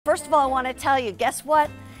first of all, I want to tell you, guess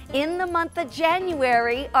what? In the month of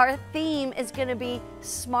January, our theme is going to be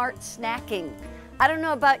smart snacking. I don't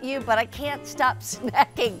know about you, but I can't stop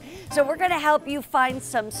snacking. So we're going to help you find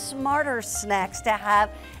some smarter snacks to have.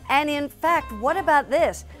 And in fact, what about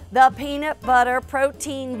this? The peanut butter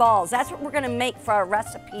protein balls. That's what we're going to make for our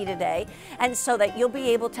recipe today. And so that you'll be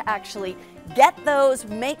able to actually get those,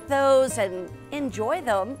 make those, and enjoy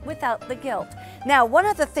them without the guilt. Now, one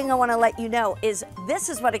other thing I want to let you know is this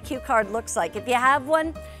is what a cue card looks like. If you have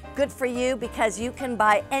one, good for you, because you can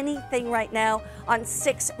buy anything right now on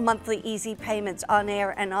 6 monthly easy payments on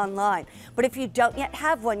air and online. But if you don't yet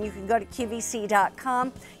have one, you can go to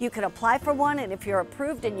QVC.com. You can apply for one, and if you're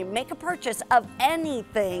approved and you make a purchase of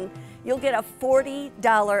anything, you'll get a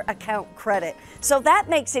 $40 account credit. So that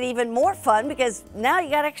makes it even more fun because now you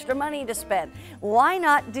got extra money to spend. Why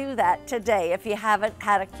not do that today if you haven't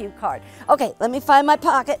had a cue card? Okay, let me find my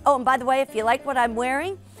pocket. Oh, and by the way, if you like what I'm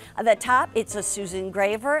wearing, at the top, it's a Susan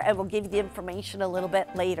Graver, and we'll give you the information a little bit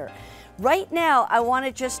later. Right now, I want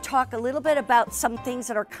to just talk a little bit about some things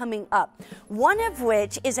that are coming up. One of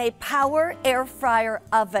which is a power air fryer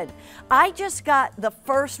oven. I just got the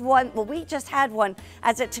first one. Well, we just had one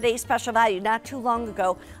as a today's special value not too long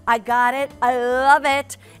ago. I got it. I love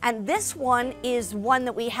it. And this one is one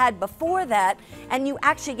that we had before that, and you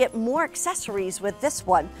actually get more accessories with this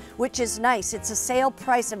one, which is nice. It's a sale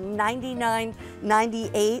price of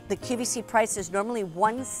 $99.98. The QVC price is normally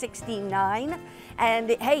 $169. And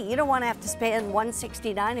hey, you don't want to have to spend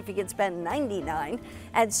 $169 if you can spend $99.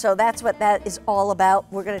 And so that's what that is all about.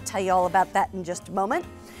 We're going to tell you all about that in just a moment.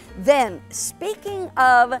 Then, speaking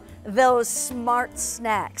of those smart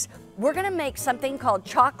snacks, we're going to make something called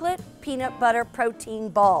chocolate peanut butter protein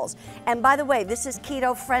balls. And by the way, this is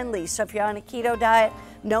keto friendly, so if you're on a keto diet,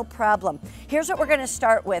 no problem. Here's what we're going to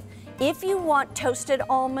start with. If you want toasted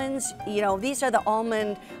almonds, you know, these are the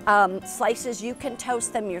almond slices. You can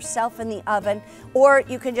toast them yourself in the oven, or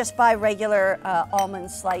you can just buy regular almond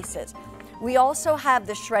slices. We also have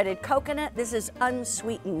the shredded coconut. This is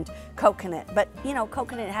unsweetened coconut, but you know,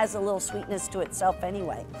 coconut has a little sweetness to itself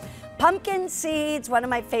anyway. Pumpkin seeds, one of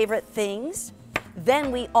my favorite things.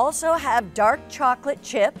 Then we also have dark chocolate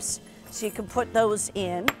chips, so you can put those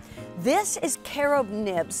in. This is carob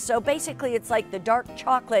nibs, so basically it's like the dark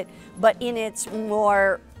chocolate, but in its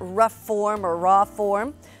more rough form or raw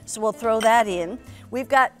form, so we'll throw that in. We've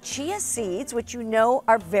got chia seeds, which you know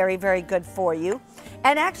are very, very good for you.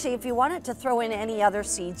 And actually, if you wanted to throw in any other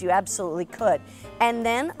seeds, you absolutely could. And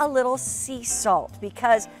then a little sea salt,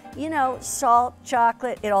 because, you know, salt,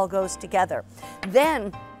 chocolate, it all goes together.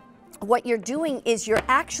 Then what you're doing is you're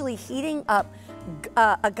actually heating up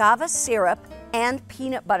agave syrup and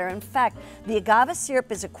peanut butter. In fact, the agave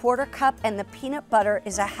syrup is a 1/4 cup and the peanut butter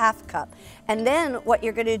is a 1/2 cup. And then what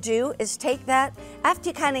you're going to do is take that, after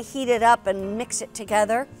you kind of heat it up and mix it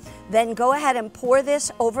together, then go ahead and pour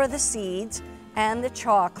this over the seeds and the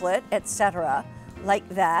chocolate, etc., like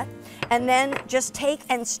that. And then just take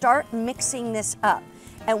and start mixing this up.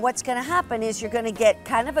 And what's going to happen is you're going to get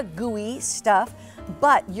kind of a gooey stuff,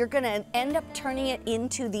 but you're going to end up turning it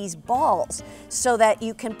into these balls so that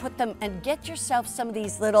you can put them and get yourself some of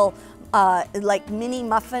these little like mini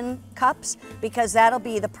muffin cups, because that'll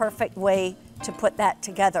be the perfect way to put that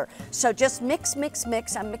together. So just mix, mix,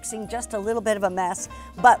 mix. I'm mixing just a little bit of a mess,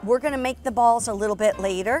 but we're going to make the balls a little bit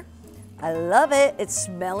later. I love it. It's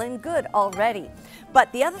smelling good already.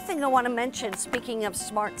 But the other thing I want to mention, speaking of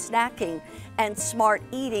smart snacking and smart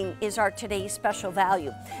eating, is our today's special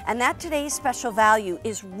value. And that today's special value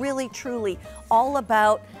is really, truly all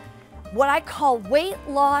about what I call weight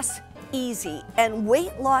loss easy and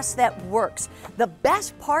weight loss that works. The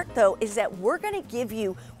best part, though, is that we're going to give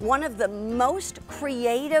you one of the most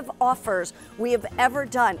creative offers we have ever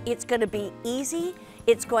done. It's going to be easy.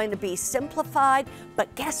 It's going to be simplified,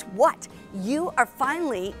 but guess what? You are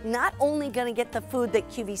finally not only going to get the food that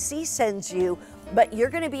QVC sends you, but you're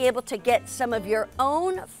going to be able to get some of your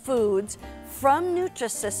own foods from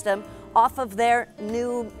Nutrisystem off of their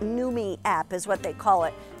Numi app, is what they call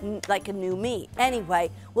it, like a new me. Anyway,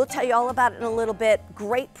 we'll tell you all about it in a little bit.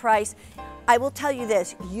 Great price. I will tell you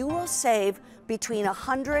this, you will save between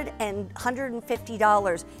 $100 and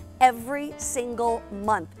 $150 every single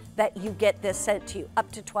month that you get this sent to you,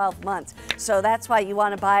 up to 12 months. So that's why you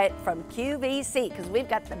want to buy it from QVC, because we've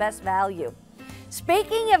got the best value.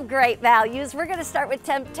 Speaking of great values, we're going to start with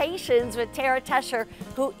Temptations with Tara Tescher,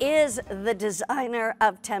 who is the designer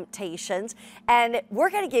of Temptations, and we're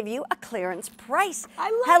going to give you a clearance price.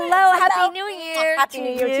 Hello, Happy New Year. Happy New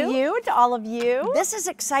Year to you, to all of you. This is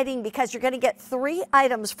exciting because you're going to get 3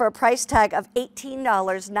 items for a price tag of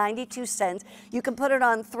 $18.92. You can put it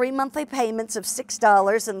on 3 monthly payments of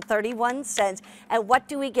 $6.31. And what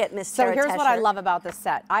do we get, Miss Tara So here's Tescher? what I love about this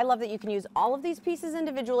set. I love that you can use all of these pieces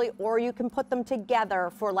individually, or you can put them together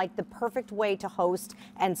for like the perfect way to host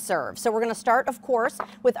and serve. So we're going to start, of course,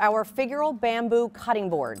 with our figural bamboo cutting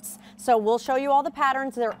boards. So we'll show you all the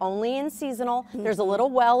patterns. They're only in seasonal. There's a little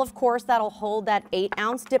well, of course, that'll hold that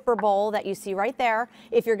 8-ounce dipper bowl that you see right there.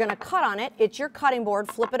 If you're going to cut on it, it's your cutting board.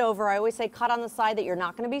 Flip it over. I always say cut on the side that you're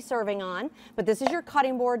not going to be serving on, but this is your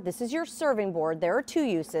cutting board. This is your serving board. There are 2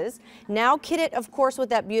 uses. Now kit it, of course, with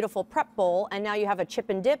that beautiful prep bowl, and now you have a chip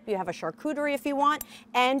and dip. You have a charcuterie if you want,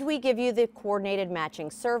 and we give you the coordinated matching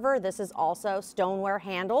server. This is also stoneware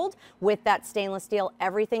handled with that stainless steel.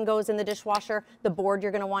 Everything goes in the dishwasher. The board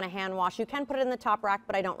you're going to want to hand wash. You can put it in the top rack,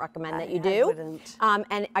 but I don't recommend that you do. Wouldn't.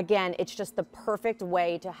 And again, it's just the perfect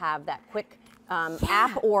way to have that quick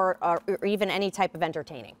app or even any type of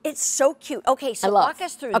entertaining. It's so cute. Okay, so walk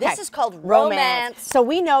us through. Okay. This is called Romance. So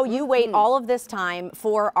we know you wait all of this time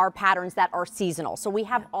for our patterns that are seasonal. So we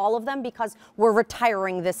have all of them because we're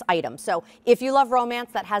retiring this item. So if you love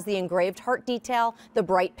Romance, that has the engraved heart detail, the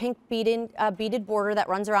bright pink beaded border that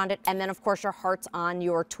runs around it, and then of course your hearts on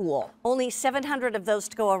your tool. Only 700 of those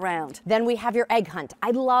to go around. Then we have your egg hunt.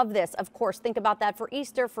 I love this. Of course, think about that for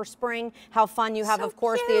Easter, for spring, how fun you have, So of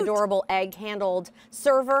course, cute. the adorable egg handled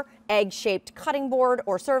server, egg-shaped cutting board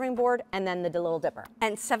or serving board, and then the little dipper.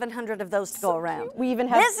 And 700 of those to go around. We even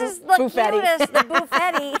have This is the cutest, the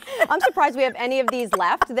buffetti. I'm surprised we have any of these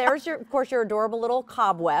left. There's, your, of course, your adorable little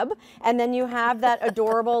cobweb, and then you have that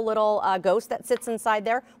adorable little ghost that sits inside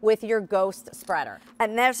there with your ghost spreader.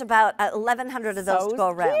 And there's about 1,100 of those to go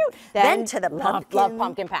around. Cute. Then to the pumpkin. Love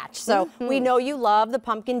pumpkin patch. So we know you love the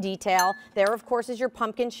pumpkin detail. There, of course, is your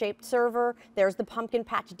pumpkin-shaped server. There's the pumpkin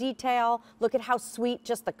patch detail. Look at how sweet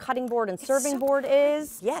just the cutting board and serving board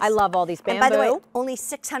is. Yes. I love all these bamboo. And by the way, only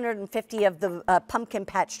 650 of the pumpkin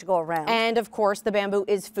patch to go around. And of course, the bamboo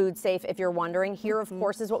is food safe if you're wondering. Here, of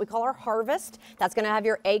course, is what we call our harvest. That's going to have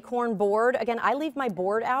your acorn board. Again, I leave my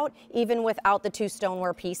board out even without the 2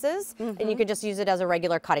 stoneware pieces, and you could just use it as a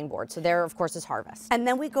regular cutting board. So there, of course, is harvest. And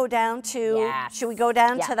then we go down to, should we go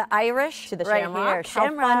down to the Irish? To the right Shamrock. Here.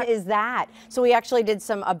 How fun is that? So we actually did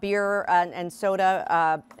some beer and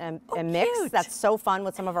soda and mix. Cute. That's so fun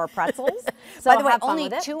with some of our pretzels. So By the way, have fun only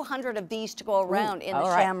with it. 200 of these to go around in the All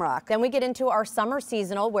right. Shamrock. Then we get into our summer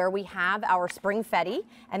seasonal where we have our spring fetty,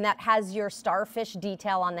 and that has your starfish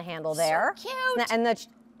detail on the handle there. So cute.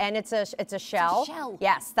 And it's a shell. It's a shell.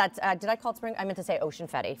 Yes, that's. Did I call it spring? I meant to say ocean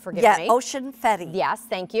fetty. Forgive me. Yeah, ocean fetty. Yes,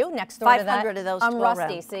 thank you. Next door to that. 500 of those I'm to go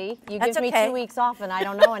rusty, around. see? You That's give me okay. 2 weeks off and I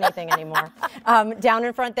don't know anything anymore. Down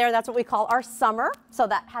in front there, that's what we call our summer. So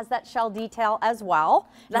that has that shell detail as well.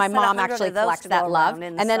 Less My than mom 100 actually of those collects to go that love. around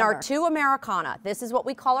in And the then our summer. 2 Americana. This is what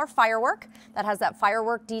we call our firework. That has that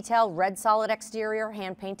firework detail, red solid exterior,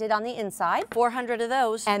 hand painted on the inside. 400 of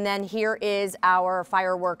those. And then here is our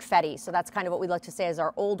firework fetty. So that's kind of what we like to say is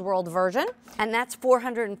our old world version. And that's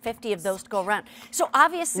 450 of those to go around. So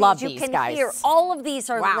obviously, Love as you these, can guys. hear, all of these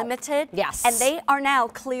are Wow. limited. Yes. And they are now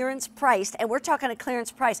clearance priced. And we're talking a clearance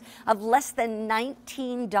price of less than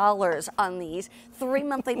 $19 on these. 3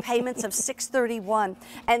 monthly payments of $631.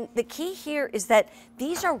 And the key here is that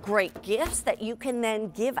these are great gifts that you can then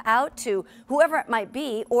give out to whoever it might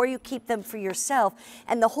be, or you keep them for yourself.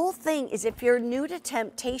 And the whole thing is, if you're new to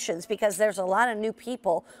Temptations, because there's a lot of new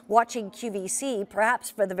people watching QVC,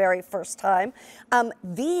 perhaps for the very first time,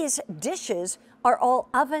 these dishes are all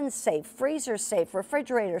oven safe, freezer safe,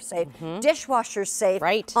 refrigerator safe, dishwasher safe,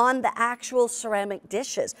 Right. on the actual ceramic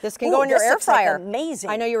dishes. This can go in your this air looks like fryer. amazing.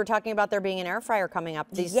 I know you were talking about there being an air fryer coming up.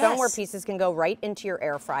 These Yes. stoneware pieces can go right into your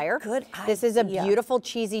air fryer. Good This is a idea. beautiful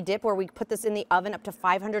cheesy dip where we put this in the oven up to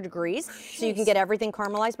 500 degrees so you can get everything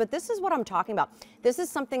caramelized. But this is what I'm talking about. This is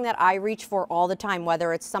something that I reach for all the time,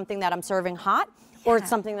 whether it's something that I'm serving hot or it's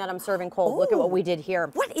something that I'm serving cold. Look at what we did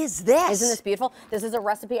here. What is this? Isn't this beautiful? This is a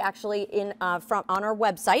recipe actually on our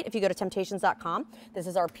website. If you go to temptations.com, this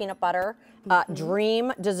is our peanut butter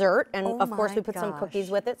dream dessert, and Oh of course my we put some gosh. cookies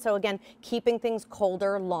with it. So again, keeping things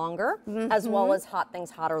colder longer, as well as hot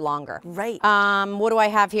things hotter longer. Right. What do I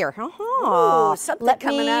have here? Ooh, something Let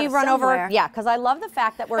coming me out of run somewhere. over. Yeah, because I love the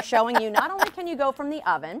fact that we're showing you not only can you go from the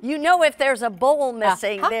oven. You know, if there's a bowl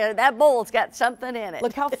missing, huh? there, that bowl's got something in it.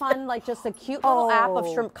 Look how fun, like just a cute little app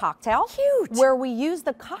of shrimp cocktail. Cute. Where we use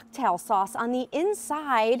the cocktail sauce on the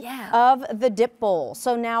inside of the dip bowl.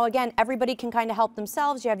 So now again, everybody can kind of help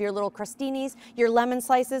themselves. You have your little crostinis, your lemon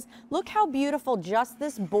slices. Look how beautiful just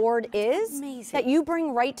this board is. Amazing. That you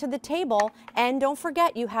bring right to the table. And don't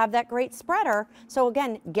forget, you have that great spreader. So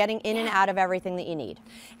again, getting in and out of everything that you need.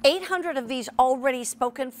 800 of these already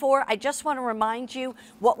spoken for. I just want to remind you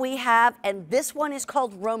what we have, and this one is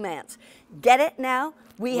called Romance. Get it now?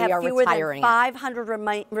 We have fewer than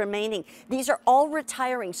 500 remaining. These are all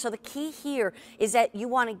retiring. So the key here is that you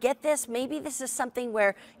want to get this. Maybe this is something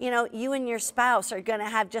where, you know, you and your spouse are going to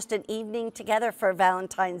have just an evening together for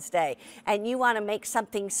Valentine's Day, and you want to make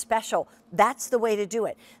something special. That's the way to do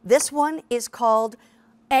it. This one is called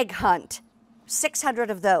Egg Hunt. 600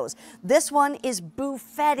 of those. This one is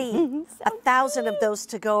Buffetti. 1,000 of those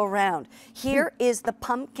to go around. Here is the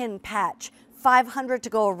Pumpkin Patch. 500 to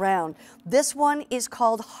go around. This one is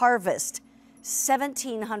called Harvest.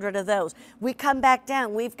 1,700 of those. We come back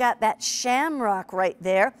down. We've got that Shamrock right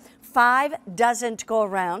there. 5 dozen to go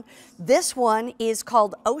around. This one is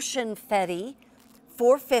called Ocean Fetti.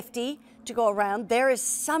 450 to go around. There is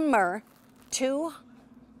Summer. 2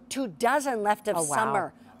 dozen left of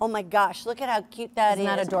Summer. Oh my gosh, look at how cute that is.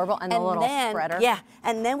 Isn't that adorable? And the little spreader. Yeah,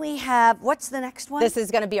 and then we have, what's the next one? This is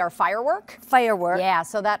going to be our firework. Firework. Yeah,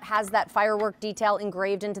 so that has that firework detail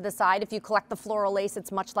engraved into the side. If you collect the floral lace,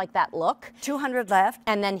 it's much like that look. 200 left.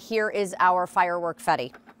 And then here is our firework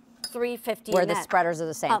fetti. 350. Where the spreaders are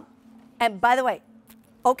the same. And by the way,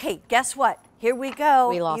 okay, guess what? Here we go.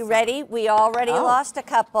 We lost You ready? some. We already lost a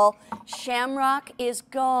couple. Shamrock is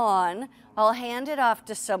gone. I'll hand it off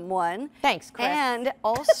to someone. Thanks, Chris. And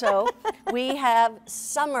also, we have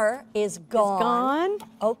Summer is gone.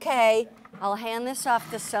 Okay, I'll hand this off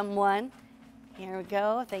to someone. Here we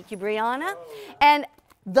go. Thank you, Brianna. And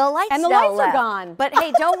the lights are gone. But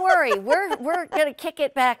hey, don't worry. We're gonna kick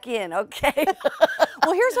it back in, okay?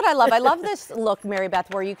 Well, here's what I love. I love this look, Mary Beth,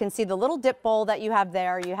 where you can see the little dip bowl that you have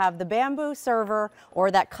there. You have the bamboo server or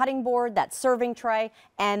that cutting board, that serving tray,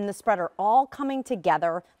 and the spreader all coming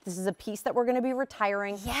together. This is a piece that we're going to be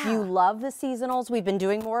retiring. Yeah. You love the seasonals. We've been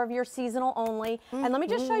doing more of your seasonal only. And let me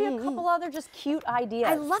just show you a couple other just cute ideas.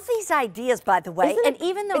 I love these ideas, by the way. And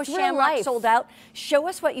even though Shamrock sold out, show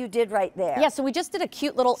us what you did right there. Yeah, so we just did a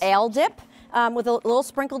cute little ale dip. With a little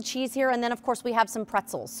sprinkled cheese here, and then of course we have some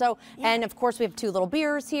pretzels. So, and of course we have 2 little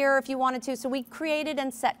beers here if you wanted to. So we created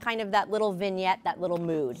and set kind of that little vignette, that little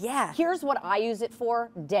mood. Yeah. Here's what I use it for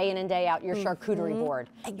day in and day out, your charcuterie board.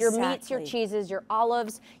 Exactly. Your meats, your cheeses, your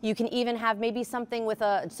olives. You can even have maybe something with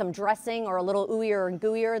some dressing or a little ooey and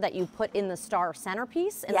gooey that you put in the star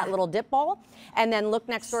centerpiece in that little dip bowl. And then look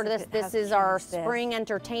next door to this. This is our spring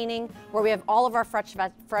entertaining, where we have all of our fresh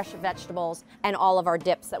vegetables and all of our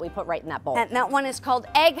dips that we put right in that bowl. And that one is called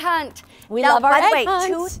Egg Hunt. We love our egg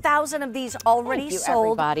hunt. hunts. 2,000 of these already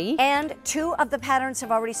sold. Everybody. And 2 of the patterns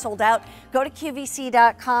have already sold out. Go to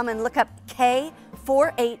QVC.com and look up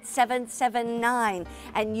K48779,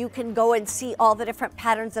 and you can go and see all the different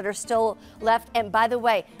patterns that are still left. And by the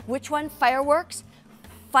way, which one? Fireworks?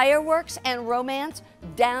 Fireworks and Romance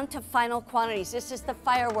down to final quantities. This is the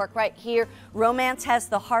firework right here. Romance has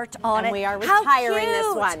the heart on it. And we are retiring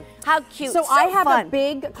this one. How cute. So I have a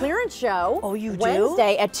big clearance show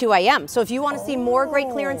Wednesday at 2 a.m. So if you want to see more great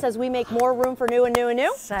clearance as we make more room for new and new and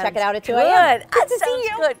new, check it out at 2 a.m. Good to see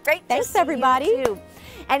you. Good. Great Thanks, to see everybody. You too.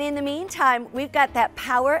 And in the meantime, we've got that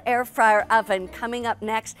Power Air Fryer Oven coming up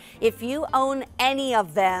next. If you own any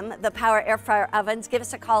of them, the Power Air Fryer Ovens, give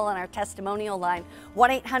us a call on our testimonial line,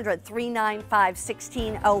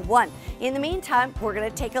 1-800-395-1601. In the meantime, we're going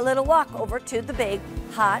to take a little walk over to the Big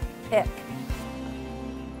Hot Pick.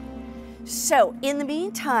 So in the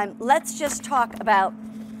meantime, let's just talk about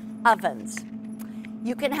ovens.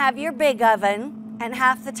 You can have your big oven, and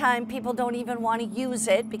half the time people don't even want to use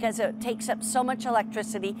it because it takes up so much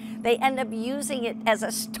electricity. They end up using it as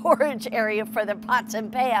a storage area for their pots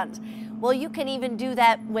and pans. Well, you can even do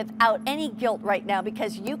that without any guilt right now,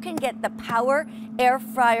 because you can get the Power Air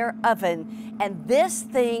Fryer Oven, and this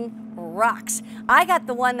thing rocks. I got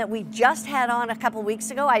the one that we just had on a couple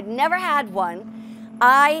weeks ago. I'd never had one.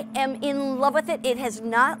 I am in love with it. It has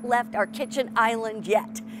not left our kitchen island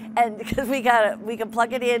yet. And because we can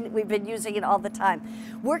plug it in, we've been using it all the time.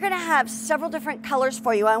 We're gonna have several different colors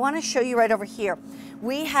for you. I wanna show you right over here.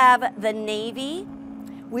 We have the navy,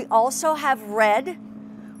 we also have red,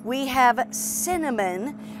 we have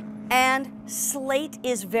cinnamon, And slate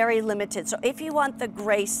is very limited. So if you want the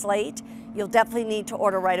gray slate, you'll definitely need to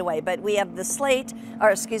order right away. But we have the slate,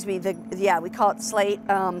 or excuse me, we call it slate.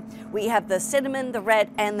 We have the cinnamon, the red,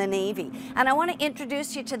 and the navy. And I want to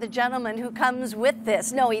introduce you to the gentleman who comes with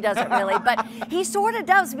this. No, he doesn't really, but he sort of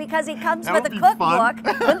does because he comes with a cookbook.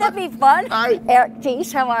 Wouldn't that be fun? Hi. Eric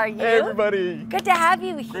Deese, how are you? Hey, everybody. Good to have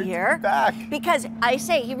you Great here. to be back. Because I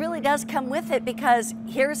say he really does come with it because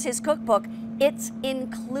here's his cookbook. It's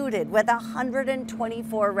included with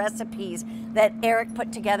 124 recipes that Eric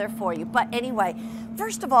put together for you. But anyway,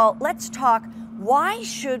 first of all, let's talk, why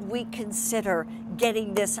should we consider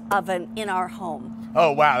getting this oven in our home?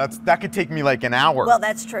 Oh, wow, that could take me like an hour. Well,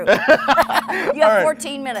 that's true. You have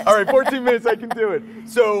 14 minutes. All right, 14 minutes, I can do it.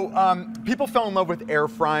 So people fell in love with air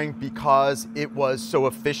frying because it was so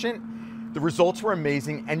efficient. The results were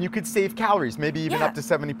amazing, and you could save calories, maybe even up to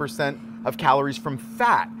 70% of calories from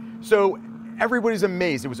fat. So everybody's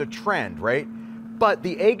amazed. It was a trend, right? But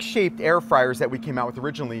the egg-shaped air fryers that we came out with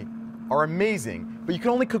originally are amazing, but you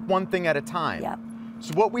can only cook one thing at a time. Yep.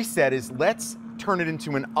 So what we said is, let's turn it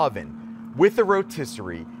into an oven with a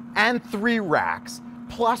rotisserie and 3 racks,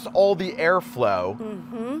 plus all the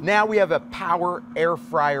airflow. Now we have a power air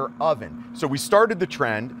fryer oven. So we started the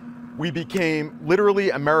trend. We became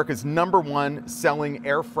literally America's #1 selling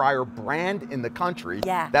air fryer brand in the country.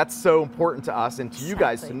 Yeah. That's so important to us and to you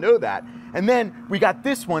guys to know that. And then we got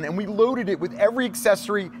this one and we loaded it with every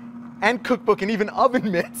accessory and cookbook and even oven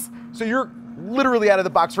mitts. So you're literally out of the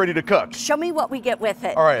box ready to cook. Show me what we get with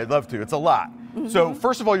it. All right, I'd love to. It's a lot. So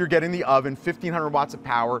first of all, you're getting the oven, 1,500 watts of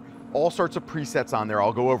power, all sorts of presets on there.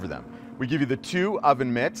 I'll go over them. We give you the 2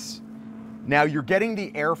 oven mitts. Now you're getting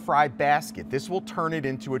the air fry basket. This will turn it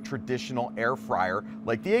into a traditional air fryer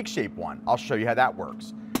like the egg-shaped one. I'll show you how that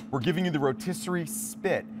works. We're giving you the rotisserie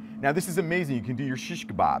spit. Now this is amazing. You can do your shish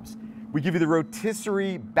kebabs. We give you the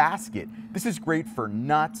rotisserie basket. This is great for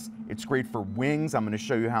nuts. It's great for wings. I'm going to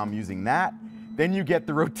show you how I'm using that. Then you get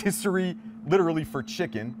the rotisserie literally for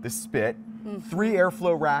chicken, the spit, 3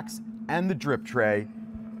 airflow racks, and the drip tray.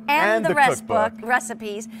 And the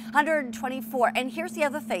recipes, 124. And here's the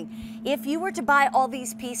other thing. If you were to buy all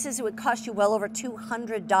these pieces, it would cost you well over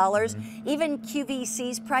 $200. Even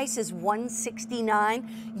QVC's price is $169.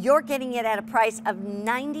 You're getting it at a price of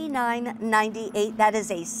 $99.98. That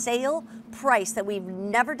is a sale price that we've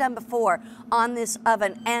never done before on this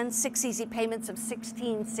oven, and 6 easy payments of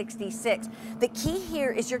 $16.66. The key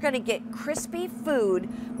here is you're going to get crispy food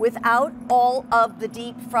without all of the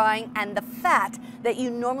deep frying and the fat that you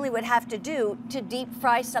normally would have to do to deep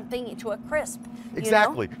fry something into a crisp.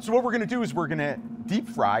 Exactly. You know? So what we're going to do is we're going to deep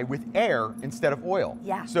fry with air instead of oil.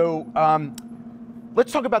 Yeah. So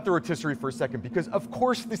let's talk about the rotisserie for a second, because of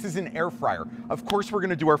course this is an air fryer. Of course we're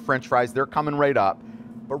going to do our French fries. They're coming right up.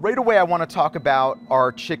 But right away, I want to talk about our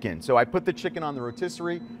chicken. So I put the chicken on the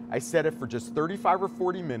rotisserie. I set it for just 35 or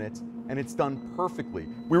 40 minutes, and it's done perfectly.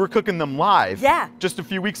 We were cooking them live just a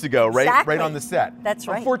few weeks ago, right? Exactly. Right on the set. That's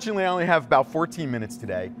right. Unfortunately, I only have about 14 minutes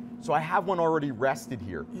today, so I have one already rested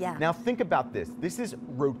here. Yeah. Now think about this. This is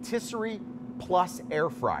rotisserie plus air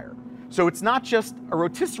fryer. So it's not just a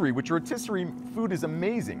rotisserie, which rotisserie food is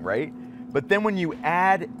amazing, right? But then when you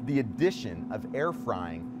add the addition of air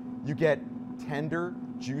frying, you get tender,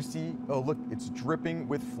 juicy. Oh, look, it's dripping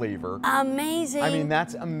with flavor. Amazing. I mean,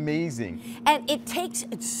 that's amazing. And it takes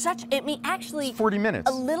such, I mean, actually, it's 40 minutes.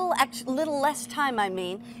 A little less time, I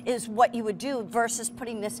mean, is what you would do versus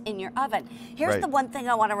putting this in your oven. Here's the one thing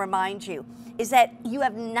I want to remind you, is that you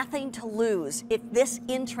have nothing to lose if this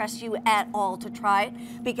interests you at all to try it,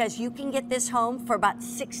 because you can get this home for about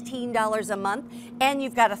 $16 a month, and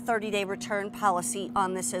you've got a 30-day return policy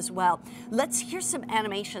on this as well. Here's some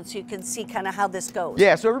animation so you can see kind of how this goes.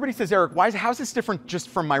 Yeah, so everybody says, Eric, how's this different just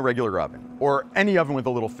from my regular oven or any oven with a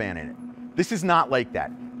little fan in it? This is not like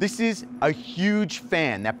that. This is a huge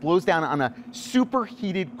fan that blows down on a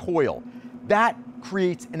superheated coil. That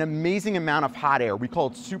creates an amazing amount of hot air. We call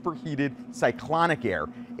it superheated cyclonic air.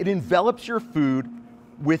 It envelops your food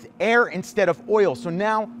with air instead of oil. So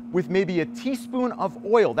now with maybe a teaspoon of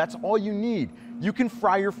oil, that's all you need. You can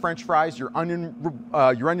fry your French fries, your onion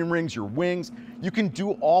rings, your wings. You can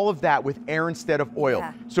do all of that with air instead of oil.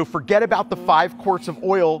 Yeah. So forget about the 5 quarts of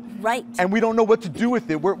oil. Right. And we don't know what to do with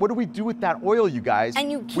it. What do we do with that oil, you guys?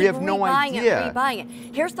 And you keep we have no idea. rebuying it.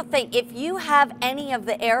 Here's the thing: if you have any of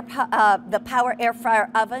the Power Air Fryer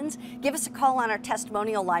ovens, give us a call on our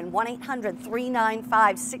testimonial line,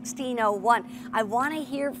 1-800-395-1601. I want to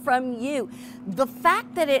hear from you. The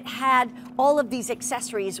fact that it had all of these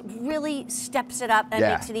accessories really steps steps it up and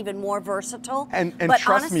Yeah. makes it even more versatile. And But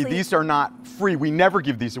trust me, honestly, these are not free. We never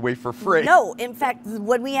give these away for free. No, in fact,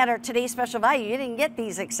 when we had our today's special value, you didn't get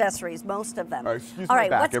these accessories, most of them. All right, excuse All my right,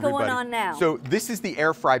 back, what's everybody. going on now? So this is the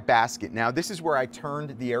air fry basket. Now this is where I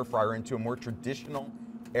turned the air fryer into a more traditional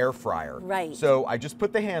air fryer. Right. So I just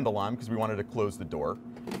put the handle on because we wanted to close the door.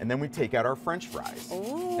 And then we take out our French fries.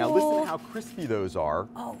 Now listen to how crispy those are.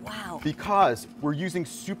 Oh, wow. Because we're using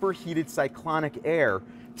superheated cyclonic air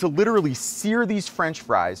to literally sear these French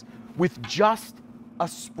fries with just a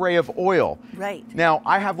spray of oil. Right. Now,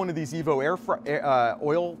 I have one of these Evo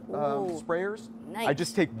oil Ooh, sprayers. nice. I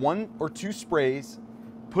just take 1 or 2 sprays,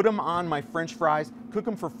 put them on my French fries, cook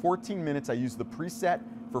them for 14 minutes. I use the preset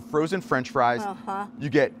for frozen French fries. You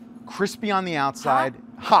get crispy on the outside,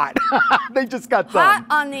 hot. They just got done. Hot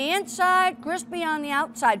on the inside, crispy on the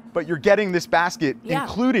outside. But you're getting this basket Yeah.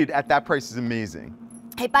 included at that price is amazing.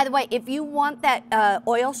 Hey, by the way, if you want that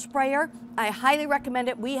oil sprayer, I highly recommend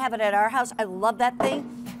it. We have it at our house. I love that thing.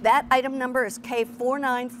 That item number is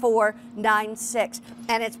K49496,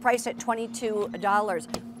 and it's priced at $22.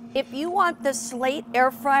 If you want the Slate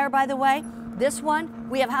air fryer, by the way, this one,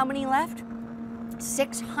 we have how many left?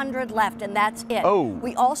 600 left, and that's it. Oh.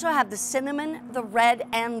 We also have the cinnamon, the red,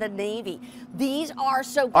 and the navy. These are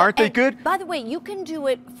so good. Aren't they And good? By the way, you can do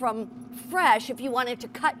it from fresh if you wanted to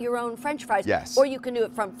cut your own French fries. Yes. Or you can do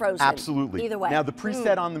it from frozen. Absolutely. Either way. Now the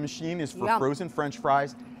preset on the machine is for Yum. frozen French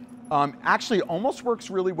fries. Actually, almost works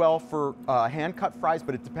really well for hand cut fries,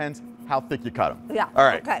 but it depends how thick you cut them. Yeah, All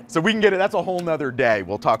right. okay. So we can get it. That's a whole nother day.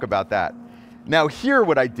 We'll talk about that. Now here,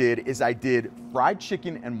 what I did is I did fried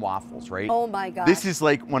chicken and waffles. Right. Oh my gosh. This is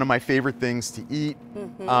like one of my favorite things to eat.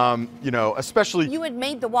 You know, especially. You had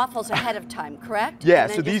made the waffles ahead of time, correct? Yeah,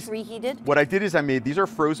 And then so just these reheated? What I did is I made these are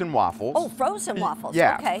frozen waffles. Oh, frozen waffles.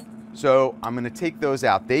 Yeah. Okay. So I'm going to take those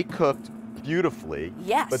out. They cooked beautifully.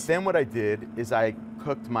 Yes. But then what I did is I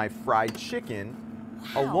cooked my fried chicken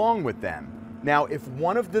along with them. Now, if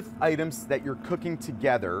one of the items that you're cooking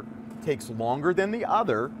together takes longer than the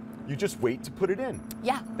other, you just wait to put it in.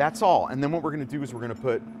 Yeah. That's all. And then what we're going to do is we're going to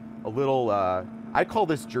put a little, I call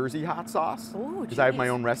this Jersey hot sauce. Ooh, because I have my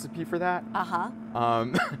geez. own recipe for that. Uh-huh.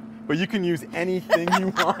 But you can use anything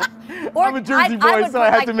you want. Or I'm a Jersey boy, I would so put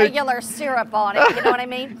I had like to make. regular syrup on it, you know what I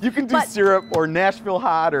mean? You can do But syrup or Nashville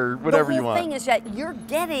hot or whatever the you whole want. thing is that you're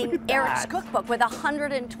getting Look at Eric's that. cookbook with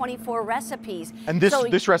 124 recipes. And this So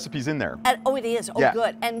this recipe's in there. Oh, it is. Oh, Yeah.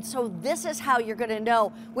 good. And so this is how you're going to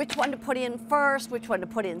know which one to put in first, which one to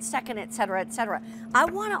put in second, et cetera, et cetera. I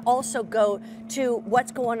want to also go to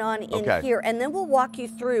what's going on in Okay. here, and then we'll walk you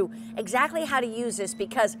through exactly how to use this,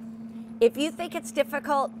 because if you think it's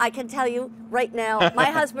difficult, I can tell you right now, my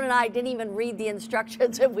husband and I didn't even read the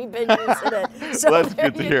instructions, and we've been using it. So Well, that's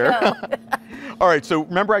there good to you hear. go. All right, so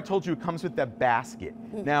remember I told you it comes with that basket.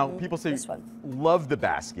 Now, people say, This one. love the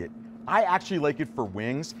basket. I actually like it for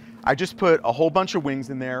wings. I just put a whole bunch of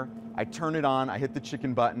wings in there. I turn it on, I hit the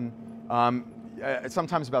chicken button.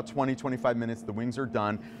 Sometimes about 20, 25 minutes, the wings are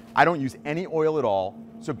done. I don't use any oil at all.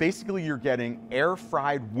 So basically you're getting air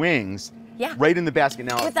fried wings Yeah. right in the basket.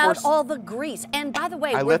 Now, of Without course, all the grease. And by the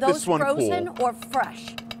way, I were let this those one frozen cool. or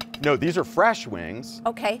fresh? no, these are fresh wings.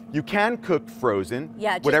 Okay. You can cook frozen,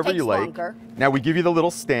 Yeah, it just whatever takes you like. longer. Now we give you the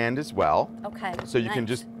little stand as well. Okay, So you can nice.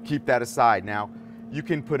 just keep that aside. Now you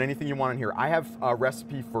can put anything you want in here. I have a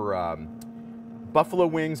recipe for buffalo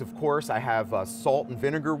wings, of course. I have salt and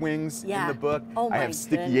vinegar wings in Yeah. the book. Oh, I my have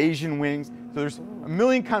sticky goodness. Asian wings. So there's a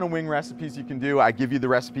million kind of wing recipes you can do. I give you the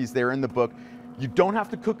recipes there in the book. You don't have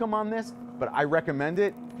to cook them on this, but I recommend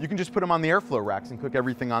it. You can just put them on the airflow racks and cook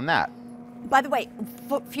everything on that. By the way,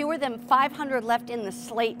 fewer than 500 left in the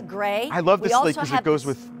slate gray. I love the We slate also 'cause it have goes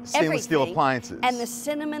this- with stainless steel everything, appliances. And the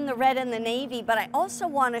cinnamon, the red, and the navy. But I also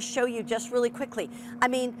want to show you just really quickly. I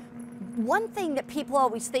mean, one thing that people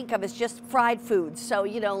always think of is just fried foods. So,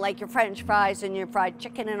 you know, like your French fries and your fried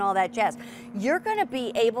chicken and all that jazz. You're going to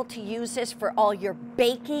be able to use this for all your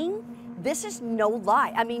baking. This is no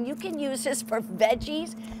lie. I mean, you can use this for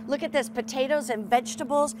veggies. Look at this, potatoes and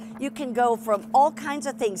vegetables. You can go from all kinds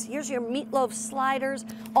of things. Here's your meatloaf sliders,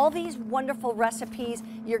 all these wonderful recipes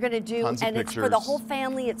you're gonna do. Tons of and it's for the pictures. whole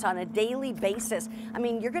family. It's on a daily basis. I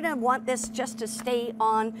mean, you're gonna want this just to stay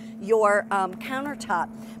on your countertop.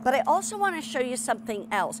 But I also wanna show you something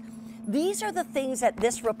else. These are the things that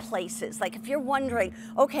this replaces. Like if you're wondering,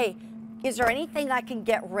 okay, is there anything I can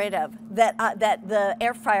get rid of that that the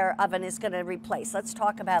air fryer oven is going to replace? Let's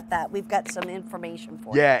talk about that. We've got some information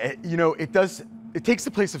for you. Yeah, you know, it does. It takes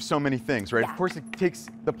the place of so many things, right? Yeah. Of course, it takes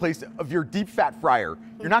the place of your deep fat fryer.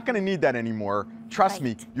 You're not going to need that anymore. Trust me,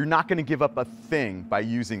 Right. you're not going to give up a thing by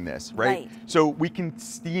using this, right? Right. So we can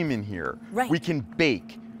steam in here. Right. We can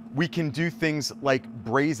bake. We can do things like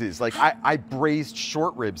braises. Like I braised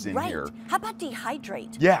short ribs in here. How about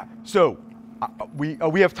dehydrate? Yeah, so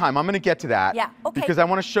we have time. I'm gonna get to that. Yeah, okay. Because I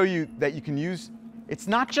wanna show you that you can use, it's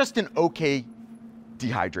not just an okay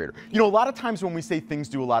dehydrator. You know, a lot of times when we say things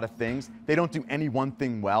do a lot of things, they don't do any one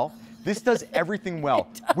thing well. This does everything well.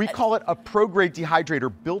 We call it a pro-grade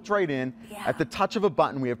dehydrator, built right in. Yeah. At the touch of a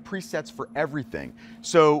button, we have presets for everything.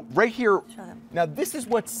 So right here, now this is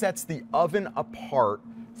what sets the oven apart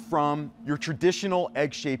from your traditional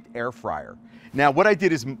egg-shaped air fryer. Now what I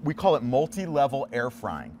did is, we call it multi-level air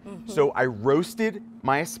frying. So I roasted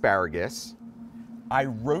my asparagus, I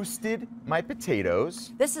roasted my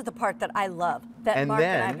potatoes. This is the part that I love, that Mark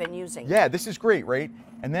and I've been using. Yeah, this is great, right?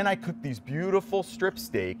 And then I cooked these beautiful strip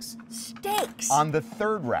steaks. Steaks. On the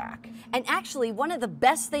third rack. And actually, one of the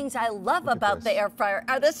best things I love about the air fryer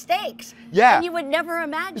are the steaks. Yeah. And you would never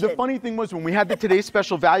imagine. The funny thing was, when we had the Today's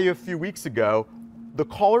Special Value a few weeks ago, the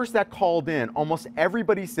callers that called in, almost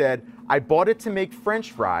everybody said, I bought it to make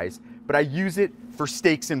French fries, but I use it for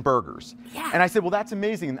steaks and burgers. Yeah. And I said, well, that's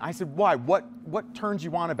amazing. And I said, why? What turns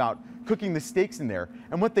you on about cooking the steaks in there?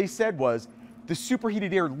 And what they said was, the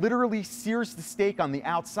superheated air literally sears the steak on the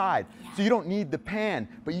outside. Yeah. So you don't need the pan,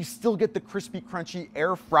 but you still get the crispy, crunchy,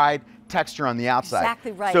 air-fried texture on the outside.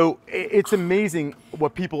 Exactly right. So it's amazing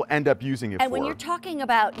what people end up using it for. And when you're talking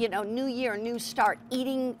about, you know, new year, new start,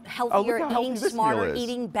 eating healthier, eating smarter,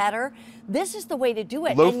 eating better, this is the way to do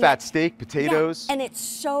it. Low-fat steak, potatoes. Yeah, and it's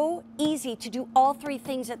so easy to do all three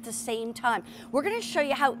things at the same time. We're going to show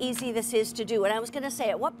you how easy this is to do. And I was going to say,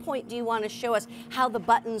 at what point do you want to show us how the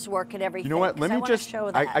buttons work and everything? You know what? Let me just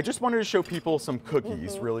show that. I just wanted to show people some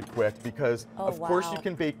cookies really quick, because of course you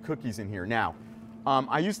can bake cookies in here. Now,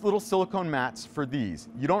 I used little silicone mats for these.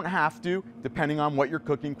 You don't have to, depending on what you're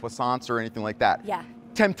cooking, croissants or anything like that. Yeah.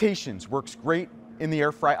 Temptations works great in the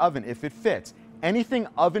air fry oven if it fits. Anything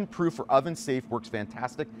oven proof or oven safe works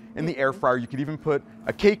fantastic in the air fryer. You could even put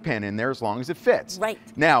a cake pan in there as long as it fits. Right.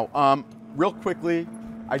 Now, real quickly,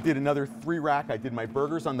 I did another 3-rack. I did my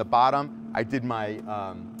burgers on the bottom. I did my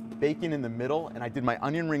bacon in the middle, and I did my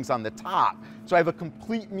onion rings on the top. So I have a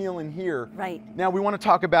complete meal in here. Right. Now we want to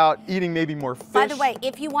talk about eating maybe more fish. By the way,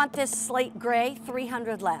 if you want this slate gray,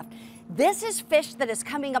 300 left. This is fish that is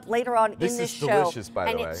coming up later on in this show. This is delicious,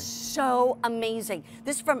 by the way. And it's so amazing.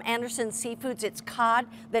 This is from Anderson Seafoods. It's cod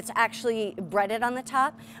that's actually breaded on the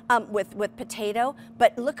top with potato.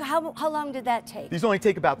 But look, how long did that take? These only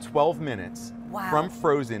take about 12 minutes. Wow. From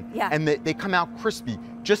frozen. Yeah. And they come out crispy,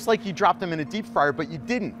 just like you dropped them in a deep fryer, but you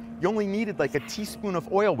didn't. You only needed like a teaspoon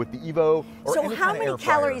of oil with the Evo or so any how kind of many air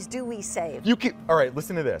fryer. calories do we save? You can, all right,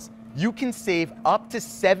 listen to this. You can save up to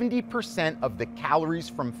 70% of the calories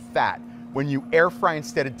from fat when you air fry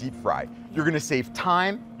instead of deep fry. You're gonna save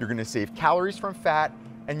time, you're gonna save calories from fat,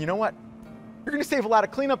 and you know what? You're gonna save a lot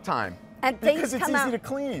of cleanup time. And because things it's come easy out. to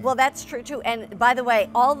clean. Well, that's true too. And by the way,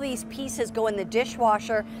 all these pieces go in the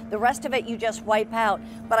dishwasher. The rest of it you just wipe out.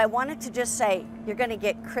 But I wanted to just say, you're gonna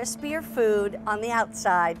get crispier food on the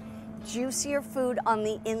outside, juicier food on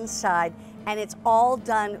the inside, and it's all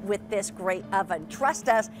done with this great oven. Trust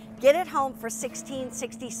us, get it home for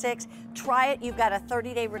 $16.66. Try it, you've got a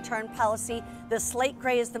 30-day return policy. The slate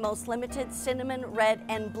gray is the most limited, cinnamon, red,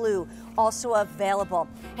 and blue, also available.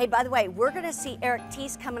 Hey, by the way, we're gonna see Eric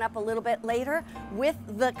Tease coming up a little bit later with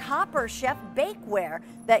the Copper Chef bakeware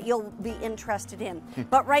that you'll be interested in.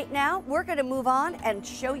 But right now, we're gonna move on and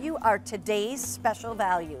show you our today's special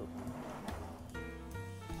value.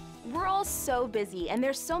 We're all so busy and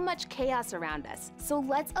there's so much chaos around us, so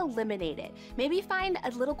let's eliminate it. Maybe find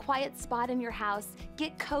a little quiet spot in your house,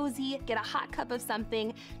 get cozy, get a hot cup of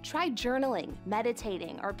something, try journaling,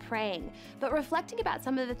 meditating, or praying, but reflecting about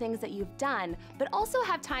some of the things that you've done, but also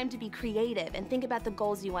have time to be creative and think about the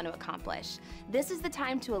goals you want to accomplish. This is the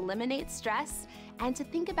time to eliminate stress and to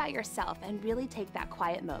think about yourself and really take that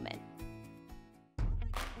quiet moment.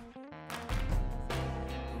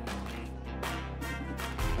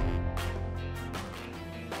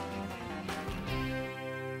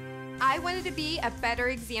 I wanted to be a better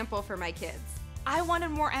example for my kids. I wanted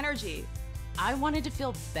more energy. I wanted to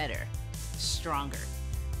feel better, stronger.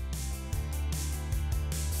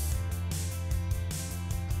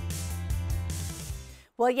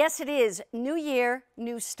 Well, yes, it is. New year,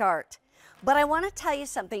 new start. But I want to tell you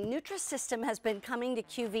something. Nutrisystem has been coming to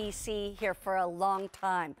QVC here for a long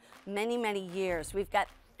time, many, many years. We've got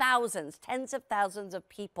thousands, tens of thousands of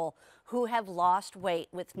people who have lost weight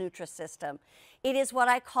with Nutrisystem. It is what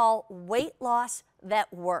I call weight loss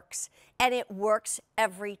that works, and it works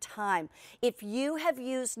every time. If you have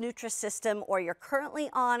used Nutrisystem or you're currently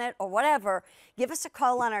on it or whatever, give us a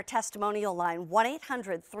call on our testimonial line,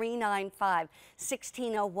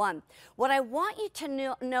 1-800-395-1601. What I want you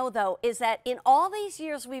to know though is that in all these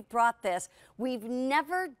years we've brought this, we've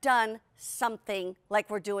never done something like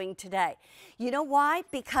we're doing today. You know why?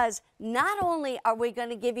 Because not only are we going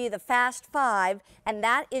to give you the Fast 5, and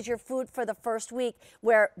that is your food for the first week,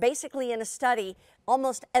 where basically in a study,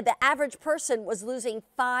 almost the average person was losing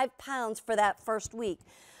 5 pounds for that first week.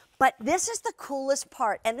 But this is the coolest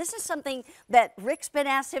part, and this is something that Rick's been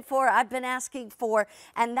asking for, I've been asking for,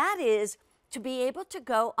 and that is to be able to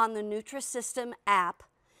go on the Nutrisystem app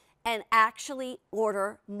and actually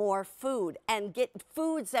order more food and get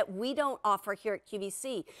foods that we don't offer here at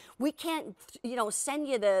QVC. We can't, send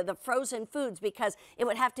you the frozen foods because it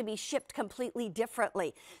would have to be shipped completely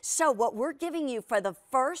differently. So what we're giving you for the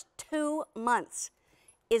first 2 months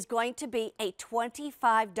is going to be a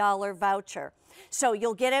 $25 voucher. So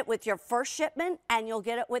you'll get it with your first shipment and you'll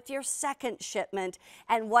get it with your second shipment.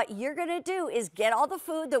 And what you're gonna do is get all the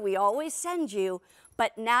food that we always send you,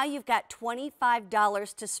 but now you've got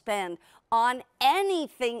 $25 to spend on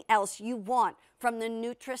anything else you want from the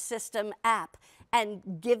Nutrisystem app. And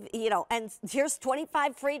and here's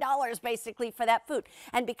 $25 free basically for that food.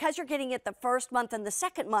 And because you're getting it the first month and the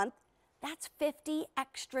second month, that's $50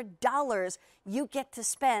 extra you get to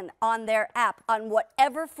spend on their app on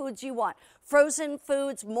whatever foods you want. Frozen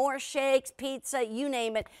foods, more shakes, pizza, you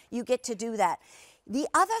name it, you get to do that. The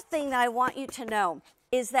other thing that I want you to know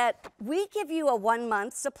is that we give you a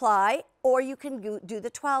 1-month supply, or you can do the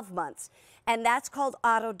 12 months. And that's called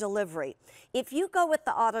auto delivery. If you go with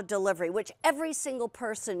the auto delivery, which every single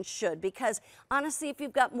person should, because honestly, if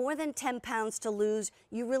you've got more than 10 pounds to lose,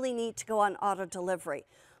 you really need to go on auto delivery.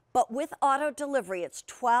 But with auto delivery, it's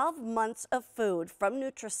 12 months of food from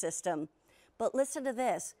Nutrisystem. But listen to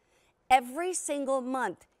this, every single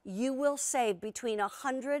month, you will save between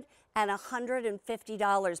 $100 and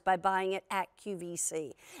 $150 by buying it at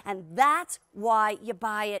QVC. And that's why you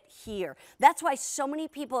buy it here. That's why so many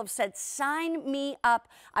people have said, sign me up.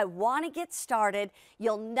 I want to get started.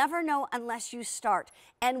 You'll never know unless you start.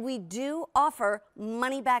 And we do offer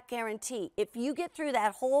money back guarantee. If you get through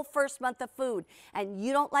that whole first month of food and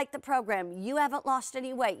you don't like the program, you haven't lost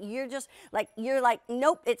any weight, you're like,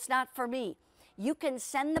 nope, it's not for me. You can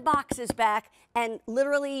send the boxes back and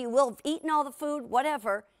literally you will have eaten all the food,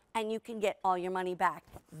 whatever, and you can get all your money back.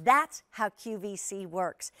 That's how QVC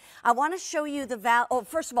works. I want to show you the value. Oh,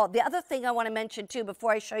 first of all, the other thing I want to mention too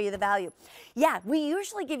before I show you the value. Yeah, we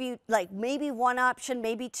usually give you like maybe one option,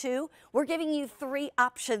 maybe two. We're giving you 3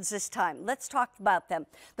 options this time. Let's talk about them.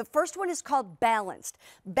 The first one is called Balanced.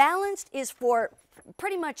 Balanced is for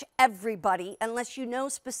pretty much everybody, unless you know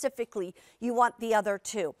specifically you want the other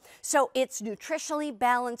 2. So it's nutritionally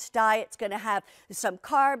balanced diet. It's going to have some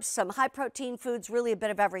carbs, some high protein foods, really a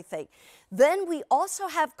bit of everything. Then we also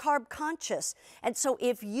have carb conscious. And so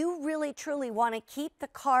if you really truly want to keep the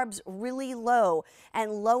carbs really low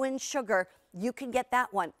and low in sugar, you can get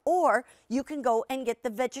that one. Or you can go and get the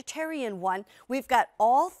vegetarian one. We've got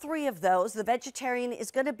all 3 of those. The vegetarian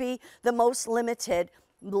is going to be the most limited.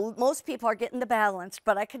 Most people are getting the balanced,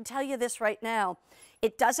 but I can tell you this right now.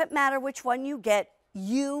 It doesn't matter which one you get,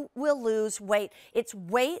 you will lose weight. It's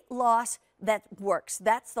weight loss that works.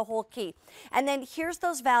 That's the whole key. And then here's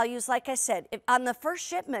those values. Like I said, if on the first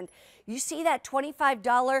shipment, you see that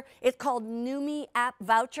 $25, it's called NuMe app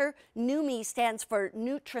voucher. NuMe stands for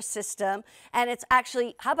Nutrisystem, and it's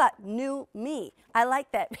actually, how about New Me? I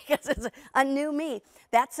like that because it's a new me.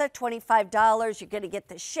 That's a $25. You're going to get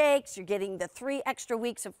the shakes. You're getting the 3 extra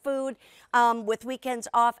weeks of food with weekends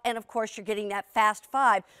off. And of course, you're getting that Fast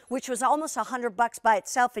 5, which was almost $100 by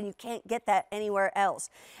itself, and you can't get that anywhere else.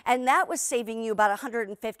 And that was saving you about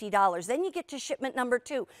 $150. Then you get to shipment number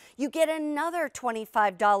 2. You get another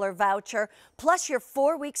 $25 voucher, plus your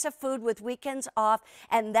 4 weeks of food with weekends off.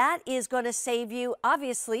 And that is going to save you,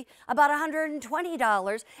 obviously, about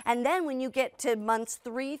 $120. And then when you get to months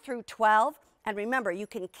 3 through 12, and remember, you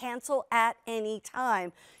can cancel at any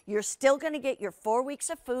time. You're still going to get your 4 weeks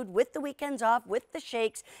of food with the weekends off, with the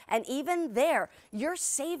shakes, and even there, you're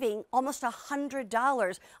saving almost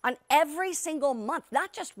 $100 on every single month,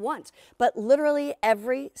 not just once, but literally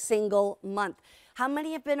every single month. How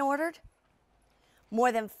many have been ordered?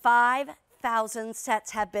 More than 5,000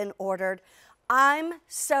 sets have been ordered. I'm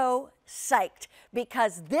so psyched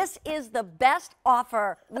because this is the best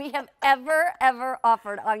offer we have ever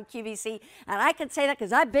offerred on QVC. And I can say that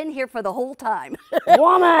because I've been here for the whole time.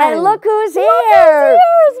 Woman! And look who's here!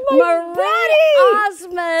 It's my Marie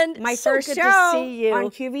Osmond. My So first good show to see you. on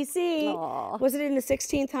QVC. Aw. Was it in the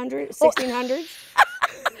 1600s?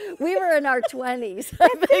 We were in our 20s.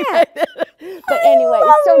 But anyway,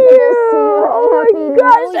 so good to see you. Oh my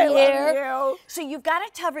gosh, I love you. So you've got to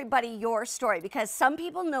tell everybody your story because some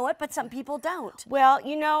people know it, but some people don't. Well,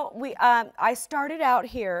 you know, I started out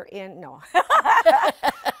here in,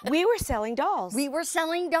 we were selling dolls. We were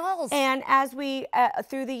selling dolls. And as we,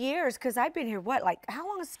 through the years, because I've been here, how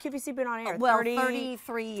long has QVC been on air? Well,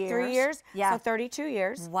 33 years. 3 years? Yeah. So 32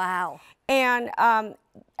 years. Wow. And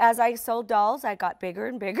as I sold dolls, I got bigger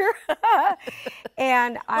and bigger.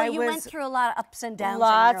 And Well, you went through a lot of ups and downs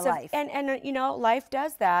lots in your life. And you know, life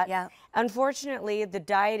does that. Yeah. Unfortunately, the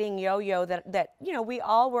dieting yo-yo that you know we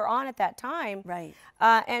all were on at that time, Right.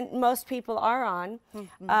 And most people are on,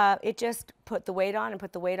 it just put the weight on and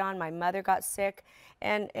put the weight on. My mother got sick,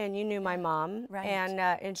 and you knew my mom, Right.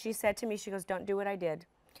 And she said to me, she goes, "Don't do what I did."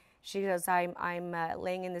 She goes, I'm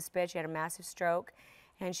laying in this bed. She had a massive stroke,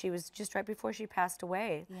 and she was just right before she passed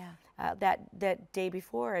away. Yeah. That day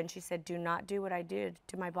before, and she said, "Do not do what I did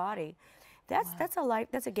to my body."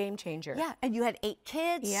 That's a game changer. Yeah, and you had 8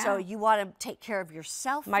 kids, Yeah. so you want to take care of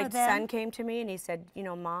yourself My for them. son came to me and he said, "You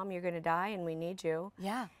know, Mom, you're going to die, and we need you."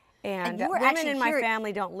 Yeah. And, you were women actually in my here-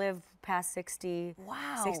 family don't live past 60,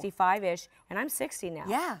 Wow. 65-ish, and I'm 60 now.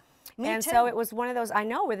 Yeah. Me and too. so it was one of those, I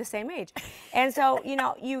know, we're the same age. And so, you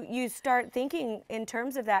know, you start thinking in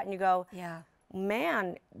terms of that and you go, Yeah.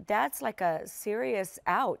 man, that's like a serious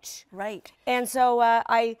ouch. Right. And so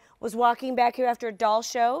I was walking back here after a doll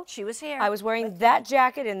show. She was here. I was wearing that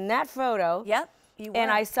jacket in that photo. Yep. You were.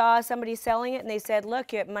 And I saw somebody selling it, and they said,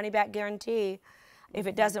 "Look, you have money back guarantee if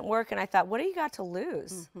it doesn't work." And I thought, what do you got to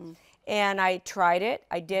lose? And I tried it.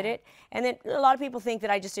 I did it. And then a lot of people think that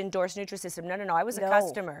I just endorsed Nutrisystem. No. I was a No.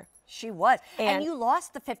 customer. She was. And And- you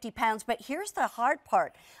lost the 50 pounds, but here's the hard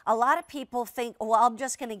part. A lot of people think, well, I'm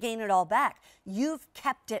just going to gain it all back. You've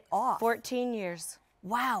kept it off. 14 years.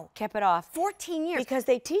 Wow. Kept it off. 14 years. Because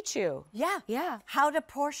they teach you. Yeah. Yeah. How to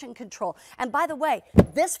portion control. And by the way,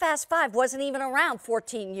 this Fast Five wasn't even around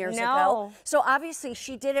 14 years ago. No. So obviously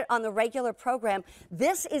she did it on the regular program.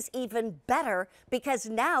 This is even better because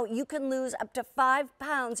now you can lose up to 5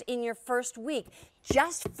 pounds in your first week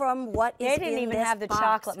just from what is They in didn't even this have the box.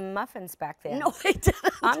 chocolate muffins back then. No, they didn't.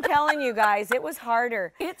 I'm telling you guys, it was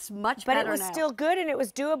harder. It's much But better it was now. still good and it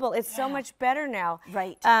was doable. It's so much better now.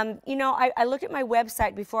 Right. You know, I looked at my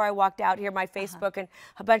website before I walked out here, my Facebook, and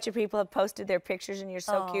a bunch of people have posted their pictures, and you're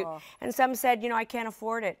so cute. And some said, you know, I can't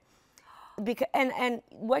afford it. Because and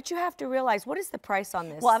what you have to realize, what is the price on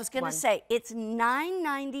this? Well, I was going to one? say it's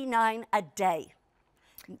 $9.99 a day.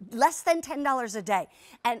 Less than $10 a day,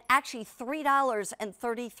 and actually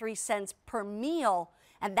 $3.33 per meal,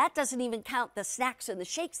 and that doesn't even count the snacks and the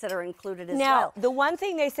shakes that are included as Now, well. the one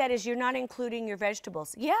thing they said is you're not including your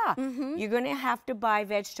vegetables. Yeah, you're going to have to buy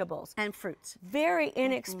vegetables. And fruits. Very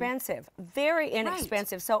inexpensive, very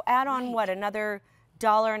inexpensive. So add on what, another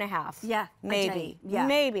 $1.50? Yeah, a maybe, day. Yeah.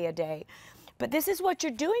 maybe a day. But this is what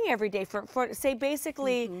you're doing every day for say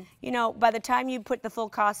basically, you know, by the time you put the full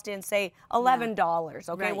cost in, say $11.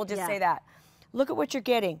 Okay, Right, we'll just yeah. say that. Look at what you're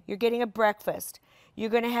getting. You're getting a breakfast.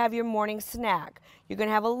 You're going to have your morning snack. You're going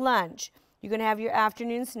to have a lunch. You're going to have your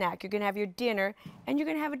afternoon snack. You're going to have your dinner, and you're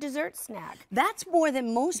going to have a dessert snack. That's more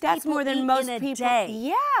than most That's people more than eat most in a people. day.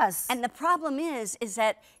 Yes. And the problem is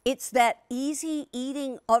that it's that easy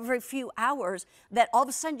eating every few hours that all of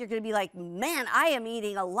a sudden you're going to be like, man, I am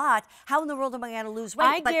eating a lot. How in the world am I going to lose weight?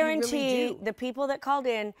 I But you really guarantee do. the people that called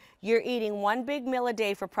in, you're eating one big meal a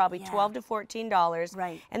day for probably $12 to $14.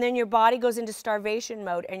 Right. And then your body goes into starvation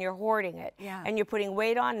mode and you're hoarding it. Yeah. And you're putting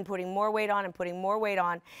weight on and putting more weight on and putting more weight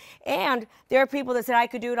on. And there are people that said, I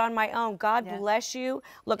could do it on my own. God bless you.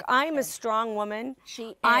 Look, I'm a strong woman.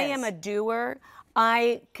 She I is. am a doer.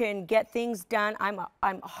 I can get things done. I'm a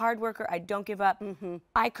hard worker. I don't give up.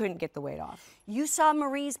 I couldn't get the weight off. You saw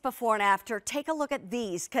Marie's before and after. Take a look at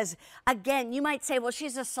these, because again, you might say, well,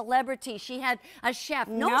 she's a celebrity. She had a chef.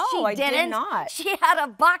 No, No, she I did didn't. not. She had a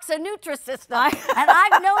box of Nutrisystem. And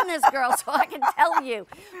I've known this girl, so I can tell you.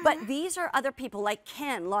 But these are other people, like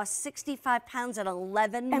Ken, lost 65 pounds in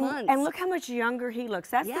 11 months. And look how much younger he looks.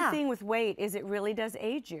 That's Yeah. the thing with weight, is it really does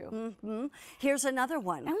age you. Here's another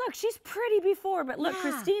one. And look, she's pretty before, but look, Yeah.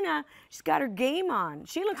 Christina, she's got her game on.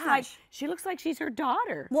 She looks like she's her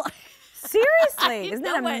daughter. Well, Seriously, isn't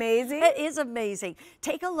that know it. amazing? It is amazing.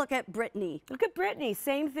 Take a look at Brittany. Look at Brittany,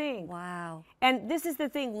 same thing. Wow. And this is the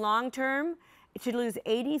thing, long term, to lose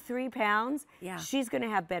 83 pounds, Yeah. she's going to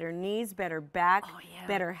have better knees, better back,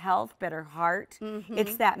 better health, better heart.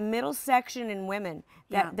 It's that middle section in women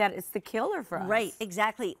that is the killer for us. Right,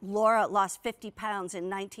 exactly. Laura lost 50 pounds in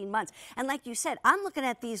 19 months. And like you said, I'm looking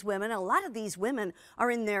at these women. A lot of these women are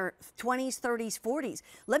in their 20s, 30s, 40s.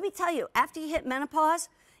 Let me tell you, after you hit menopause,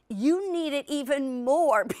 you need it even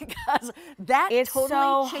more because that It's totally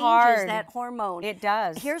so changes hard. that hormone. It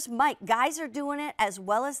does. Here's Mike. Guys are doing it as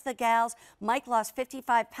well as the gals. Mike lost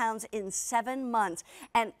 55 pounds in 7 months.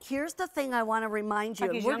 And here's the thing I want to remind you.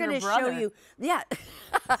 Like his We're going to younger show brother. you,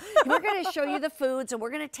 we're going to show you the foods and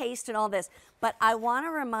we're going to taste and all this. But I want to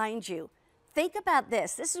remind you, think about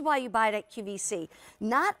this. This is why you buy it at QVC.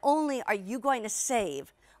 Not only are you going to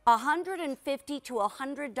save $150 to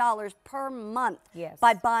 $100 per month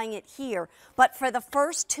by buying it here, but for the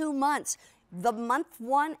first 2 months, the month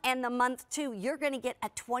 1 and the month 2, you're going to get a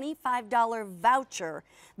 $25 voucher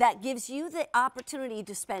that gives you the opportunity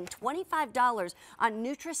to spend $25 on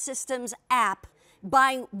Nutrisystem's app,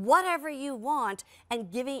 buying whatever you want and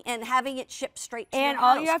having it shipped straight to And your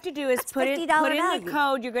all house. you have to do is That's put in $50 the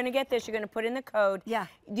code. You're going to get this. You're going to put in the code. Yeah.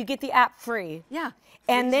 You get the app free. Yeah.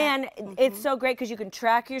 And then it's so great because you can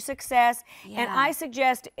track your success. And Yeah. I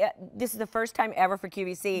suggest, this is the first time ever for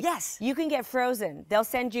QVC. Yes. You can get frozen. They'll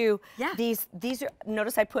send you Yeah. these are,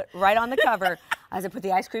 notice I put right on the cover as I put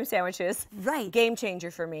the ice cream sandwiches. Right. Game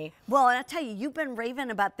changer for me. Well, and I tell you, you've been raving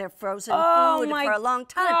about their frozen Oh, food my for a long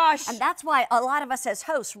time. gosh. And that's why a lot of us as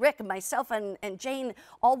hosts, Rick and myself and Jane,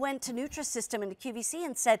 all went to Nutrisystem and to QVC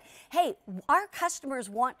and said, hey, our customers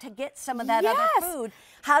want to get some of that Yes. other food.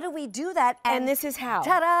 How do we do that? And this is how.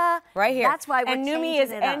 Ta-da! Right here. That's why we're and Numi changing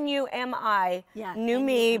is it up. N-U-M-I. Yeah,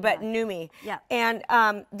 Numi, but N-U-M-I. Numi. Yeah.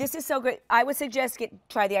 And this is so great. I would suggest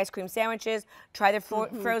try the ice cream sandwiches, try the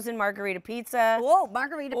frozen margarita pizza. Whoa,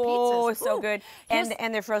 margarita pizzas. Oh, it's so Ooh. good. Here's-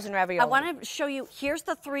 And their frozen ravioli. I want to show you, here's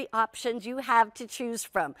the 3 options you have to choose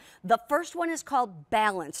from. The first one is called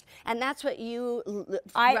Balanced, and that's what you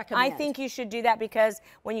recommend. I think you should do that because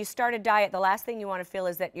when you start a diet, the last thing you want to feel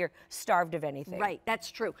is that you're starved of anything. Right, that's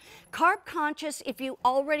true. Carb conscious, if you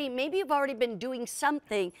already, maybe you've already been doing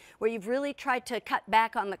something where you've really tried to cut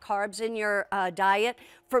back on the carbs in your diet.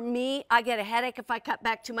 For me, I get a headache if I cut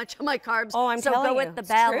back too much on my carbs. Oh, I'm so telling go you, with the it's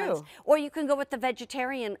balance. true. Or you can go with the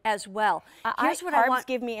vegetarian as well. Here's what I carbs want.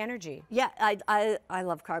 give me energy. Yeah, I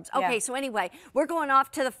love carbs. Okay, Yeah. so anyway, we're going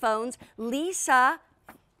off to the phones. Lisa,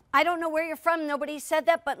 I don't know where you're from. Nobody said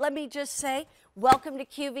that, but let me just say, welcome to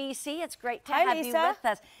QVC. It's great to Hi, have you Lisa.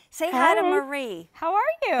 with us. Say hi to Marie. How are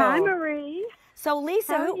you? Hi, Marie. So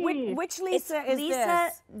Lisa, How are you? which Lisa is Lisa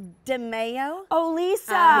this? DeMayo. Oh,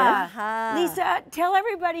 Lisa. Uh-huh. Lisa, tell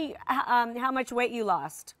everybody how much weight you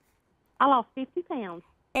lost. I lost 50 pounds.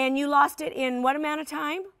 And you lost it in what amount of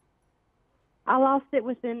time? I lost it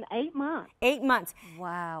within 8 months. 8 months.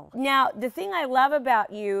 Wow. Now, the thing I love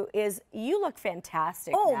about you is you look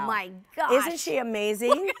fantastic Oh now. my gosh. Isn't she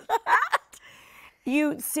amazing?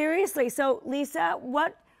 You, seriously. So, Lisa,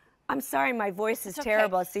 I'm sorry, my voice is okay.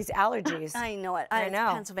 terrible. It's these allergies. I know it. I It's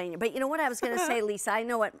know. Pennsylvania. But you know what I was going to say, Lisa? I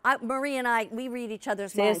know it. Marie and I, we read each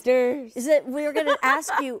other's minds. Sisters. Is that we're going to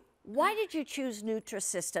ask you, why did you choose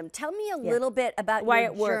Nutrisystem? Tell me a little bit about Why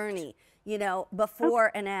your it worked. journey,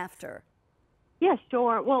 before and after. Yeah,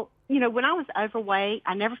 sure. Well, when I was overweight,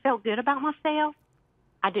 I never felt good about myself.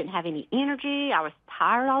 I didn't have any energy. I was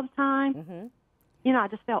tired all the time. Mm-hmm. I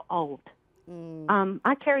just felt old.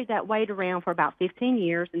 I carried that weight around for about 15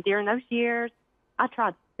 years, and during those years, I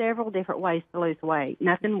tried several different ways to lose weight.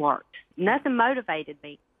 Nothing worked. Nothing motivated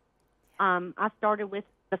me. I started with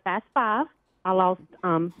the Fast 5. I lost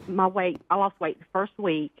my weight. I lost weight the first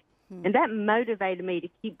week, and that motivated me to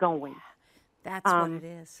keep going. That's what it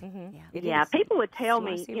is. Yeah, people would tell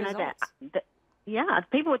me, people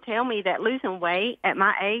would tell me that losing weight at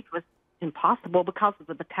my age was impossible because of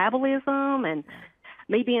the metabolism and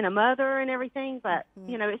me being a mother and everything. But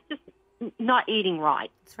it's just not eating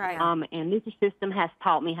right. That's right. And Nutrisystem has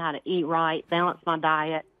taught me how to eat right, balance my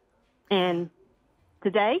diet, and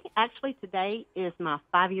today is my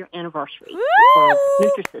 5-year anniversary for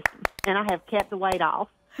Nutrisystem, and I have kept the weight off.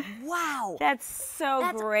 Wow. That's so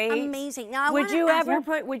That's great. amazing. Now, Would you ever Yeah.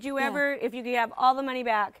 if you could have all the money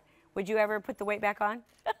back, would you ever put the weight back on?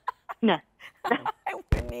 No. I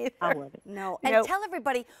wouldn't either. I wouldn't. No. And Nope. tell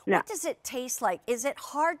everybody, No. what does it taste like? Is it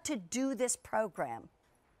hard to do this program?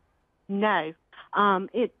 No. I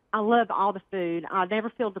love all the food. I never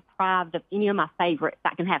feel deprived of any of my favorites.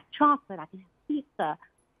 I can have chocolate. I can have pizza.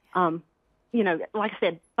 Like I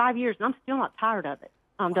said, 5 years, and I'm still not tired of it.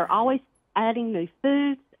 They're always adding new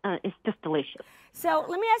foods. It's just delicious. So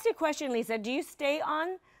let me ask you a question, Lisa. Do you stay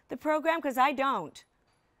on the program? Because I don't.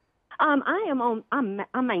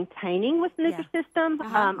 I'm maintaining with Nutrisystem.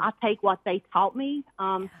 I take what they taught me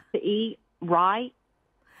to eat right.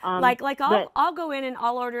 I'll go in and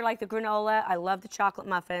I'll order like the granola. I love the chocolate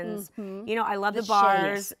muffins. You know, I love the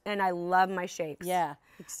bars, shakes. and I love my shakes. Yeah,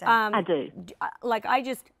 exactly. I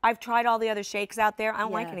do. I've tried all the other shakes out there. I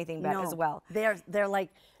don't like anything better as well. They're like,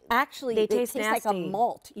 actually, They they taste like a nasty.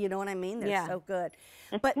 malt. You know what I mean? They're so good.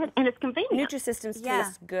 But And it's convenient. Nutrisystems Yeah.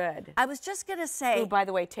 taste good. I was just gonna say. Ooh, by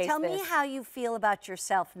the way, taste tell me this. how you feel about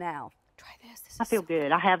yourself now. Try this. I feel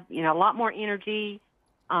good. I have, a lot more energy.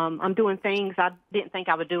 I'm doing things I didn't think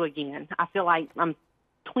I would do again. I feel like I'm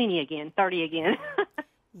 20 again, 30 again.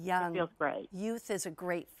 Young. It feels great. Youth is a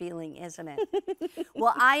great feeling, isn't it?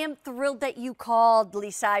 Well, I am thrilled that you called,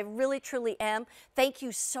 Lisa. I really, truly am. Thank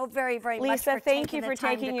you so very, very much Lisa, for thank taking you for the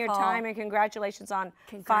time taking to your call. time, and congratulations on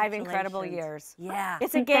 5 incredible Congratulations. years. Yeah.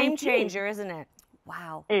 It's a game Thank you. changer, isn't it?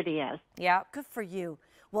 Wow. It is. Yeah. Good for you.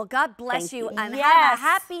 Well, God bless Thank you, you. and have Yes. a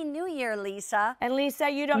happy new year, Lisa. And Lisa,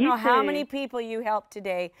 you don't You know how too. many people you helped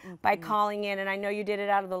today by calling in, and I know you did it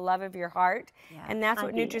out of the love of your heart, and that's I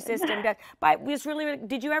what did. Nutrisystem does. But was really,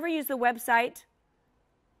 did you ever use the website?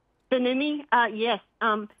 The Numi, yes.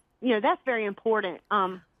 That's very important.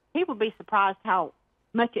 People be surprised how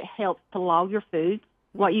much it helps to log your food,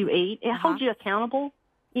 what you eat. It holds you accountable.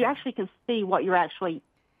 You actually can see what you're actually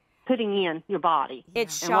putting in your body.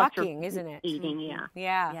 It's and what you're shocking, isn't it? Eating, yeah.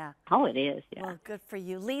 Yeah. Yeah. Oh, it is, yeah. Well, good for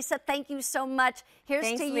you. Lisa, thank you so much. Here's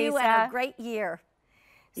Thanks, to you Lisa. and a great year.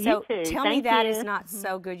 So You too. tell me Thank that you. is not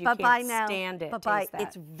so good. You Bye-bye can't now. stand it. Bye-bye. Taste that.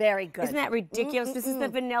 It's very good. Isn't that ridiculous? This is the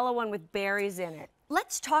vanilla one with berries in it.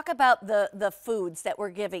 Let's talk about the foods that we're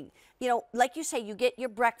giving. You know, like you say, you get your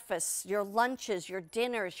breakfasts, your lunches, your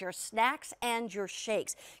dinners, your snacks, and your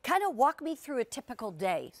shakes. Kind of walk me through a typical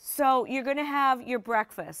day. So you're going to have your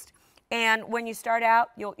breakfast. And when you start out,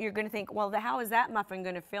 you're going to think, well, how is that muffin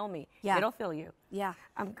going to fill me? Yeah. It'll fill you. Yeah.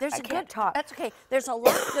 I There's a can't good talk. That's okay. There's a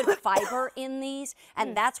lot of good fiber in these,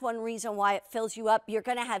 and that's one reason why it fills you up. You're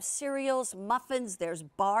going to have cereals, muffins, there's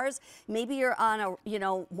bars. Maybe you're on a,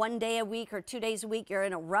 1 day a week or 2 days a week, you're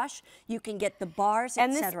in a rush. You can get the bars,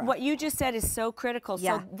 And this, etc. what you just said is so critical.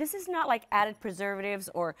 Yeah. So this is not like added preservatives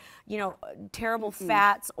or, terrible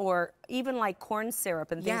fats or even like corn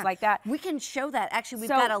syrup and things like that. We can show that. Actually, we've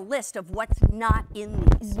So- got a list of what's not in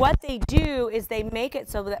these. What they do is they make it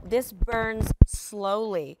so that this burns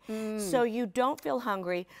slowly. So you don't feel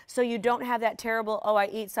hungry, so you don't have that terrible, I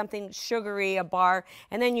eat something sugary, a bar,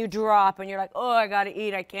 and then you drop and you're like, I gotta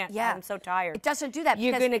eat, I can't, Yeah. I'm so tired. It doesn't do that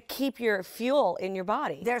You're because gonna keep your fuel in your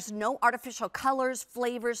body. there's no artificial colors,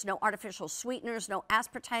 flavors, no artificial sweeteners, no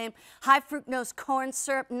aspartame, high fructose corn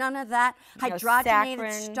syrup, none of that. No Hydrogenated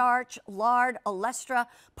saccharin. starch, lard, olestra,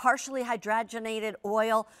 partially hydrogenated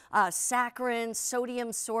oil, saccharin, sodium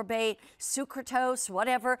sorbate, sucralose,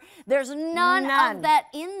 whatever. There's none of that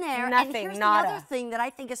in there. And Nothing, here's nada. the other thing that I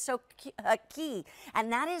think is so key,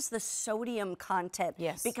 and that is the sodium content.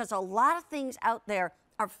 Yes. Because a lot of things out there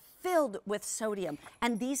are filled with sodium,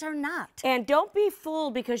 and these are not. And don't be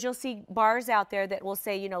fooled because you'll see bars out there that will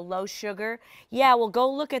say, low sugar. Yeah, well,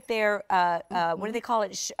 go look at their, what do they call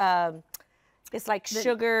it? It's like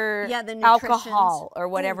sugar, the alcohol, nutritions. or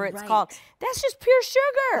whatever Oh, it's right. called. That's just pure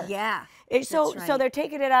sugar. Yeah, So that's so right. they're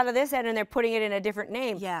taking it out of this end and they're putting it in a different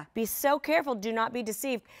name. Yeah. Be so careful. Do not be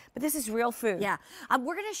deceived. But this is real food. Yeah,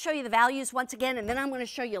 we're going to show you the values once again, and then I'm going to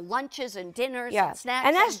show you lunches and dinners Yeah. and snacks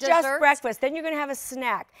And that's and just desserts. breakfast. Then you're going to have a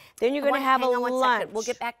snack. Then you're going to have Hang a on one lunch. second. We'll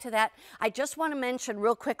get back to that. I just want to mention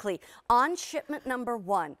real quickly, on shipment number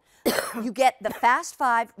 1, you get the Fast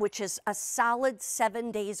 5, which is a solid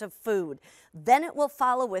 7 days of food. Then it will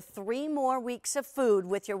follow with 3 more weeks of food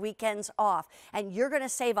with your weekends off. And you're going to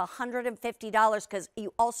save $150 because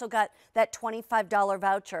you also got that $25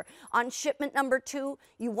 voucher. On shipment number 2,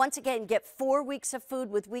 you once again get 4 weeks of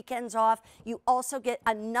food with weekends off. You also get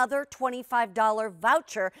another $25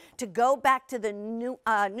 voucher to go back to the new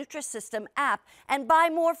Nutrisystem app and buy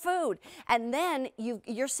more food. And then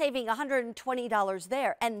you're saving $120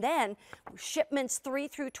 there. And then shipments 3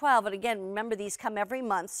 through 12, and again, remember these come every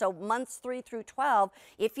month, so months 3 through 12,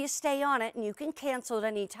 if you stay on it, and you can cancel at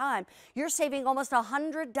any time, you're saving almost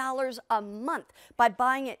 $100 a month by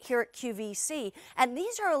buying it here at QVC. And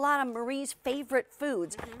these are a lot of Marie's favorite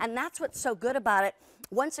foods, and that's what's so good about it.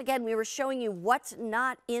 Once again, we were showing you what's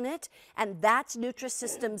not in it, and that's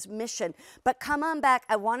Nutrisystem's mission. But come on back,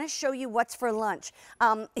 I want to show you what's for lunch.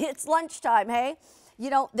 It's lunchtime, hey?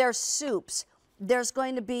 There's soups. There's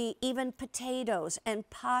going to be even potatoes and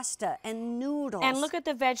pasta and noodles. And look at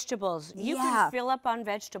the vegetables. You can fill up on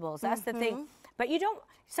vegetables. That's the thing. But you don't,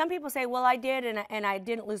 some people say, well, I did and I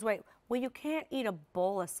didn't lose weight. Well, you can't eat a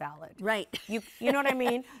bowl of salad. Right. You know what I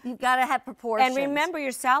mean? You've got to have proportions. And remember,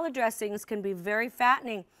 your salad dressings can be very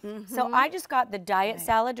fattening. So I just got the diet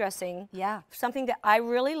salad dressing. Yeah. Something that I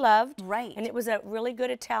really loved. Right. And it was a really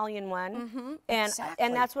good Italian one. And Exactly.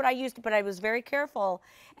 and that's what I used, but I was very careful.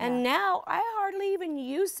 And now I hardly even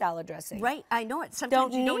use salad dressing. Right, I know it.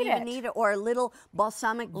 Sometimes you don't need even it. need it, or a little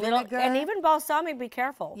balsamic vinegar. And even balsamic, be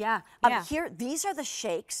careful. yeah. Here, these are the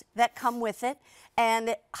shakes that come with it.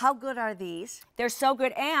 And how good are these? They're so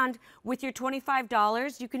good. And with your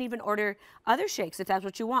 $25, you can even order other shakes if that's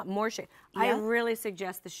what you want, more shakes. I Yeah. really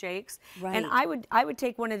suggest the shakes. And Right. I would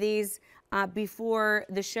take one of these before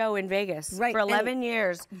the show in Vegas Right, for and 11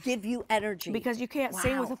 years. Give you energy. Because you can't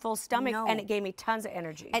sing with Wow. a full stomach, No. and it gave me tons of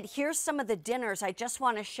energy. And here's some of the dinners. I just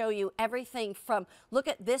want to show you everything from, look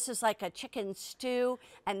at this is like a chicken stew,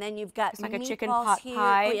 and then you've got It's like a meatballs chicken pot here.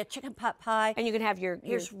 pie. Oh yeah, chicken pot pie. And you can have your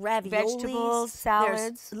Here's raviolis. vegetables, There's-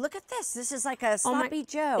 salads. Look at this. This is like a Oh my- sloppy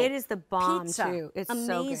Joe. it is the bomb, Pizza. too. It's so good.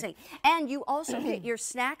 amazing. And you also get your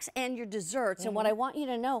snacks and your desserts. And what I want you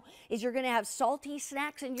to know is you're going to have salty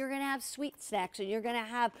snacks and you're going to have sweet snacks and you're going to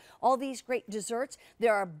have all these great desserts.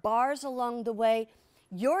 There are bars along the way.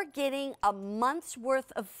 You're getting a month's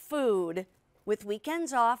worth of food with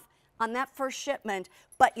weekends off on that first shipment,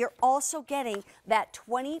 but you're also getting that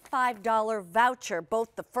 $25 voucher,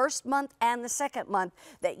 both the first month and the second month,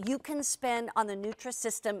 that you can spend on the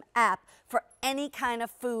Nutrisystem app for any kind of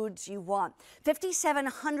foods you want.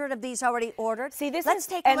 5,700 of these already ordered. See, Let's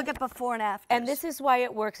take a look at before and after. And this is why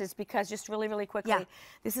it works, is because, just really, really quickly, Yeah.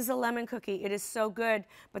 this is a lemon cookie. It is so good,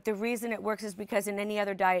 but the reason it works is because in any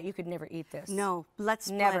other diet, you could never eat this. No, let's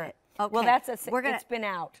split Never. it. Okay. Well, that's It's been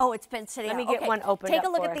out. Oh, it's been sitting Let me out. get Okay. one opened Take up a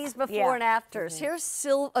look for at us. these before Yeah. and afters. Here's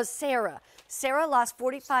Sarah. Sarah lost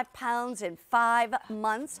 45 pounds in 5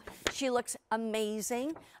 months. She looks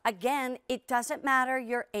amazing. Again, it doesn't matter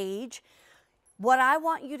your age. What I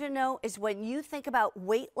want you to know is when you think about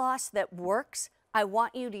weight loss that works, I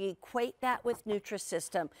want you to equate that with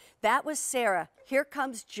Nutrisystem. That was Sarah. Here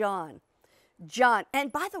comes John.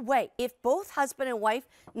 And by the way, if both husband and wife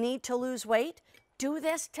need to lose weight, do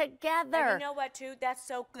this together. And you know what, too? That's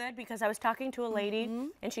so good, because I was talking to a lady,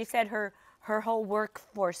 and she said her whole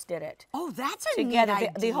workforce did it. Oh, that's a Together,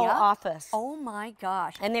 neat the whole idea. office. Oh my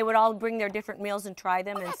gosh. And they would all bring their different meals and try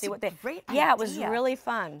them and that's see a what they. great Yeah, it was idea. really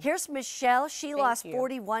fun. Here's Michelle. She lost you.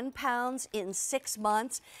 41 pounds in 6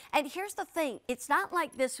 months. And here's the thing. It's not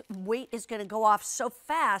like this weight is going to go off so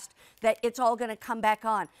fast that it's all going to come back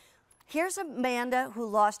on. Here's Amanda who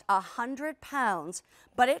lost 100 pounds,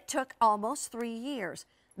 but it took almost 3 years.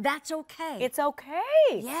 That's okay. It's okay.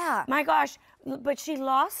 Yeah. My gosh, but she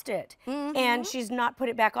lost it, and she's not put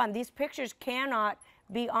it back on. These pictures cannot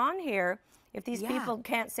be on here if these people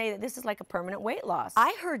can't say that this is like a permanent weight loss.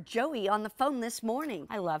 I heard Joey on the phone this morning.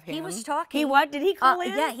 I love him. He was talking. He what? Did he call in?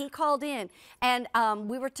 Yeah, he called in, and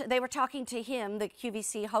they were talking to him, the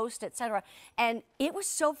QVC host, etc. And it was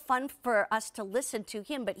so fun for us to listen to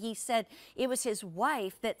him. But he said it was his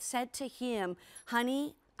wife that said to him,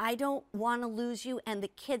 "Honey, I don't want to lose you, and the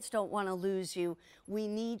kids don't want to lose you. We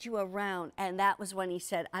need you around." And that was when he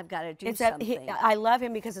said, "I've got to do something." I love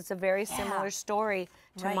him because it's a very similar story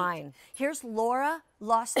to mine. Here's Laura,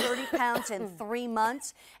 lost 30 pounds in 3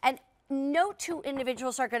 months. And no two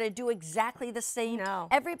individuals are going to do exactly the same. No.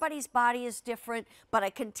 Everybody's body is different. But I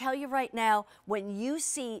can tell you right now, when you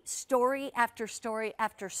see story after story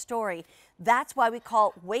after story, that's why we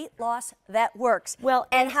call weight loss that works. Well,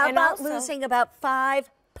 and how and about also- losing about 5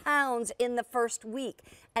 pounds in the first week?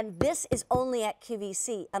 And this is only at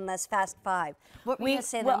QVC unless Fast 5. What were you going to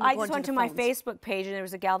say? Well, then? I We're just going went to the my phones. Facebook page, and there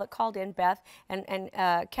was a gal that called in, Beth and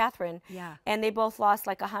Catherine. Yeah. And they both lost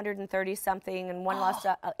like 130 something, and one lost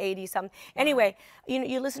 80 something. Anyway,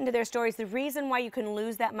 you listen to their stories. The reason why you can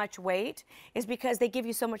lose that much weight is because they give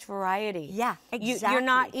you so much variety. Yeah, You're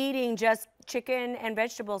not exactly. eating just chicken and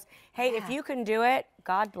vegetables. Hey, if you can do it,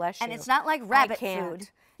 God bless you. And it's not like I rabbit can't. food.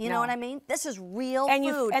 You know No. what I mean? This is real And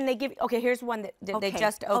food. and they give. Okay, here's one that they Okay.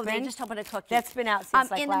 just opened. Oh, they just opened a cookie. That's been out since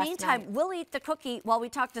like in the last meantime, night. we'll eat the cookie while we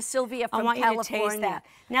talk to Sylvia I from want California. you to taste that.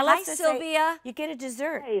 Now Hi, let's just say Sylvia. you get a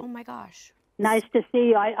dessert. Hey. Oh my gosh. Nice to see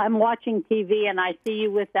you. I'm watching TV and I see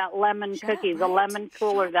you with that lemon cookie, the lemon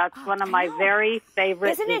cooler. That's one of my very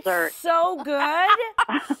favorite Isn't it desserts. so good?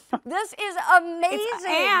 This is amazing.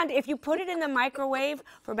 And if you put it in the microwave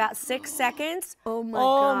for about 6 seconds, Oh my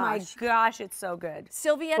my gosh. gosh, it's so good.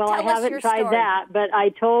 Sylvia, Well, I tell us haven't your tried story. that, but I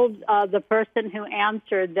told the person who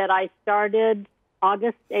answered that I started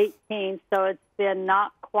August 18th, so it's been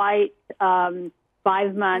not quite 5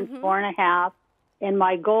 months, 4.5. And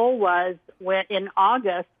my goal was in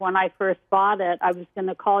August, when I first bought it, I was going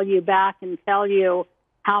to call you back and tell you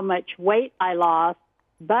how much weight I lost,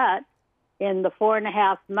 but in the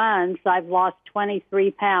 4.5 months, I've lost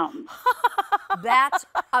 23 pounds. That's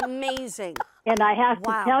amazing. And I have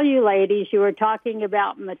to tell you, ladies, you were talking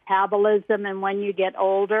about metabolism and when you get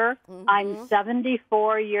older. I'm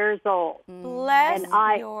 74 years old. Bless and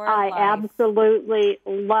I life. absolutely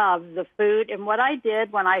love the food. And what I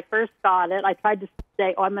did when I first got it, I tried to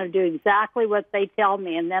say, oh, I'm going to do exactly what they tell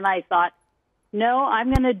me. And then I thought, no,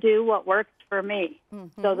 I'm going to do what works for me.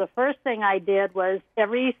 So the first thing I did was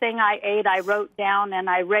everything I ate, I wrote down and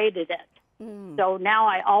I rated it. So now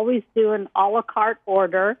I always do an a la carte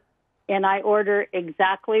order, and I order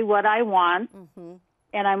exactly what I want.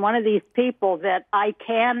 And I'm one of these people that I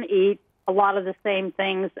can eat a lot of the same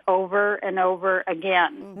things over and over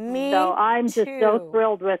again. Me so I'm just so too.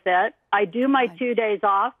 thrilled with it. I do my 2 days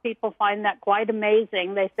off. People find that quite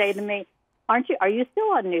amazing. They say to me, are you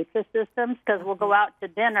still on Nutrisystems? Because we'll go out to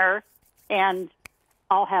dinner and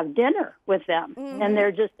I'll have dinner with them. And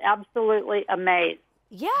they're just absolutely amazed.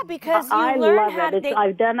 Yeah, because you I learn love how it. to.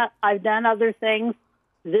 I've done other things.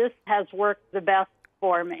 This has worked the best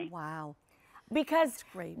for me. Wow. Because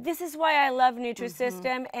this is why I love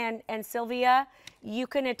Nutrisystem, and Sylvia, you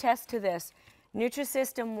can attest to this.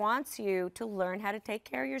 Nutrisystem wants you to learn how to take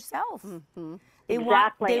care of yourself. They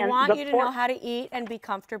Exactly. They And want the you to know how to eat and be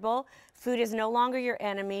comfortable. Food is no longer your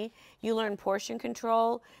enemy. You learn portion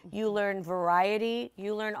control. You learn variety.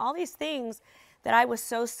 You learn all these things that I was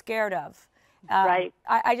so scared of. Right.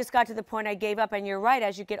 I just got to the point I gave up, and you're right.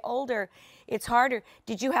 As you get older, it's harder.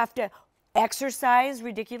 Did you have to exercise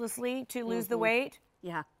ridiculously to lose the weight?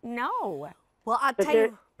 Yeah. No. Well, I'll But tell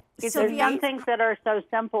you, there's Sylvia, some things that are so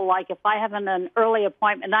simple, like if I have an early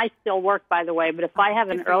appointment, and I still work, by the way, but if I have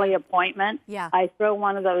an early appointment, Yeah. I throw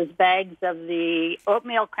one of those bags of the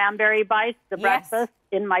oatmeal cranberry bites, the breakfast,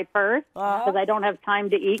 in my purse, because I don't have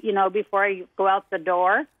time to eat, before I go out the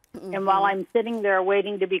door. And while I'm sitting there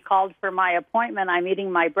waiting to be called for my appointment, I'm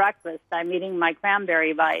eating my breakfast. I'm eating my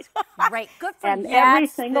cranberry bites. Great. Good for And you. every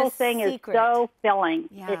That's single the thing secret. is so filling.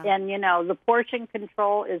 Yeah. And, the portion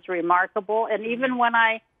control is remarkable. And even when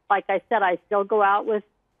like I said, I still go out with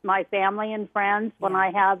my family and friends when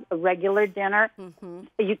I have a regular dinner.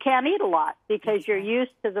 You can't eat a lot because you're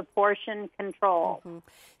used to the portion control.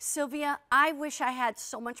 Sylvia, I wish I had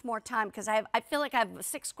so much more time because I feel like I have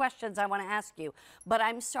 6 questions I want to ask you, but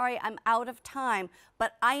I'm sorry I'm out of time.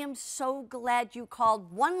 But I am so glad you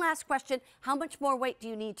called. One last question. How much more weight do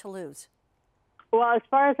you need to lose? Well, as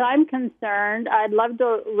far as I'm concerned, I'd love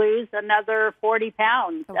to lose another 40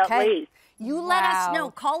 pounds at least. You let us Wow. know.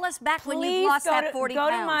 Call us back when Please you've lost go that 40 to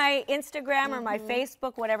pounds. my Instagram or my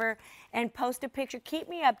Facebook, whatever, and post a picture. Keep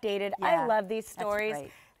me updated. Yeah, I love these that's stories.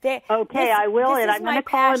 great. Okay, I will, and I'm going to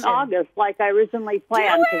call in August like I originally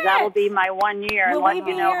planned because that'll be my 1 year and Will let we you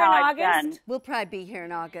be know here how in I've done. August? We'll probably be here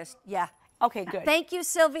in August. Yeah. Okay, good. Thank you,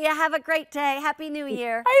 Sylvia. Have a great day. Happy New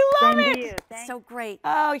Year. I love Same it. to you. Thanks. So great.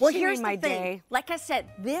 Oh, well, she here's made the my thing. day. Like I said,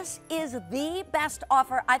 this is the best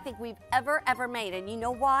offer I think we've ever made. And you know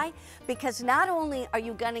why? Because not only are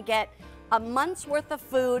you going to get a month's worth of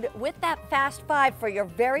food with that Fast 5 for your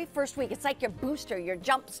very first week. It's like your booster, your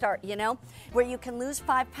jump start, where you can lose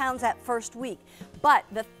 5 pounds that first week. But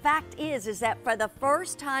the fact is that for the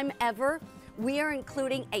first time ever, we are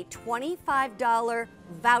including a $25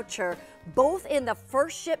 voucher, both in the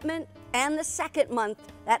first shipment and the second month,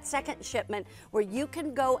 that second shipment, where you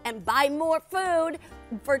can go and buy more food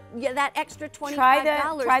for that extra $25.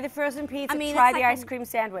 Try the frozen pizza. I mean, try it's the like ice cream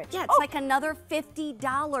sandwich. Yeah, it's like another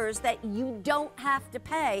 $50 that you don't have to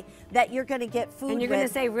pay that you're going to get food And you're going to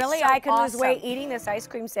with. say, really, So I can lose awesome. weight eating this ice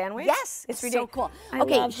cream sandwich? Yes, It's so ridiculous. cool. I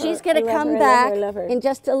Okay, love she's her. going I to love come her, I back love her. in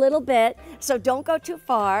just a little bit, so don't go too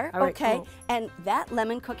far. All right, okay, cool. and that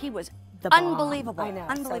lemon cookie was The bomb. unbelievable. I know,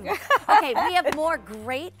 so Unbelievable. Okay, we have more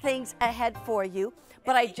great things ahead for you,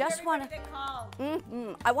 but I just want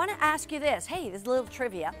to. I want to ask you this. Hey, this little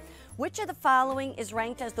trivia. Which of the following is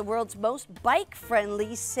ranked as the world's most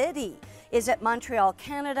bike-friendly city? Is it Montreal,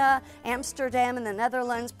 Canada, Amsterdam in the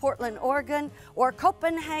Netherlands, Portland, Oregon, or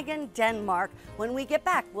Copenhagen, Denmark? When we get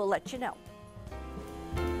back, we'll let you know.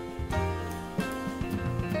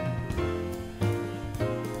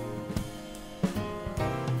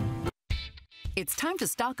 It's time to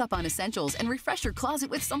stock up on essentials and refresh your closet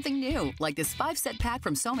with something new, like this 5-set pack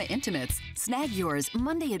from Soma Intimates. Snag yours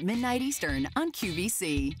Monday at midnight Eastern on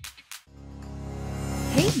QVC.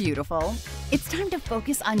 Hey, beautiful. It's time to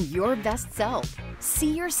focus on your best self. See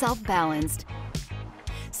yourself balanced.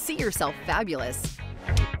 See yourself fabulous.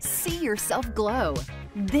 See yourself glow.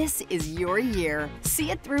 This is your year. See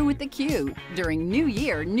it through with theCUBE during New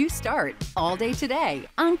Year, New Start, all day today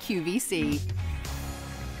on QVC.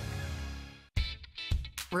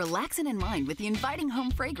 Relaxin' in mind with the inviting home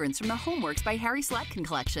fragrance from the Homeworks by Harry Slatkin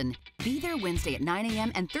collection. Be there Wednesday at 9 a.m.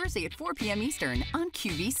 and Thursday at 4 p.m. Eastern on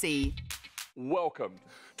QVC. Welcome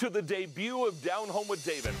to the debut of Down Home with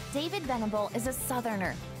David. David Venable is a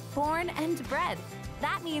Southerner, born and bred.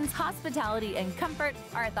 That means hospitality and comfort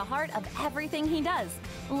are at the heart of everything he does.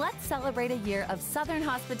 Let's celebrate a year of Southern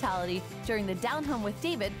hospitality during the Down Home with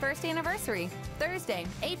David first anniversary, Thursday,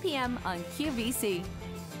 8 p.m. on QVC.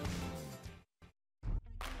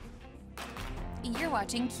 You're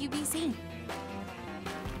watching QVC.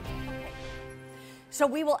 So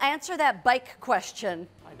we will answer that bike question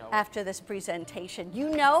after this presentation. You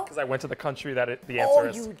know? Because I went to the country that the answer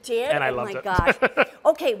is. Oh, you did? And I oh loved my it. gosh.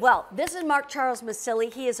 Okay, well, this is Mark Charles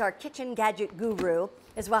Masilli. He is our kitchen gadget guru,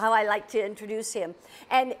 is how I like to introduce him.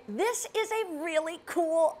 And this is a really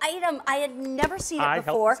cool item. I had never seen it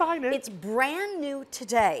before. Design it. It's brand new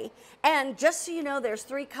today. And just so you know, there's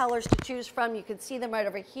 3 colors to choose from. You can see them right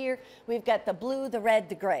over here. We've got the blue, the red,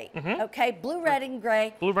 the gray. Okay, blue, red, and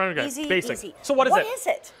gray. Blue, red, and gray. Easy, Basic. easy. So what is it? What is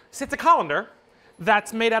it? So it's a colander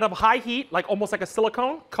that's made out of high heat, like almost like a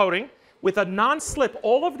silicone coating, with a non-slip.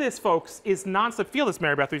 All of this, folks, is non-slip. Feel this,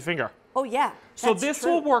 Mary Beth, with your finger. Oh, yeah. So this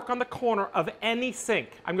will work on the corner of any sink.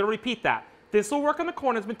 I'm going to repeat that. This will work on the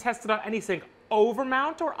corner. It's been tested on any sink.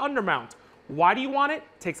 Overmount or undermount. Why do you want it?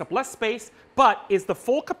 Takes up less space, but is the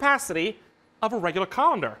full capacity of a regular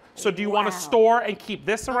colander. So do you want to store and keep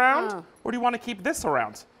this around, or do you want to keep this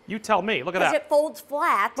around? You tell me. Look at that. Because it folds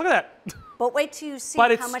flat. Look at that. But wait till you see But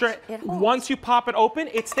how it's much straight. it holds. Once you pop it open,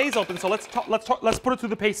 it stays open. So let's put it through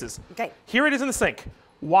the paces. Okay. Here it is in the sink.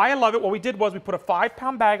 Why I love it, what we did was we put a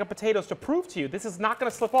 5-pound bag of potatoes to prove to you this is not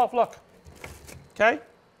going to slip off. Look. Okay?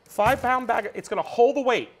 5-pound bag. It's going to hold the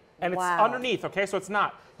weight, and it's underneath. Okay, so it's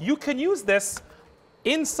not. You can use this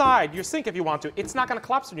inside your sink if you want to. It's not going to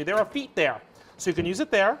collapse on you. There are feet there, so you can use it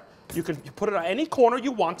there. You can put it on any corner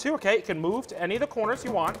you want to. Okay, it can move to any of the corners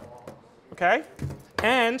you want. Okay,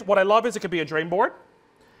 and what I love is it could be a drain board.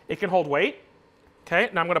 It can hold weight. Okay,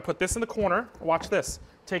 now I'm going to put this in the corner. Watch this.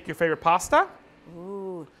 Take your favorite pasta.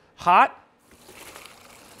 Ooh. Hot.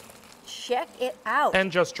 Check it out.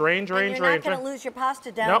 And just drain, drain, and drain. You're not going to lose your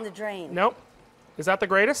pasta down the drain. Nope. Is that the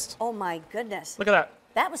greatest? Oh my goodness. Look at that.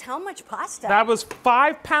 That was how much pasta? That was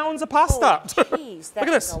 5 pounds of pasta. Oh, jeez, Look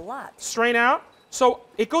at this. a lot. Strain out. So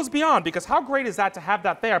it goes beyond, because how great is that to have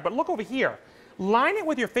that there? But look over here. Line it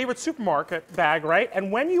with your favorite supermarket bag, right?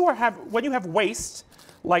 And when you have waste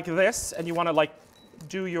like this, and you want to like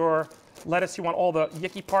do your lettuce, you want all the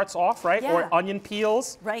yicky parts off, right? Yeah. Or onion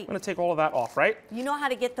peels. Right. I'm going to take all of that off, right? You know how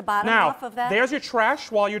to get the bottom Now, off of that? there's your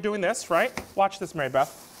trash while you're doing this, right? Watch this, Mary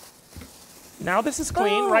Beth. Now this is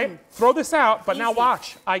clean, Boom. right? Throw this out, but now Easy.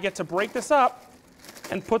 watch. I get to break this up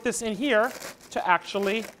and put this in here to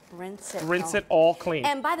actually rinse it all clean.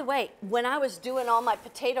 And by the way, when I was doing all my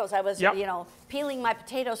potatoes, I was, you know, peeling my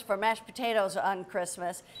potatoes for mashed potatoes on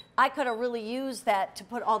Christmas. I could have really used that to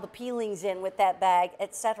put all the peelings in with that bag,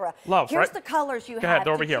 etc. Love, Here's right? the colors you Go have ahead,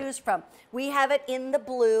 over to here. choose from. We have it in the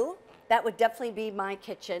blue. That would definitely be my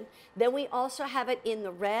kitchen. Then we also have it in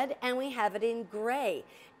the red, and we have it in gray.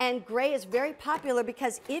 And gray is very popular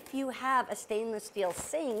because if you have a stainless steel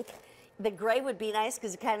sink, the gray would be nice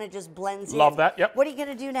because it kind of just blends in. Love that, yep. What are you going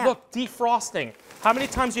to do now? Look, defrosting. How many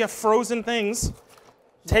times do you have frozen things?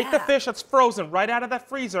 Take the fish that's frozen right out of that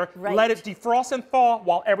freezer, let it defrost and thaw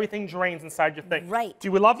while everything drains inside your thing. Right.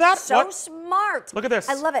 Do we love that? So smart. Look at this.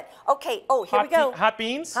 I love it. Okay, oh, here we go. Hot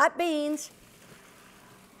beans. Hot beans.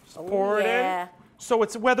 Pour it in. So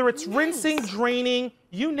it's whether it's rinsing, draining,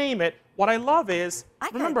 you name it. What I love is,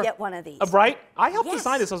 remember, I gotta get one of these. Right? I helped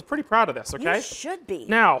design this. I was pretty proud of this, okay? You should be.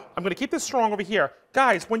 Now, I'm going to keep this strong over here.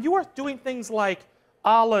 Guys, when you are doing things like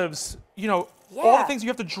olives, you know, all the things you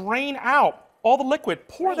have to drain out, all the liquid,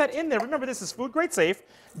 pour that in there. Remember, this is food grade safe,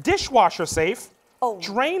 dishwasher safe. Oh.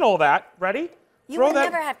 Drain all that. Ready? You would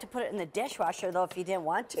never have to put it in the dishwasher, though, if you didn't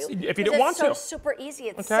want to. If you didn't want to. It's so super easy.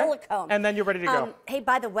 It's silicone. And then you're ready to go. Hey,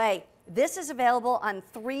 by the way, this is available on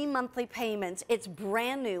 3 monthly payments. It's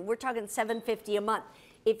brand new. We're talking $7.50 a month.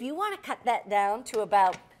 If you want to cut that down to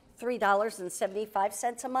about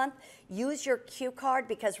 $3.75 a month, use your Q card,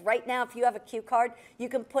 because right now, if you have a Q card, you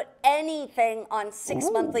can put anything on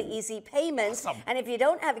 6 monthly easy payments. Awesome. And if you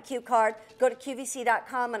don't have a Q card, go to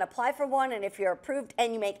QVC.com and apply for one. And if you're approved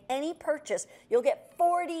and you make any purchase, you'll get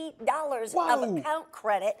 $40 of account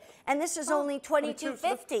credit. And this is only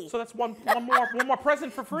 $22.50. So that's one more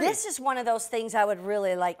present for free. This is one of those things I would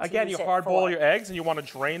really like to Again, use you it hard boil for. your eggs and you want to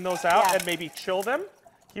drain those out and maybe chill them.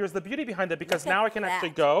 Here's the beauty behind it, because now I can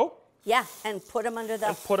actually go Yeah, and put them under the...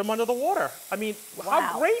 And put them under the water. I mean,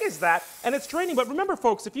 how great is that? And it's draining. But remember,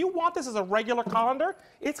 folks, if you want this as a regular colander,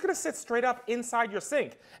 it's going to sit straight up inside your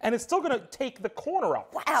sink. And it's still going to take the corner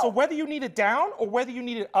up. Wow. So whether you need it down or whether you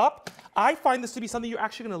need it up, I find this to be something you're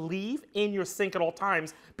actually going to leave in your sink at all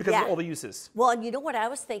times because of all the uses. Well, and you know what I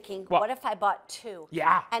was thinking? What if I bought two?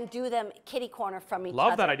 Yeah. And do them kitty corner from each other?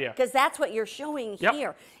 Love that idea. Because that's what you're showing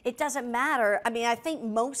here. It doesn't matter. I mean, I think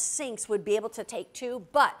most sinks would be able to take two,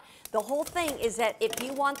 but the whole thing is that if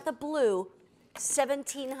you want the blue,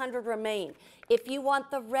 1,700 remain. If you want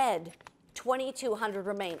the red, 2,200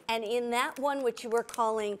 remain. And in that one, which you were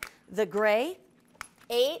calling the gray,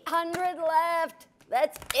 800 left.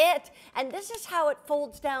 That's it. And this is how it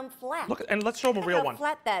folds down flat. Look, and let's show them a real one. How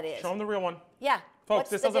flat that is. Show them the real one. Yeah. Folks,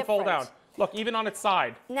 this doesn't fold down. Look, even on its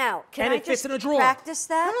side. Now, can and I it fits just in a drawer. practice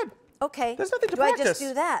that? Good. Okay. There's nothing to do practice. I just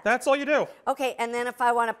do that? That's all you do. Okay, and then if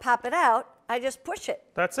I want to pop it out, I just push it.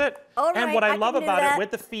 That's it. All and right, what I I love can do about that. it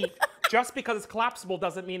with the feet, just because it's collapsible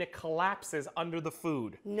doesn't mean it collapses under the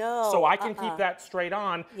food. No. So I can keep that straight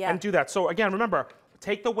on and do that. So again, remember,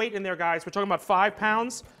 take the weight in there, guys. We're talking about 5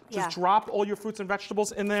 pounds. Just drop all your fruits and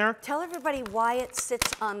vegetables in there. Tell everybody why it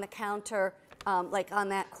sits on the counter, like on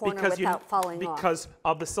that corner without falling off. Because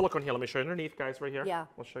of the silicone here. Let me show you underneath, guys, right here. Yeah.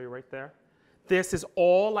 We'll show you right there. This is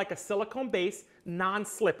all like a silicone base,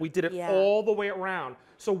 non-slip. We did it all the way around.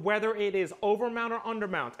 So whether it is overmount or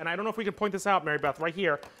undermount, and I don't know if we can point this out, Mary Beth, right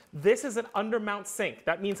here, this is an undermount sink.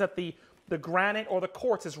 That means that the granite or the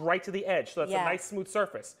quartz is right to the edge, so that's a nice smooth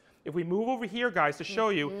surface. If we move over here, guys, to show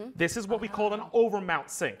you, this is what we call an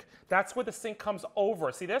overmount sink. That's where the sink comes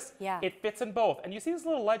over. See this? Yeah. It fits in both. And you see this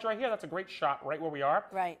little ledge right here? That's a great shot right where we are.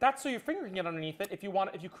 Right. That's so your finger can get underneath it if you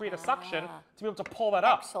create a suction to be able to pull that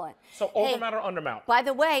up. Excellent. So overmount or undermount. By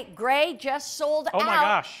the way, gray just sold out. Oh my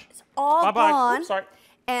gosh. It's all Bye-bye. gone. Oops, sorry.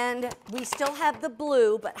 And we still have the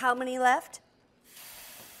blue, but how many left?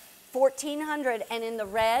 1,400. And in the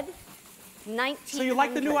red, 1,900. So you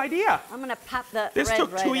like the new idea? I'm going to pop the This red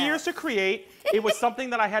took right 2 out. years to create. It was something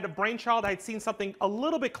that I had a brainchild. I had seen something a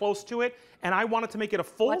little bit close to it, and I wanted to make it a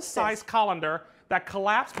full-size colander that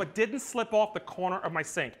collapsed but didn't slip off the corner of my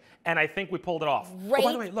sink. And I think we pulled it off. Great Oh,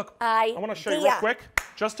 by the way, look, I want to show you real quick,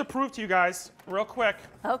 just to prove to you guys, real quick.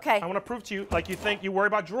 Okay. I want to prove to you, like you worry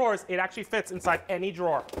about drawers, it actually fits inside any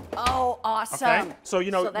drawer. Oh, awesome. Okay? So,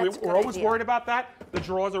 you know, that's a we're good always idea. worried about that. The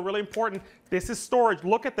drawers are really important. This is storage.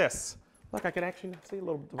 Look at this. Look, I can actually see a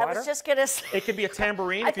little divider. I was just going to say. It could be a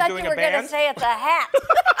tambourine I if you're thought doing you were a band. going to say it's a hat.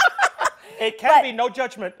 It can be, no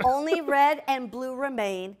judgment. Only red and blue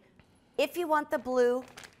remain. If you want the blue,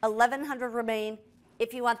 1,100 remain.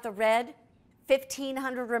 If you want the red,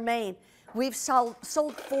 1,500 remain. We've sold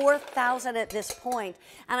 4,000 at this point.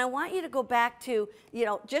 And I want you to go back to, you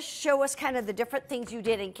know, just show us kind of the different things you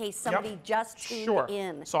did in case somebody just tuned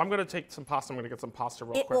in. So I'm going to take some pasta. I'm going to get some pasta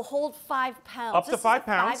real quick. It will hold 5 pounds. Up to 5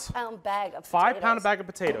 pounds. This is a 5-pound bag of 5 potatoes. pound bag of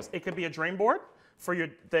potatoes. It could be a drain board for your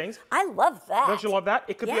things. I love that. Don't you love that?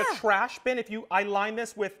 It could be Yeah. a trash bin. I line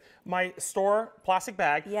this with my store plastic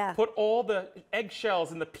bag. Yeah. Put all the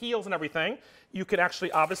eggshells and the peels and everything. You could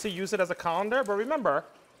actually obviously use it as a colander, but remember,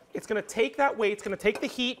 it's going to take that weight, it's going to take the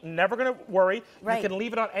heat, never going to worry. Right. You can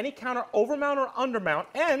leave it on any counter, overmount or undermount,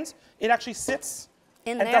 and it actually sits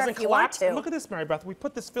in and there doesn't if you want collapse. to. Look at this, Mary Beth. We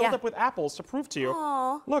put this filled up with apples to prove to you.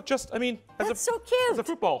 Aw. Look, just, I mean, That's so cute. as a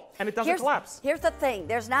fruit bowl, and it doesn't collapse. Here's the thing.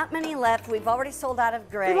 There's not many left. We've already sold out of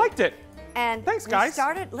gray. We liked it. And Thanks, we guys.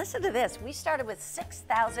 started, listen to this. We started with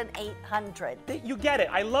 6,800. You get it.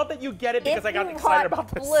 I love that you get it because If I got you excited want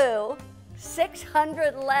about this. blue,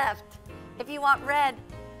 600 left. If you want red,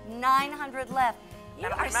 900 left. You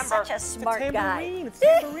And are remember, such a smart it's a guy. tambourine. It's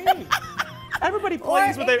tambourine. Everybody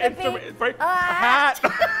plays with it their could be instrument, right? a A hat.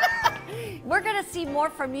 We're going to see more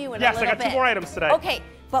from you in Yes, a I little got bit. 2 more items today. Okay,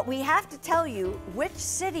 but we have to tell you which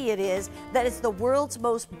city it is that is the world's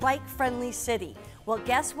most bike-friendly city. Well,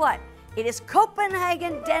 guess what? It is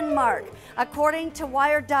Copenhagen, Denmark. According to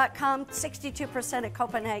Wired.com, 62% of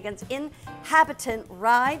Copenhagen's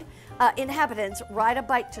inhabitants ride a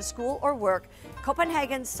bike to school or work.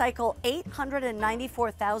 Copenhagen cycle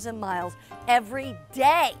 894,000 miles every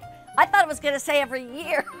day. I thought it was going to say every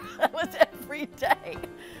year. It was every day.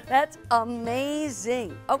 That's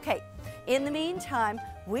amazing. Okay, in the meantime,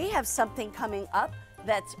 we have something coming up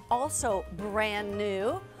that's also brand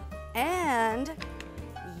new and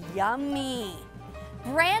yummy.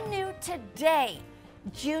 Brand new today,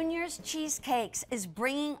 Junior's Cheesecakes is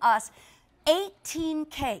bringing us 18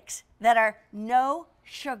 cakes that are no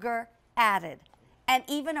sugar added. and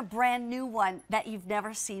even a brand new one that you've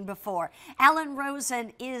never seen before. Alan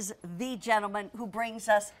Rosen is the gentleman who brings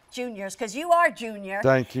us juniors, because you are junior.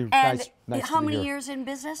 Thank you. And nice how to be many here. years in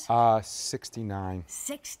business? 69.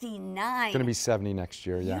 69. Going to be 70 next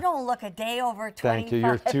year, yeah. You don't look a day over 25. Thank you.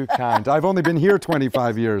 You're too kind. I've only been here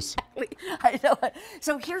 25 years. I know it.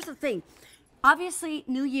 So here's the thing. Obviously,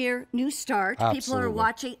 new year, new start. People Absolutely. are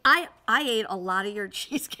watching. I ate a lot of your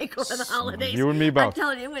cheesecake over the holidays. You and me both. I'm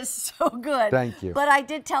telling you, it was so good. Thank you. But I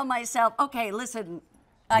did tell myself, okay, listen,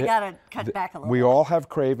 I got to cut back a little We bit. all have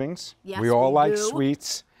cravings. Yes, we all we like do.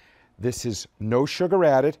 sweets. This is no sugar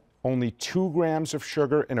added, only 2 grams of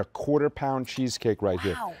sugar in a 1/4 pound cheesecake right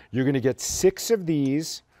here. You're going to get 6 of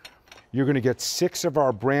these. You're going to get 6 of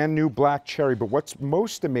our brand new black cherry. But what's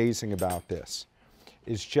most amazing about this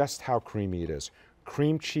is just how creamy it is.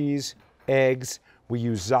 Cream cheese, eggs, we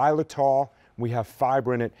use xylitol, we have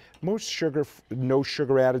fiber in it. Most no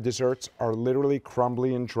sugar added desserts are literally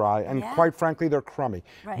crumbly and dry, and quite frankly, they're crummy.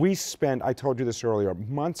 Right. We spent, I told you this earlier,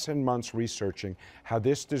 months and months researching how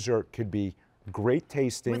this dessert could be great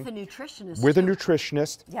tasting. With a nutritionist. With a too.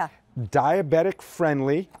 nutritionist. Yeah. Diabetic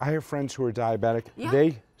friendly. I have friends who are diabetic. Yeah.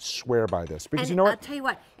 They swear by this. Because and you know I'll what? tell you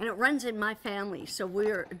what, and it runs in my family, so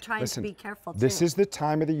we're trying Listen, to be careful, this too. is the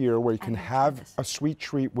time of the year where you can have a sweet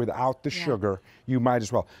treat without the sugar. You might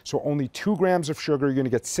as well. So only 2 grams of sugar. You're going to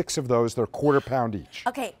get 6 of those. They're 1/4 pound each.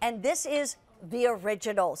 Okay, and this is the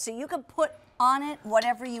original. So you can put on it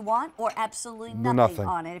whatever you want or absolutely nothing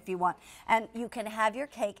on it if you want. And you can have your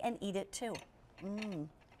cake and eat it too.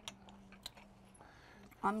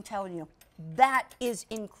 I'm telling you, that is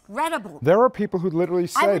incredible. There are people who literally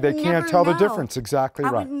say they can't tell the difference. Exactly I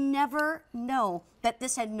right. would never know that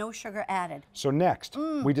this had no sugar added. So next,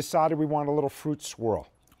 we decided we want a little fruit swirl.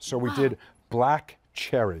 So we did black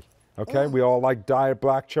cherry. Okay, we all like diet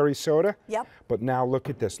black cherry soda. Yep. But now look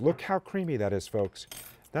at this. Look how creamy that is, folks.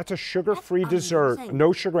 That's a sugar-free dessert. amazing.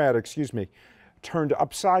 No sugar added, excuse me. Turned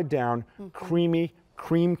upside down, creamy,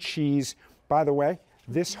 cream cheese. By the way,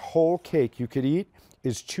 this whole cake you could eat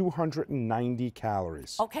is 290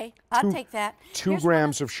 calories. Okay, I'll take that. 2 Here's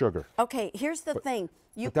grams of sugar. Okay, here's the thing.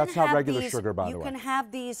 but that's not have regular these- sugar, by the way. You can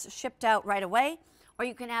have these shipped out right away, or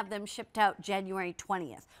you can have them shipped out January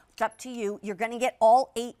 20th. It's up to you. You're going to get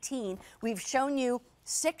all 18. We've shown you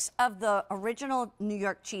 6 of the original New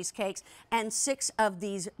York cheesecakes and 6 of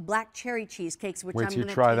these black cherry cheesecakes, which Wait I'm till you going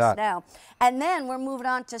to try taste that. now. And then we're moving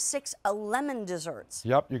on to 6 lemon desserts.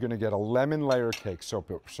 Yep, you're going to get a lemon layer cake. So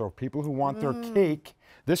people who want their cake,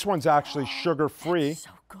 this one's actually sugar-free. So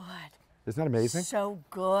good. Isn't that amazing? So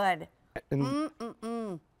good. And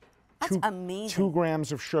That's amazing. 2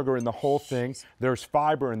 grams of sugar in the whole thing. There's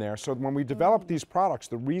fiber in there. So when we develop these products,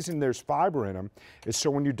 the reason there's fiber in them is so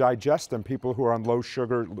when you digest them, people who are on low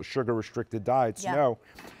sugar, sugar-restricted diets know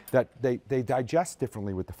that they digest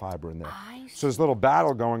differently with the fiber in there. So there's a little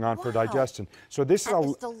battle going on for digestion. So this is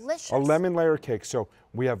it's delicious. a lemon layer cake. So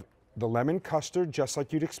we have the lemon custard, just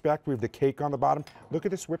like you'd expect. We have the cake on the bottom. Look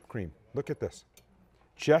at this whipped cream. Look at this.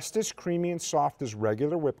 Just as creamy and soft as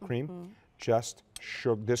regular whipped cream, just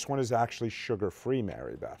sugar. This one is actually sugar-free,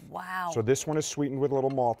 Mary Beth. Wow. So this one is sweetened with a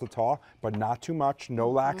little maltitol, but not too much, no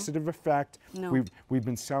laxative effect. No. We've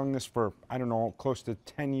been selling this for, I don't know, close to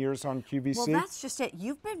 10 years on QVC. Well, that's just it.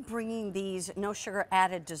 You've been bringing these no sugar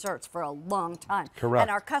added desserts for a long time. Correct.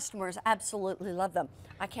 And our customers absolutely love them.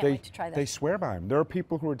 I can't wait to try They this. swear by them. There are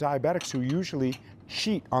people who are diabetics who usually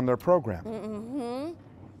cheat on their program.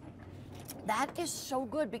 That is so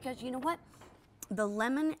good because you know what? The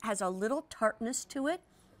lemon has a little tartness to it.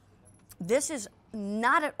 This is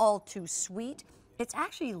not at all too sweet. It's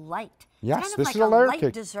actually light. Yes, it's kind this of is like a layer light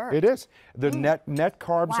cake. Dessert. It is. The net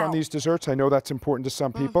carbs Wow. on these desserts, I know that's important to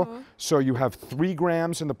some people. So you have 3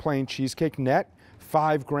 grams in the plain cheesecake net,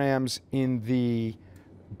 5 grams in the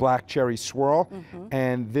black cherry swirl,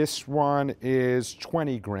 and this one is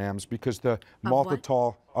 20 grams because the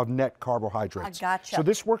maltitol of net carbohydrates. I gotcha. So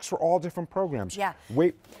this works for all different programs. Yeah.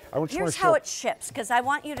 Wait, I just want Here's to show. how it ships, because I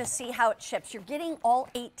want you to see how it ships. You're getting all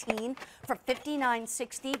 18 for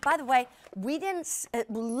 $59.60. By the way, we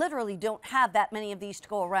literally don't have that many of these to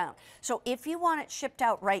go around. So if you want it shipped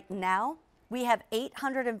out right now, we have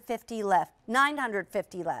 850 left,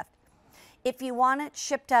 950 left. If you want it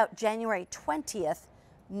shipped out January 20th,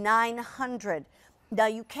 900. Now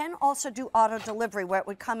you can also do auto delivery where it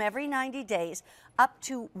would come every 90 days up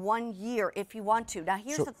to 1 year if you want to. Now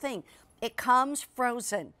here's the thing, it comes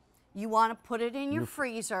frozen. You want to put it in your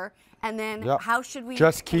freezer and then how should we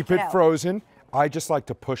just keep take it out? frozen? I just like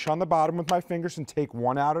to push on the bottom with my fingers and take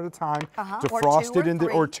one out at a time to Or frost 2 it or into,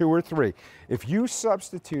 3. or 2 or 3. If you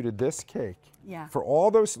substituted this cake Yeah. For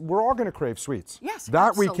all those, we're all going to crave sweets. Yes,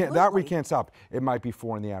 that we absolutely. can't stop. It might be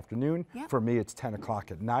 4 in the afternoon. Yep. For me, it's 10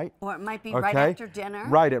 o'clock at night. Or it might be right after dinner.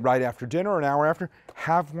 Right after dinner, or an hour after.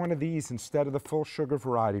 Have one of these instead of the full sugar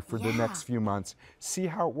variety for the next few months. See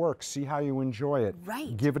how it works. See how you enjoy it.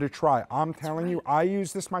 Right. Give it a try. I'm telling you, I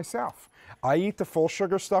use this myself. I eat the full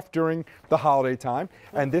sugar stuff during the holiday time,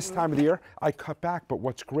 and this time of the year, I cut back. But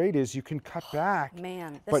what's great is you can cut back,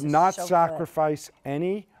 but not sacrifice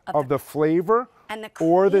any of the flavor and the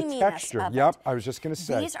or the creaminess texture. of Yep, it. I was just going to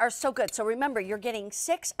say. These are so good. So remember, you're getting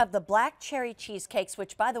 6 of the black cherry cheesecakes,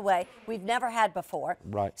 which, by the way, we've never had before.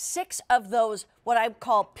 Right. 6 of those, what I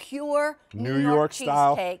call pure New York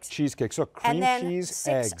style cheesecakes. cheesecakes. So cream and then cheese,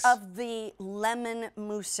 6 eggs. of the lemon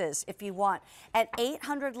mousses, if you want. And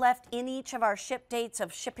 800 left in each of our ship dates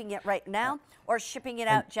of shipping it right now or shipping it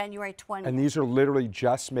out January 20th. And these are literally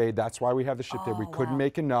just made. That's why we have the ship date. We couldn't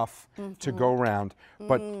make enough to go around.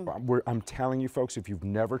 But I'm telling you, folks, if you've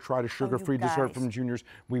never tried a sugar-free dessert from Junior's,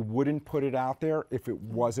 we wouldn't put it out there if it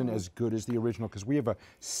wasn't as good as the original, because we have a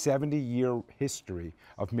 70-year history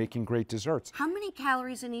of making great desserts. How many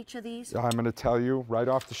calories in each of these? I'm going to tell you right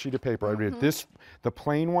off the sheet of paper. I read this. The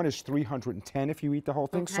plain one is 310 if you eat the whole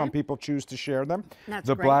thing. Okay. Some people choose to share them. That's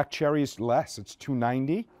the great. black cherry is less. It's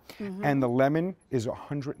 290. And the lemon is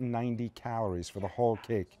 190 calories for the whole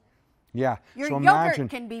cake. Yeah. Your so yogurt imagine,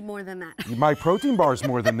 can be more than that. my protein bar is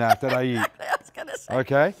more than that I eat. I was going to say.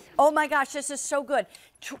 Okay. Oh my gosh, this is so good.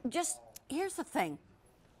 Just, here's the thing.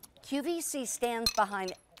 QVC stands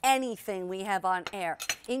behind anything we have on air,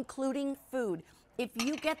 including food. If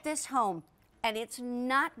you get this home and it's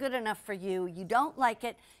not good enough for you, you don't like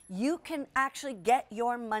it, you can actually get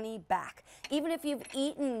your money back. Even if you've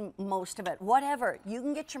eaten most of it, whatever, you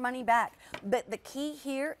can get your money back. But the key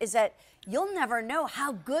here is that you'll never know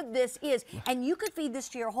how good this is. And you could feed this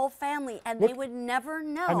to your whole family and they would never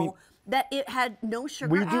know that it had no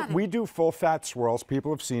sugar added. We do full fat swirls.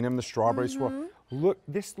 People have seen them, the strawberry swirl. Look,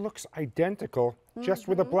 this looks identical just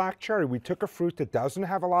with a black cherry. We took a fruit that doesn't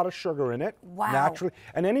have a lot of sugar in it. Wow. Naturally.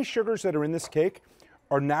 And any sugars that are in this cake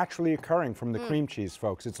are naturally occurring from the cream cheese,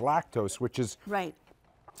 folks. It's lactose, which is... Right.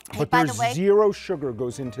 But by there's the way, 0 sugar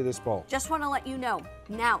goes into this bowl. just want to let you know,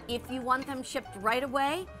 now, if you want them shipped right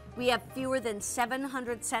away, we have fewer than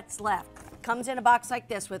 700 sets left. Comes in a box like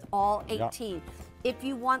this with all 18. Yep. If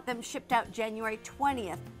you want them shipped out January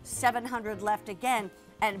 20th, 700 left again.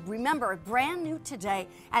 And remember, brand new today.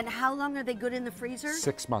 And how long are they good in the freezer?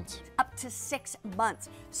 6 months. Up to 6 months.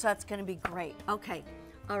 So that's going to be great. Okay.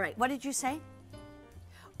 All right. What did you say?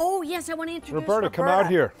 Oh, yes, I want to introduce Roberta. Come out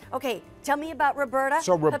here. Okay, tell me about Roberta.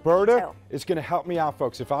 So Roberta is going to help me out,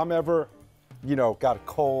 folks. If I'm ever, you know, got a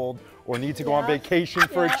cold or need to go on vacation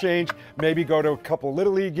for a change, maybe go to a couple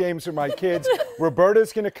Little League games with my kids,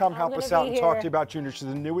 Roberta's going to come help us out and talk to you about Junior. She's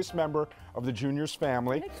the newest member of the Junior's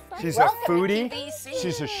family. She's a foodie.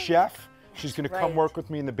 She's a chef. She's going to come work with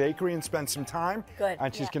me in the bakery and spend some time. Good.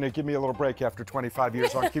 And she's going to give me a little break after 25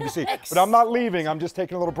 years on QVC. But I'm not leaving. I'm just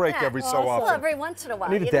taking a little break every so often. Well, every once in a while.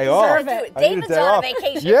 I need a day off. David's on a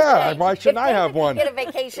vacation today. Why shouldn't I have one? Get a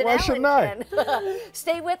vacation. Why shouldn't I?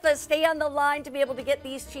 Stay with us. Stay on the line to be able to get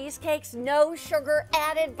these cheesecakes. No sugar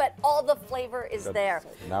added, but all the flavor is there.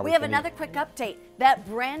 We have another quick update. That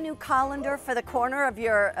brand new colander for the corner of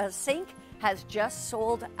your sink has just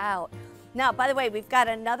sold out. Now, by the way, we've got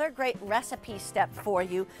another great recipe step for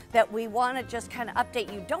you that we want to just kind of update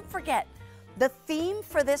you. Don't forget, the theme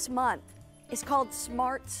for this month is called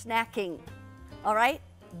Smart Snacking. All right?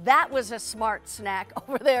 That was a smart snack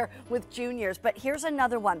over there with Junior's, but here's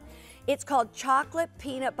another one. It's called Chocolate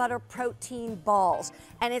Peanut Butter Protein Balls,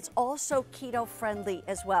 and it's also keto friendly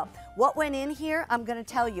as well. What went in here, I'm going to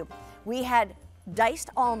tell you. We had diced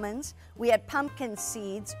almonds, we had pumpkin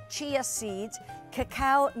seeds, chia seeds,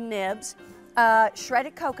 cacao nibs,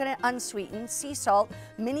 shredded coconut unsweetened, sea salt,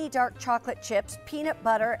 mini dark chocolate chips, peanut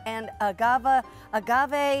butter, and agave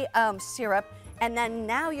syrup. And then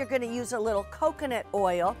now you're going to use a little coconut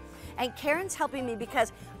oil. And Karen's helping me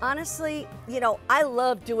because honestly, you know, I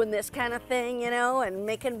love doing this kind of thing, you know, and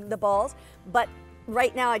making the balls. But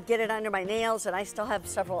right now I'd get it under my nails and I still have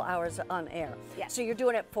several hours on air. Yes. So you're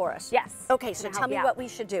doing it for us? Yes. Okay, so tell me what we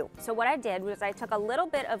should do. So what I did was I took a little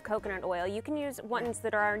bit of coconut oil. You can use ones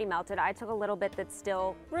that are already melted. I took a little bit that's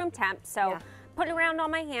still room temp. So put it around on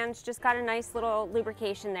my hands, just got a nice little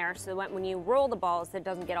lubrication there so that when you roll the balls, it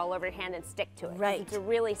doesn't get all over your hand and stick to it. Right. It's a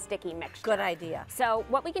really sticky mixture. Good idea. So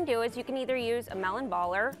what we can do is you can either use a melon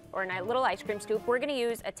baller or a little ice cream scoop. We're gonna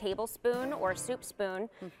use a tablespoon or a soup spoon,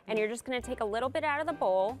 and you're just gonna take a little bit out of the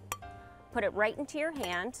bowl, put it right into your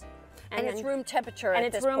hand. And it's room temperature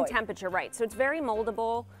at this point. And it's room temperature, right. So it's very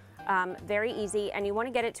moldable. Very easy, and you want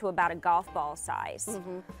to get it to about a golf ball size.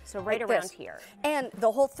 So right Like around this. here. And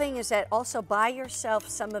the whole thing is that also buy yourself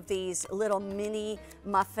some of these little mini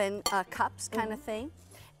muffin cups kind of thing.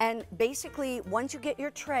 And basically, once you get your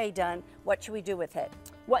tray done, what should we do with it?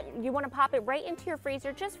 What you want to pop it right into your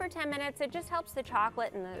freezer just for 10 minutes. It just helps the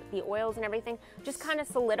chocolate and the oils and everything just kind of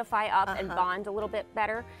solidify up and bond a little bit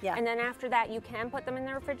better. Yeah. And then after that, you can put them in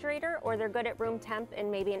the refrigerator, or they're good at room temp in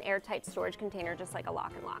maybe an airtight storage container, just like a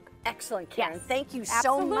lock and lock. Excellent, Karen. Yes. Thank you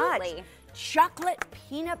so much. Absolutely. Chocolate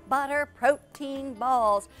peanut butter protein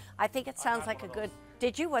balls. I think it sounds like a good.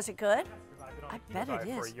 Did you? Was it good? I bet it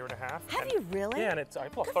For a is. year and a half. Have you really? Yeah, and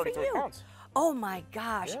I've lost Good for 33 you. pounds. Oh my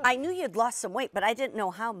gosh. Yeah. I knew you'd lost some weight, but I didn't know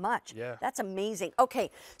how much. Yeah. That's amazing.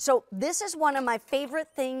 Okay, so this is one of my favorite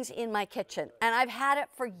things in my kitchen, and I've had it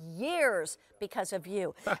for years because of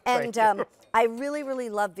you. And I really, really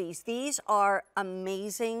love these. These are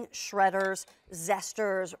amazing shredders,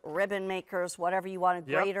 zesters, ribbon makers, whatever you want,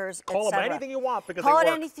 Yep. graters, Call them etc. anything you want because Call they it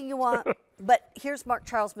work. anything you want. But here's Mark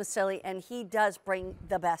Charles Masilli, and he does bring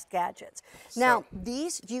the best gadgets. Now,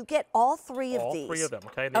 these, you get all three of these. All three of them,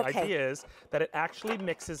 okay? The idea is that it actually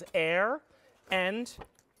mixes air and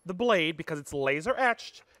the blade, because it's laser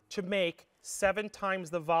etched, to make 7 times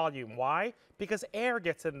the volume. Why? Because air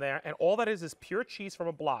gets in there, and all that is pure cheese from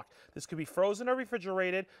a block. This could be frozen or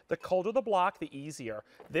refrigerated. The colder the block, the easier.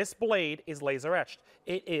 This blade is laser etched.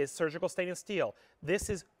 It is surgical stainless steel. This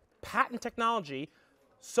is patent technology,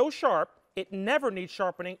 so sharp, it never needs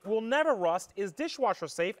sharpening, will never rust, is dishwasher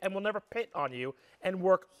safe, and will never pit on you, and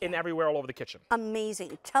work in everywhere all over the kitchen.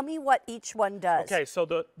 Amazing. Tell me what each one does. Okay, so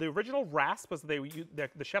the original rasp was the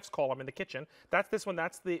chefs call them in the kitchen. That's this one.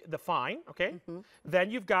 That's the fine. Okay.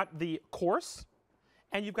 Then you've got the coarse,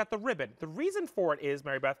 and you've got the ribbon. The reason for it is,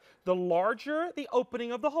 Mary Beth, the larger the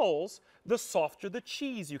opening of the holes, the softer the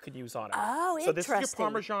cheese you can use on it. Oh, so this is your interesting.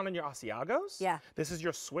 Parmesan and your Asiagos. Yeah. This is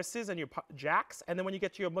your Swisses and your Jacks. And then when you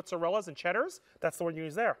get to your mozzarellas and cheddars, that's the one you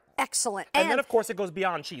use there. Excellent. And then, of course, it goes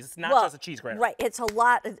beyond cheese. It's not just a cheese grater. Right. It's a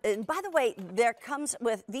lot. And by the way,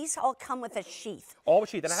 these all come with a sheath. All with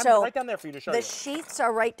sheath. And I have them right down there for you to show you. The sheaths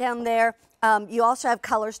are right down there. You also have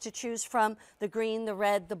colors to choose from, the green, the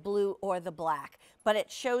red, the blue, or the black. But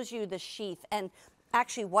it shows you the sheath. And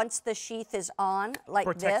actually, once the sheath is on, like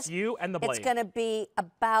Protects this, you and the blade. it's going to be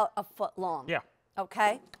about a foot long. Yeah.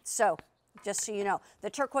 Okay? So, just so you know,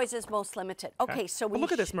 the turquoise is most limited. Okay, so But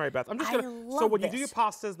look at this, Mary Beth. I'm just I gonna. love So when you do your this.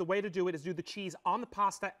 pastas, the way to do it is do the cheese on the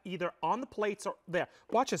pasta, either on the plates or there.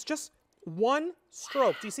 Watch this. Just one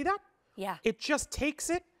stroke. Do you see that? Yeah. It just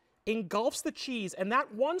takes it, engulfs the cheese, and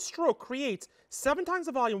that one stroke creates 7 times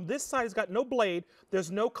the volume. This side has got no blade. There's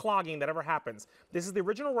no clogging that ever happens. This is the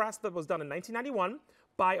original rasp that was done in 1991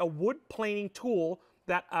 by a wood planing tool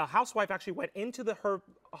that a housewife actually went into her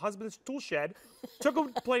husband's tool shed, took a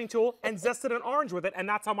planing tool, and zested an orange with it, and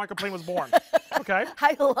that's how microplane was born. Okay?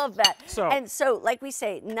 I love that. So- and so, like we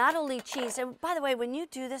say, not only cheese, and by the way, when you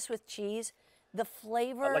do this with cheese, the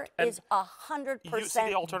flavor and is You see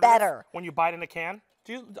the 100% alternative better. when you buy it in a can?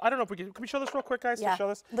 I don't know if we can we show this real quick, guys? Yeah. Can we show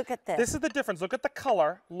this? Look at this. This is the difference. Look at the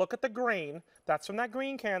color. Look at the grain. That's from that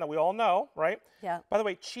green can that we all know, right? Yeah. By the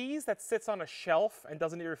way, cheese that sits on a shelf and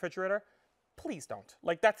doesn't need a refrigerator, please don't.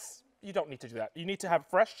 You don't need to do that. You need to have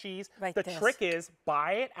fresh cheese. Like the this. trick is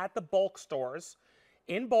buy it at the bulk stores.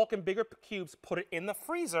 In bulk and bigger cubes, put it in the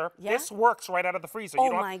freezer. Yeah? This works right out of the freezer. Oh you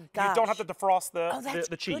don't my You don't have to defrost Oh, that's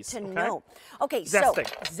the cheese. good to okay? know. Okay, Zesting.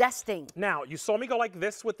 so zesting. Now, you saw me go like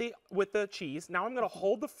this with the cheese. Now I'm going to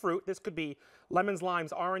hold the fruit. This could be lemons,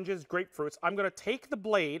 limes, oranges, grapefruits. I'm going to take the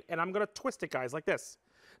blade and I'm going to twist it, guys, like this.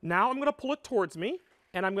 Now I'm going to pull it towards me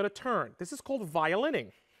and I'm going to turn. This is called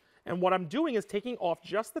violining. And what I'm doing is taking off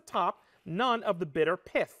just the top, none of the bitter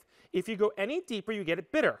pith. If you go any deeper, you get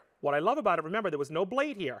it bitter. What I love about it, remember, there was no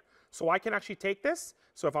blade here. So I can actually take this.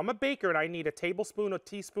 So if I'm a baker and I need a tablespoon, a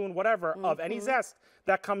teaspoon, whatever, of any zest,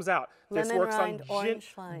 that comes out. This Lemon works rind, on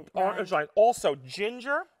orange rind. orange rind. Also,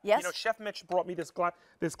 ginger. Yes. You know, Chef Mitch brought me this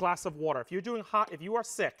glass of water. If you're doing if you are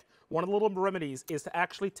sick, one of the little remedies is to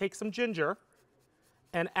actually take some ginger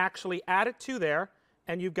and actually add it to there,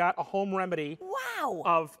 and you've got a home remedy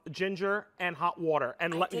of ginger and hot water.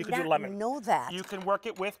 And you can do lemon. Know that. You can work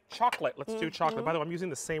it with chocolate. Let's do chocolate. By the way, I'm using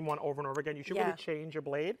the same one over and over again. You should Yeah. really change your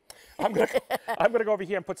blade. I'm gonna go over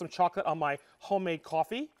here and put some chocolate on my homemade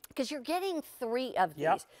coffee. Because you're getting 3 of these.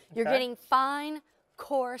 Yep. You're Okay. getting fine,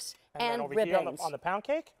 coarse, then and over ribbons. here on the pound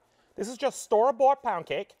cake. This is just store-bought pound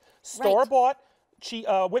cake, store-bought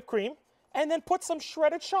whipped cream, and then put some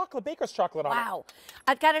shredded chocolate, baker's chocolate on it. Wow.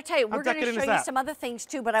 I've got to tell you, we're going to decadent show is you that? some other things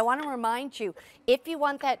too, but I want to remind you, if you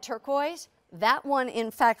want that turquoise, that one, in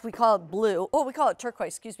fact, we call it blue. Oh, we call it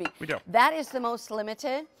turquoise, excuse me. We do. That is the most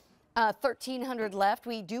limited. 1,300 left.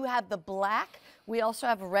 We do have the black. We also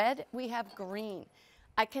have red. We have green.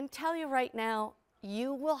 I can tell you right now,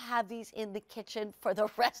 you will have these in the kitchen for the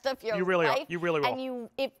rest of your life. You really are. You really will.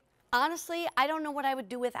 And honestly, I don't know what I would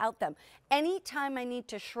do without them. Anytime I need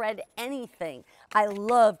to shred anything, I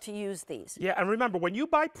love to use these. Yeah, and remember, when you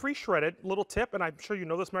buy pre-shredded, little tip, and I'm sure you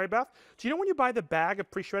know this, Mary Beth, do you know when you buy the bag of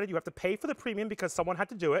pre-shredded, you have to pay for the premium because someone had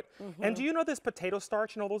to do it? And do you know there's potato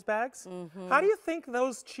starch in all those bags? How do you think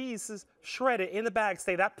those cheeses shredded in the bag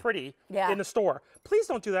stay that pretty in the store? Please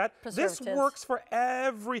don't do that. This works for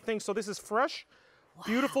everything. So this is fresh,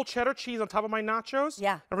 beautiful cheddar cheese on top of my nachos.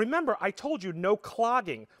 Yeah. And remember, I told you, no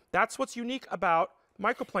clogging. That's what's unique about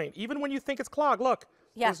microplane. Even when you think it's clogged, look,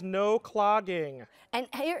 there's no clogging. And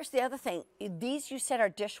here's the other thing. These, you said, are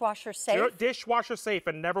dishwasher safe? They're dishwasher safe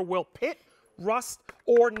and never will pit, rust,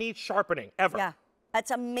 or need sharpening, ever. Yeah,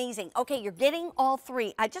 that's amazing. Okay, you're getting all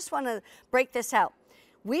three. I just want to break this out.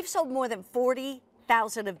 We've sold more than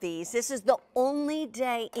 40,000 of these. This is the only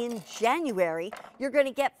day in January you're going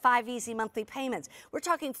to get 5 easy monthly payments. We're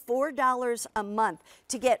talking $4 a month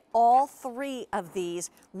to get all three of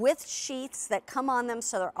these with sheaths that come on them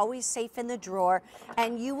so they're always safe in the drawer,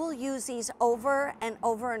 and you will use these over and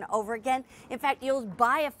over and over again. In fact, you'll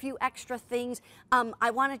buy a few extra things.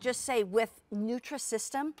 I want to just say with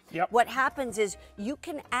Nutrisystem, what happens is you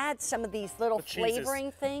can add some of these little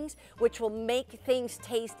flavoring things which will make things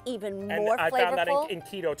taste even more flavorful. I found that in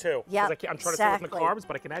keto too. Yeah, I'm trying to stay with the carbs,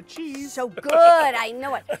 but I can add cheese. So good, I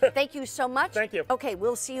know it. Thank you so much. Thank you. Okay,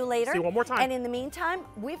 we'll see you later. See you one more time. And in the meantime,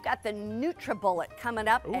 we've got the NutriBullet coming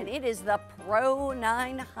up, and it is the Pro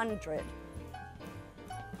 900.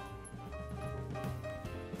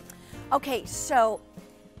 Okay, so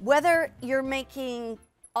whether you're making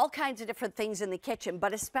all kinds of different things in the kitchen,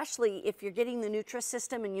 but especially if you're getting the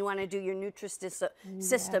Nutrisystem and you want to do your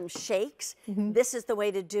Nutrisystem shakes, this is the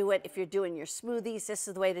way to do it. If you're doing your smoothies, this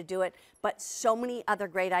is the way to do it, but so many other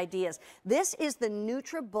great ideas. This is the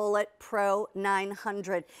NutriBullet Pro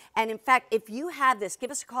 900. And in fact, if you have this, give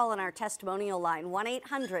us a call on our testimonial line,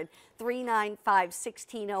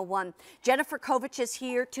 1-800-395-1601. Jennifer Kovich is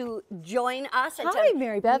here to join us and Hi,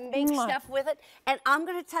 Mary Beth. make stuff with it. And I'm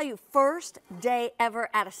going to tell you, first day ever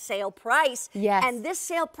at a sale price. Yes. And this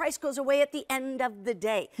sale price goes away at the end of the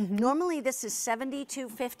day. Normally this is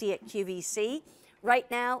 $72.50 at QVC. Right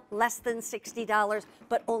now, less than $60,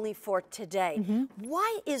 but only for today.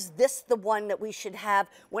 Why is this the one that we should have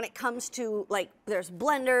when it comes to, like, there's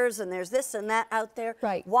blenders and there's this and that out there?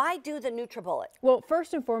 Right. Why do the NutriBullet? Well,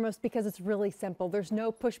 first and foremost, because it's really simple. There's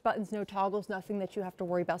no push buttons, no toggles, nothing that you have to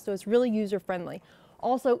worry about. So it's really user-friendly.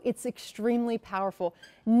 Also, it's extremely powerful.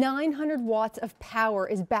 900 watts of power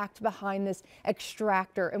is backed behind this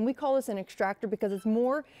extractor. And we call this an extractor because it's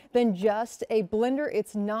more than just a blender.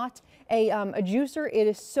 It's not a juicer. It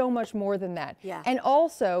is so much more than that. Yeah. And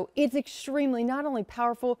also, it's extremely not only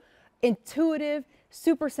powerful, intuitive,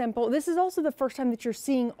 super simple. This is also the first time that you're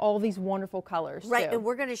seeing all these wonderful colors. Right, too. and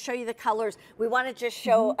we're going to show you the colors. We want to just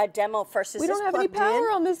show a demo first. We don't have any power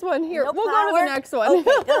on this one here. No we'll power? go to the next one. Okay,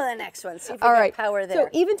 go to the next one. See if we All get right. power there. So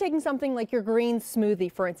even taking something like your green smoothie,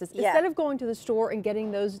 for instance, Yeah. instead of going to the store and getting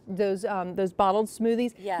those bottled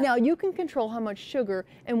smoothies, Yeah. now you can control how much sugar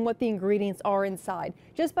and what the ingredients are inside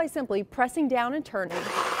just by simply pressing down and turning,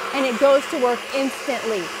 and it goes to work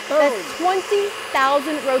instantly. That's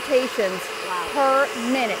 20,000 rotations per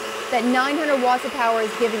minute that 900 watts of power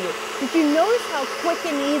is giving you. Did you notice how quick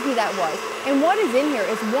and easy that was? And what is in here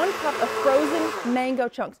is 1 cup of frozen mango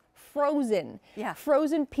chunks. Frozen. Yeah.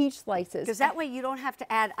 Frozen peach slices. Because that way you don't have to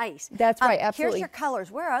add ice. That's right, absolutely. Here's your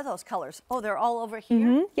colors. Where are those colors? Oh, they're all over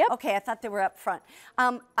here? Yep. Okay, I thought they were up front.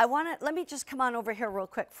 Let me just come on over here real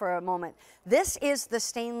quick for a moment. This is the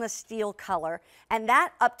stainless steel color, and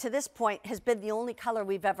that up to this point has been the only color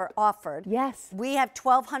we've ever offered. Yes. We have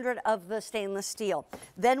 1,200 of the stainless steel.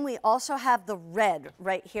 Then we also have the red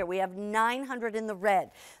right here. We have 900 in the red.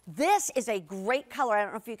 This is a great color. I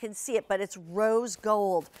don't know if you can see it, but it's rose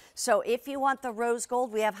gold. So if you want the rose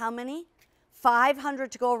gold, we have how many?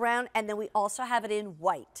 500 to go around, and then we also have it in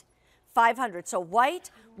white. 500. So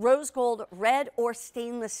white, rose gold, red, or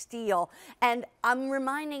stainless steel. And I'm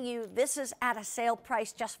reminding you, this is at a sale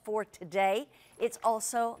price just for today. It's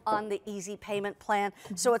also on the easy payment plan.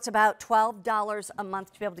 So it's about $12 a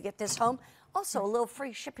month to be able to get this home. Also a little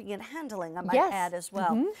free shipping and handling, I might add as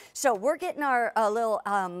well. So we're getting our little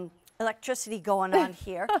electricity going on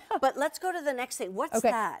here, but let's go to the next thing. What's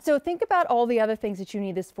that? So think about all the other things that you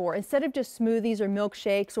need this for. Instead of just smoothies or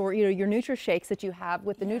milkshakes or your NutriShakes that you have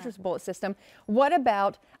with the NutriBullet system, what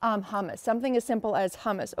about hummus? Something as simple as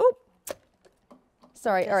hummus. Oh,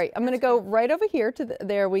 Sorry, all right, I'm gonna go right over here to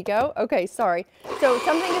there we go. Okay, sorry. So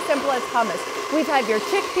something as simple as hummus. We've had your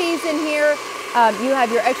chickpeas in here. You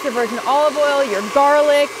have your extra virgin olive oil, your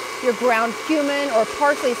garlic, your ground cumin or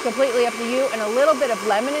parsley is completely up to you, and a little bit of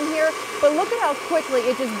lemon in here. But look at how quickly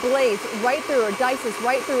it just blades right through or dices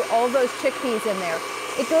right through all those chickpeas in there.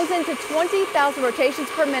 It goes into 20,000 rotations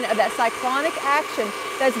per minute of that cyclonic action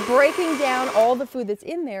that's breaking down all the food that's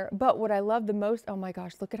in there. But what I love the most, oh my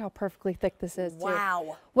gosh, look at how perfectly thick this is. Wow.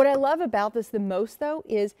 Too. What I love about this the most though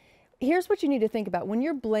is here's what you need to think about when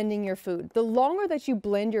you're blending your food. The longer that you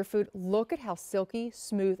blend your food, look at how silky,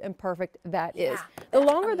 smooth, and perfect that is. The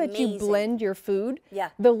longer that you blend your food,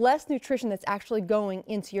 the less nutrition that's actually going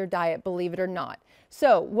into your diet, believe it or not.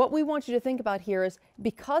 So what we want you to think about here is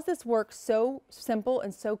because this works so simple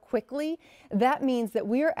and so quickly, that means that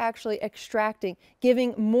we are actually extracting,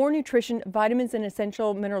 giving more nutrition, vitamins, and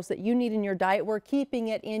essential minerals that you need in your diet. We're keeping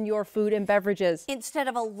it in your food and beverages. Instead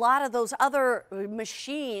of a lot of those other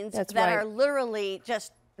machines that are literally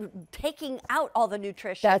just taking out all the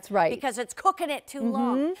nutrition. That's right. Because it's cooking it too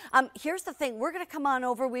long. Here's the thing. We're going to come on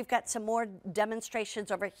over. We've got some more demonstrations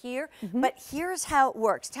over here. But here's how it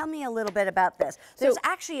works. Tell me a little bit about this. There's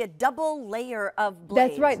actually a double layer of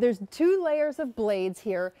blades. That's right. There's 2 layers of blades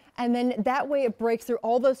here. And then that way it breaks through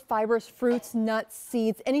all those fibrous fruits, nuts,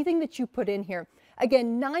 seeds, anything that you put in here.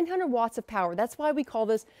 Again, 900 watts of power. That's why we call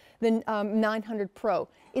this the 900 Pro.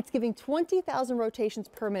 It's giving 20,000 rotations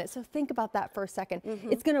per minute. So think about that for a second.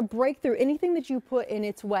 It's going to break through anything that you put in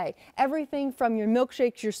its way. Everything from your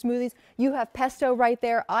milkshakes, your smoothies. You have pesto right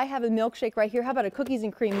there. I have a milkshake right here. How about a cookies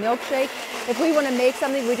and cream milkshake? If we want to make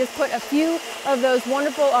something, we just put a few of those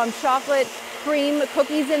wonderful chocolate cream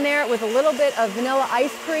cookies in there with a little bit of vanilla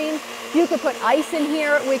ice cream. You could put ice in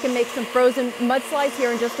here. We can make some frozen mudslides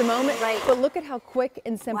here in just a moment. Right. But look at how quick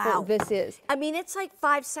and simple this is. I mean, it's like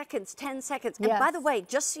 5 seconds, 10 seconds. And by the way,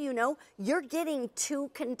 just so you know, you're getting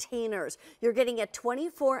 2 containers. You're getting a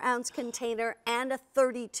 24-ounce container and a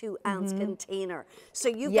 32-ounce container. So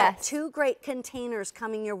you've got 2 great containers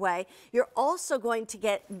coming your way. You're also going to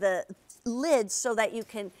get the lids so that you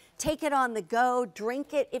can take it on the go,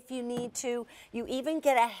 drink it if you need to. You even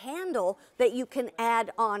get a handle that you can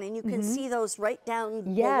add on, and you can see those right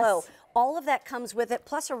down below. All of that comes with it,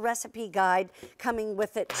 plus a recipe guide coming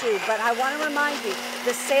with it too. But I want to remind you,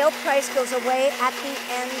 the sale price goes away at the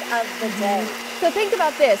end of the day. So think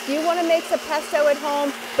about this. You want to make some pesto at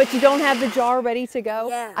home, but you don't have the jar ready to go?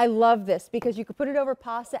 I love this because you can put it over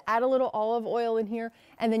pasta, add a little olive oil in here,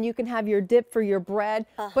 and then you can have your dip for your bread.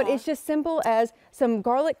 But it's just simple as some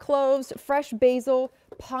garlic cloves, fresh basil,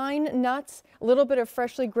 pine nuts, a little bit of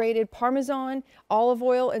freshly grated Parmesan, olive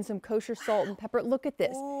oil, and some kosher salt and pepper. Look at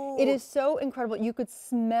this. It is so incredible. You could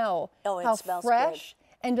smell how fresh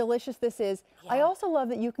and delicious this is. I also love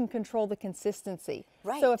that you can control the consistency.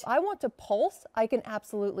 So if I want to pulse, I can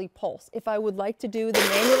absolutely pulse. If I would like to do the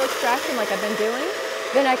manual extraction like I've been doing,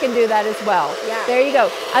 then I can do that as well. There you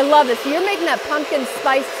go. I love this. So you're making that pumpkin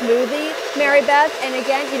spice smoothie, Mary Beth, and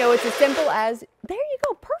again, you know, it's as simple as, there you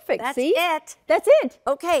go, perfect. That's See? it. That's it.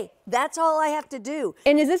 Okay, that's all I have to do.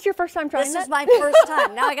 And is this your first time trying this? This is my first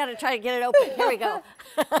time. Now I got to try to get it open. Here we go.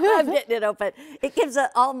 I'm getting it open. It gives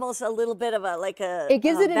almost a little bit of it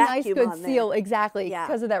gives it a nice good seal, there. Exactly,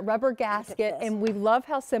 because of that rubber gasket. And we love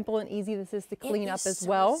how simple and easy this is to clean up as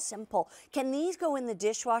well. Simple. Can these go in the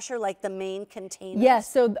dishwasher like the main containers?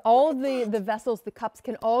 Yes, so all of the vessels, the cups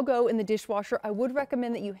can all go in the dishwasher. I would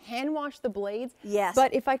recommend that you hand wash the blades. Yes.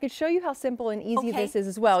 But if I could show you how simple and easy this is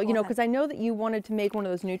as well, you know, because I know that you wanted to make one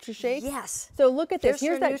of those NutriShakes. Yes. So look at this.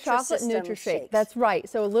 Here's that chocolate NutriShake. That's right.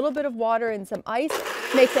 So a little bit of water and some ice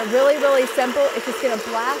makes it really, really simple. It's just going to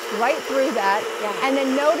blast right through that. And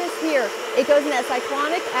then notice here, it goes in that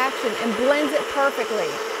cyclonic action and blends it perfectly.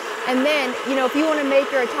 And then, you know, if you want to make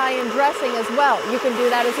your Italian dressing as well, you can do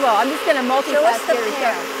that as well. I'm just going to multitask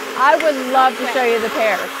here. I would love to show you the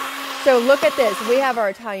pear. So look at this. We have our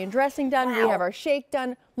Italian dressing done. We have our shake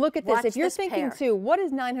done. Look at this. If you're thinking too, what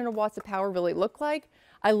does 900 watts of power really look like?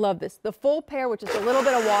 I love this. The full pear with just a little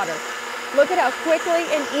bit of water. Look at how quickly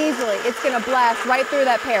and easily it's going to blast right through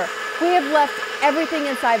that pear. We have left everything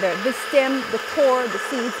inside there. The stem, the core, the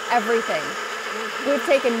seeds, everything. We've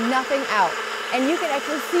taken nothing out. And you can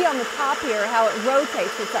actually see on the top here how it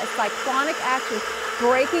rotates. It's that cyclonic action,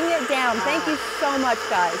 breaking it down. Thank you so much,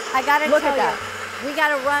 guys. I got to look tell at that. We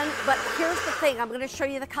got to run, but here's the thing. I'm going to show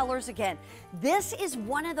you the colors again. This is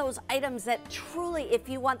one of those items that truly, if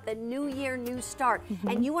you want the new year, new start,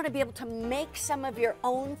 and you want to be able to make some of your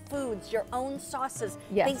own foods, your own sauces,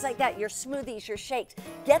 things like that, your smoothies, your shakes,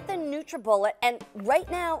 get the NutriBullet. And right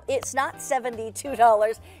now, it's not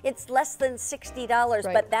 $72. It's less than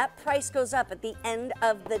 $60, but that price goes up at the end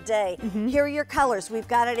of the day. Here are your colors. We've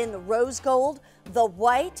got it in the rose gold, the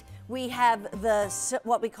white, we have the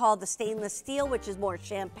what we call the stainless steel, which is more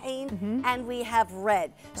champagne, and we have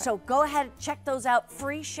red. So go ahead, check those out.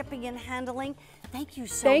 Free shipping and handling. Thank you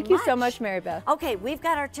so much. Thank you so much, Mary Beth. Okay, we've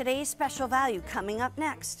got our today's special value coming up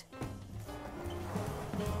next.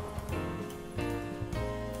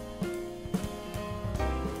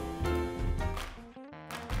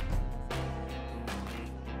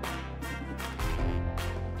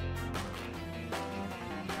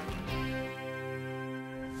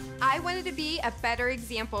 I wanted to be a better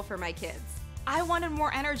example for my kids. I wanted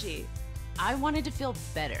more energy. I wanted to feel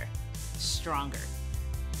better, stronger.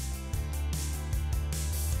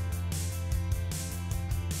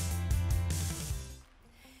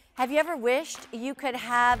 Have you ever wished you could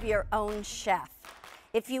have your own chef?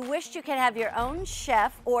 If you wished you could have your own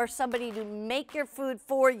chef or somebody to make your food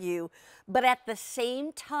for you, but at the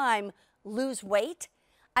same time lose weight,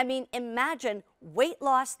 I mean, imagine weight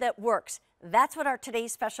loss that works. That's what our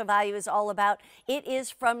today's special value is all about. It is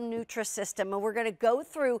from Nutrisystem, and we're going to go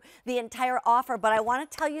through the entire offer, but I want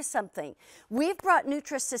to tell you something. We've brought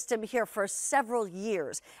Nutrisystem here for several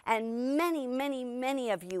years, and many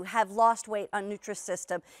of you have lost weight on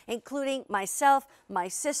Nutrisystem, including myself, my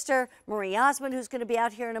sister, Marie Osmond, who's going to be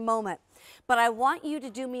out here in a moment. But I want you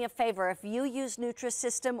to do me a favor. If you use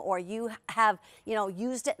Nutrisystem or you have,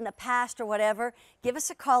 used it in the past or whatever, give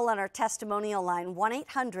us a call on our testimonial line,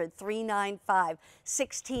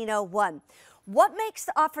 1-800-395-1601. What makes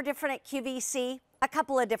the offer different at QVC? A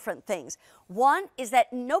couple of different things. One is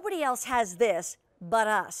that nobody else has this but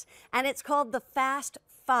us, and it's called the Fast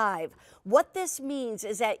 5. What this means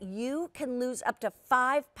is that you can lose up to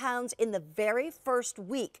 5 pounds in the very first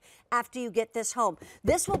week after you get this home.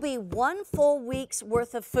 This will be 1 full week's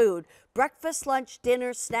worth of food, breakfast, lunch,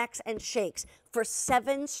 dinner, snacks, and shakes for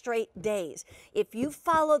 7 straight days. If you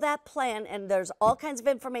follow that plan, and there's all kinds of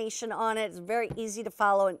information on it, it's very easy to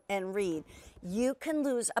follow and read, you can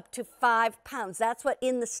lose up to 5 pounds. That's what,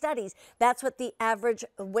 in the studies, that's what the average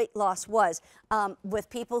weight loss was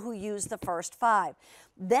with people who use the first 5.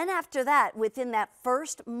 Then after that, within that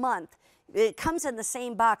first month, it comes in the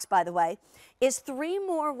same box, by the way, is 3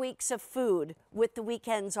 more weeks of food with the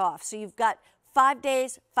weekends off. So you've got 5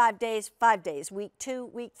 days, 5 days, 5 days, week 2,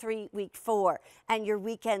 week 3, week 4, and your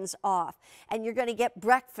weekends off. And you're going to get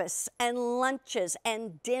breakfasts and lunches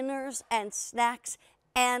and dinners and snacks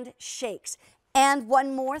and shakes. And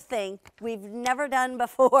one more thing we've never done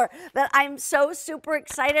before that I'm so super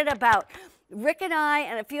excited about. Rick and I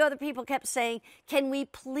and a few other people kept saying, can we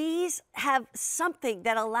please have something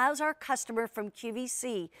that allows our customer from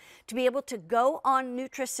QVC to be able to go on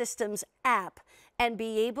Nutrisystem's app and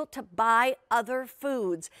be able to buy other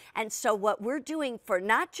foods. And so what we're doing for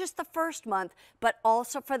not just the first month, but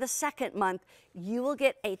also for the second month, you will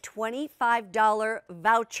get a $25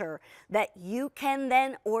 voucher that you can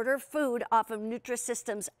then order food off of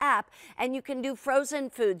Nutrisystem's app, and you can do frozen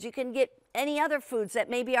foods. You can get any other foods that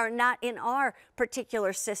maybe are not in our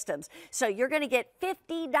particular systems. So you're going to get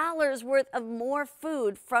 $50 worth of more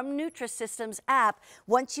food from Nutrisystem's app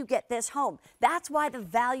once you get this home. That's why the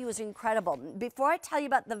value is incredible. Before I tell you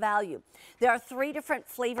about the value, there are 3 different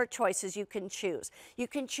flavor choices you can choose. You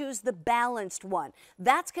can choose the balanced one.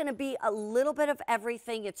 That's going to be a little bit of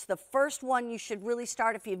everything. It's the first one you should really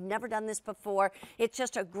start if you've never done this before. It's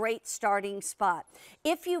just a great starting spot.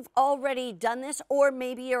 If you've already done this, or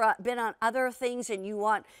maybe you're been on other things and you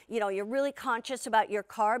want, you're really conscious about your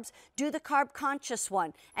carbs, do the carb conscious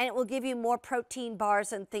one, and it will give you more protein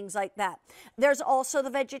bars and things like that. There's also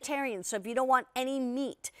the vegetarian, so if you don't want any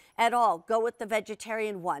meat at all, go with the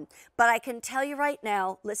vegetarian one. But I can tell you right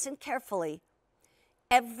now, listen carefully,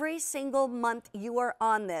 every single month you are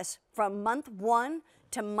on this, from month 1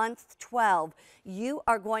 to month 12, you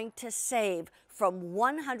are going to save from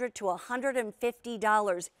 $100 to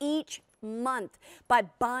 $150 each month by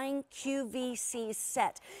buying QVC's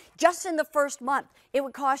set. Just in the first month, it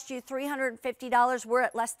would cost you $350. We're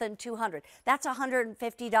at less than $200. That's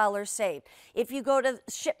 $150 saved. If you go to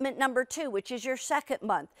shipment number 2, which is your second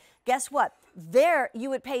month, Guess what? There you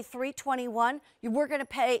would pay $321. You're going to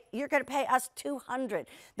pay us $200.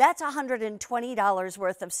 That's $120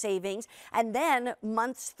 worth of savings. And then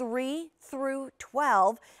months 3 through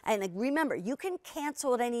 12. And remember, you can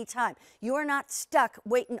cancel at any time. You are not stuck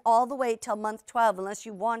waiting all the way till month 12 unless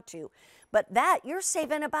you want to. But that, you're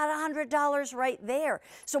saving about $100 right there.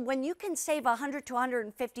 So when you can save $100 to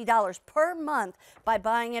 $150 per month by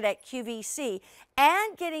buying it at QVC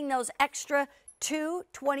and getting those extra 2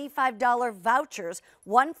 $25 vouchers,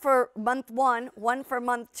 one for month 1, one for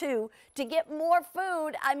month 2, to get more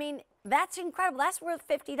food, I mean, that's incredible. That's worth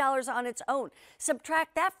 $50 on its own.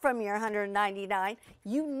 Subtract that from your $199,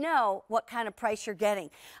 you know what kind of price you're getting.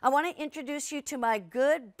 I want to introduce you to my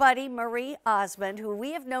good buddy, Marie Osmond, who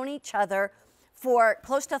we have known each other for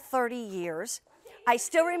close to 30 years. I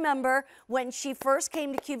still remember when she first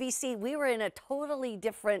came to QVC, we were in a totally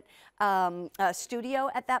different studio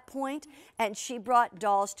at that point, and she brought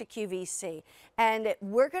dolls to QVC. And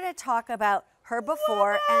we're going to talk about her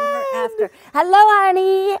before and her after. Hello,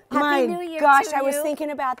 Arnie. Happy New Year gosh, to I was you.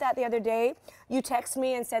 thinking about that the other day. You texted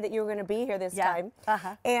me and said that you were going to be here this time.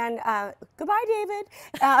 And goodbye, David.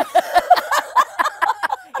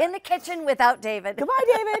 In the kitchen without David. Goodbye,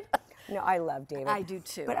 David. No, I love David. I do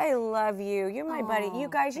too. But I love you. You're my buddy. You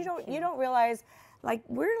guys, you don't realize, like,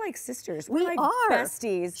 we're like sisters. We're like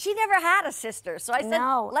besties. She never had a sister, so I said,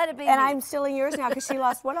 let it be And me. I'm still in yours now because she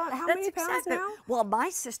lost how many pounds now? Well, my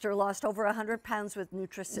sister lost over 100 pounds with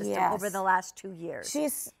Nutrisystem over the last 2 years.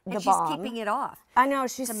 She's the and bomb. She's keeping it off. I know,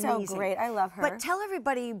 she's It's so amazing. great. I love her. But tell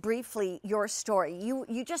everybody briefly your story.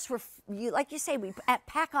 You just like you say, we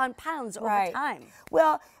pack on pounds over time.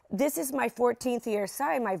 Well, this is my 14th year.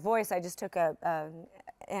 Sorry, my voice. I just took a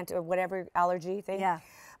whatever allergy thing. Yeah.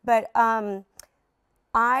 But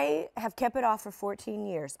I have kept it off for 14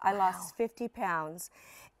 years. I lost 50 pounds.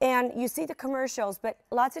 And you see the commercials, but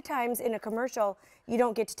lots of times in a commercial, you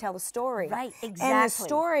don't get to tell the story. Right, exactly. And the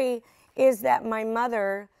story is that my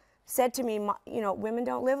mother said to me, you know, women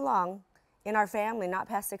don't live long in our family, not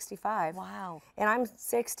past 65. Wow. And I'm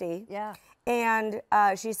 60. Yeah. And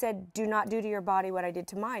she said, do not do to your body what I did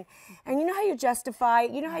to mine. And you know how you justify,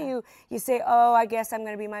 you know how you say, oh, I guess I'm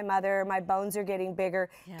going to be my mother, my bones are getting bigger.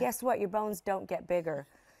 Yeah. Guess what? Your bones don't get bigger.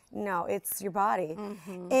 No, it's your body.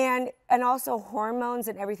 And also hormones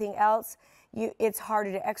and everything else. It's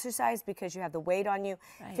harder to exercise because you have the weight on you.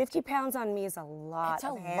 50 pounds on me is a lot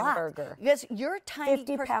of hamburger. Because you're tiny.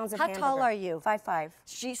 50 pounds of How hamburger. tall are you? 5'5".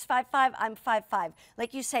 She's 5'5", I'm 5'5".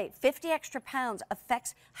 Like you say, 50 extra pounds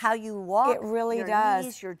affects how you walk. It really your does.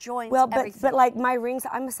 Knees, your joints, well, everything. but like my rings,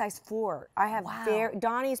 I'm a size 4. I have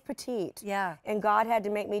Donnie's petite. Yeah. And God had to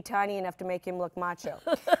make me tiny enough to make him look macho.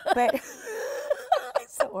 But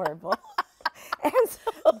it's so horrible.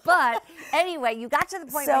 But anyway, you got to the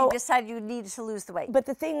point where you decided you needed to lose the weight. But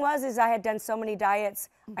the thing was, I had done so many diets.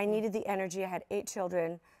 I needed the energy. I had 8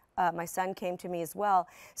 children. My son came to me as well.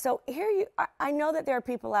 So here I know that there are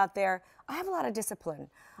people out there. I have a lot of discipline.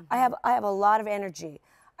 I have a lot of energy.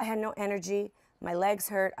 I had no energy. My legs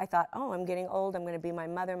hurt. I thought, oh, I'm getting old. I'm going to be my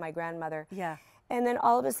mother, my grandmother. Yeah. And then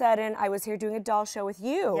all of a sudden, I was here doing a doll show with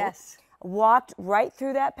you. Yes. Walked right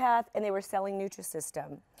through that path, and they were selling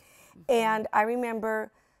Nutrisystem. And I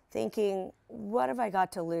remember thinking, what have I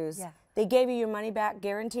got to lose? Yeah. They gave you your money back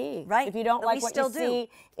guarantee. Right. If you don't like what you see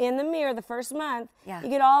in the mirror the first month, you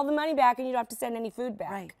get all the money back and you don't have to send any food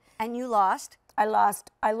back. Right. And you lost? I lost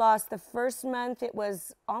the first month, it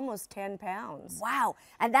was almost 10 pounds. Wow.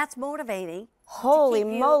 And that's motivating. Holy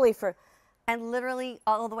moly. And literally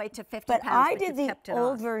all the way to 50 But pounds. I did the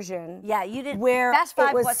old version. Yeah, you did. Where Fast Five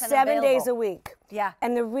it was wasn't 7 days available. a week. Yeah.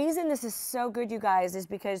 And the reason this is so good, you guys, is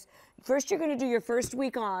because first you're going to do your first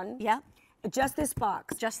week on. Yeah. Just this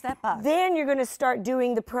box. Just that box. Then you're going to start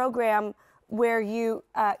doing the program where you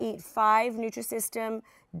eat 5 Nutrisystem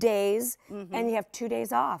days and you have 2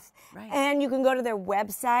 days off. Right. And you can go to their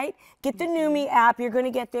website, get the Numi app. You're going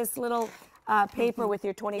to get this little paper with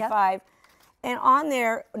your 25. And on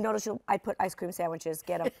there, notice I put ice cream sandwiches,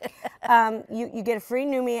 get them. You get a free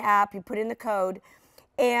Numi app, you put in the code.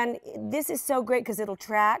 And this is so great because it'll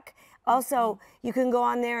track. Also, you can go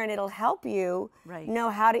on there and it'll help you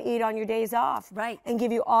know how to eat on your days off. And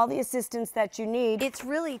give you all the assistance that you need. It's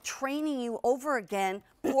really training you over again,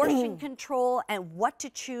 portion control and what to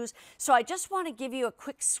choose. So I just want to give you a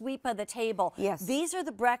quick sweep of the table. Yes. These are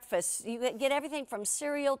the breakfasts. You get everything from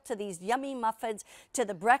cereal to these yummy muffins to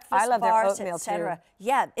the breakfast I love their bars, oatmeal, etc. too.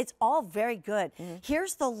 Yeah, it's all very good.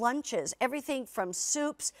 Here's the lunches. Everything from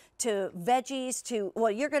soups to veggies to,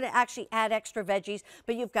 well, you're going to actually add extra veggies,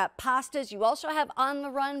 but you've got pasta, pastas. You also have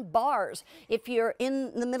on-the-run bars if you're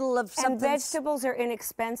in the middle of something. And vegetables are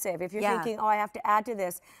inexpensive. If you're thinking, oh, I have to add to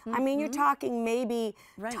this. I mean, you're talking maybe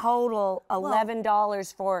total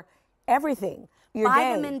 $11 for everything.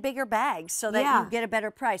 Buy them in bigger bags so that you get a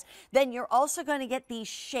better price. Then you're also going to get these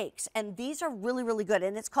shakes, and these are really, really good.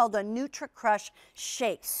 And it's called a NutriCrush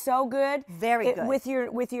shake. So good. Very good.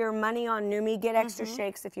 With your money on Numi, get extra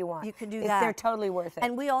shakes if you want. You can do that. They're totally worth it.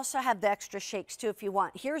 And we also have the extra shakes too if you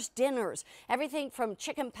want. Here's dinners. Everything from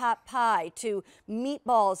chicken pot pie to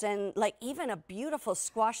meatballs and like even a beautiful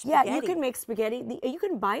squash spaghetti. Yeah, you can make spaghetti. You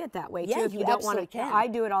can buy it that way too if you you don't want to. can. I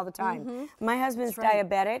do it all the time. My husband's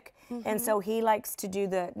diabetic, and so he likes to do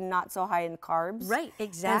the not so high in carbs. Right,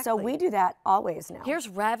 exactly. And so we do that always now. Here's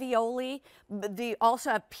ravioli. They also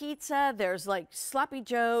have pizza. There's like sloppy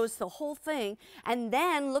joes, the whole thing. And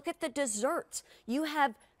then look at the desserts. You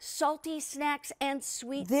have salty snacks and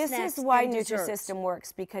sweet snacks. This is why Nutrisystem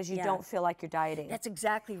works, because you don't feel like you're dieting. That's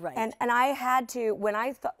exactly right. And I had to, when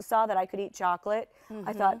I saw that I could eat chocolate,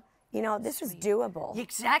 I thought, you know, this is doable.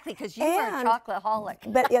 Exactly, because you are a chocoholic.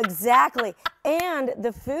 But exactly. And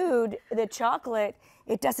the food, the chocolate,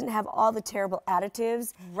 it doesn't have all the terrible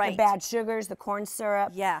additives, the bad sugars, the corn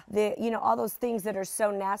syrup, all those things that are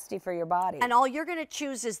so nasty for your body. And all you're going to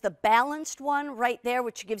choose is the balanced one right there,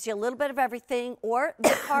 which gives you a little bit of everything, or the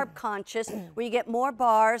carb conscious, where you get more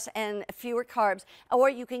bars and fewer carbs, or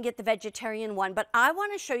you can get the vegetarian one. But I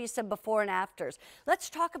want to show you some before and afters. Let's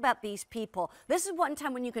talk about these people. This is one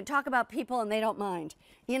time when you can talk about people and they don't mind.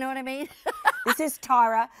 You know what I mean? This is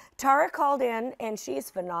Tara. Tara called in, and she is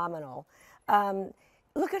phenomenal.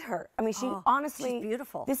 Look at her. I mean, she honestly, she's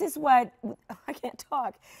beautiful. This is what, I can't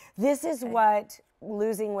talk. This is what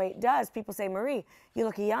losing weight does. People say, Marie, you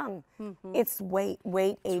look young. It's weight.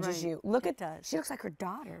 Weight ages you. Look at that. She looks like her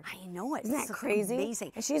daughter. I know it. Isn't that It's crazy?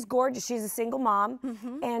 Amazing. And she's gorgeous. She's a single mom.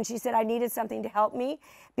 And she said, I needed something to help me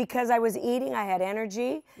because I was eating. I had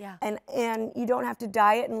energy. Yeah. And you don't have to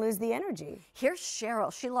diet and lose the energy. Here's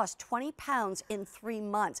Cheryl. She lost 20 pounds in 3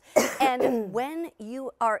 months. And when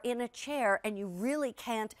you are in a chair and you really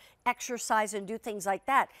can't exercise and do things like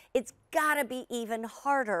that, it's got to be even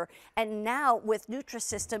harder. And now with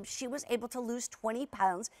Nutrisystem, she was able to lose 20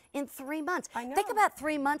 pounds in 3 months. I know. Think about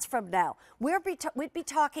 3 months from now. We'd be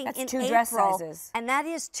talking That's in 2 April. dress sizes. And that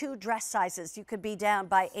is 2 dress sizes. You could be down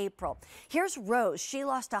by April. Here's Rose. She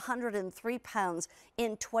lost 103 pounds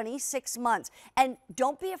in 26 months. And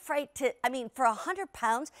don't be afraid to, I mean, for 100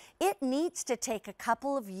 pounds, it needs to take a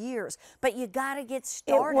couple of years, but you got to get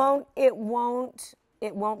started.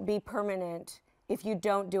 It won't be permanent if you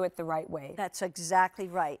don't do it the right way. That's exactly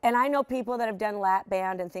right. And I know people that have done lap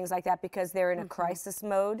band and things like that because they're in a crisis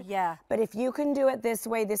mode. Yeah. But if you can do it this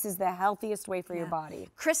way, this is the healthiest way for your body.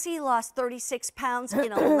 Chrissy lost 36 pounds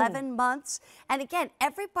in 11 months. And again,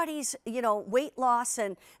 everybody's, weight loss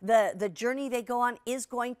and the journey they go on is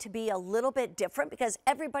going to be a little bit different because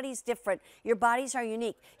everybody's different. Your bodies are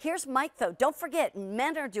unique. Here's Mike, though. Don't forget,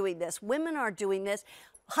 men are doing this. Women are doing this.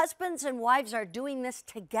 Husbands and wives are doing this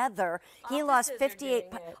together. He lost 58.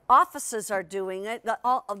 Offices are doing it.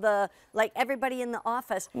 Like everybody in the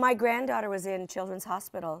office. My granddaughter was in Children's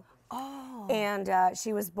Hospital. Oh. And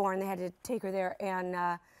she was born. They had to take her there. And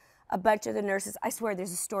a bunch of the nurses, I swear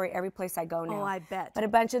there's a story every place I go now. Oh, I bet. But a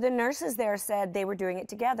bunch of the nurses there said they were doing it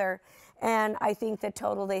together. And I think the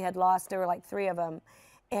total they had lost, there were like 3 of them.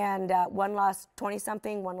 And one lost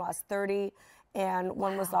 20-something, one lost 30. And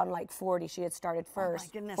one was on like 40. She had started first. Oh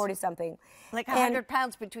my goodness. Like40-something. 100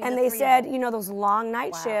 pounds between and the they 3 said, of them. those long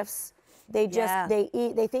night shifts, they just, Yeah.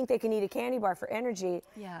 they think they can eat a candy bar for energy.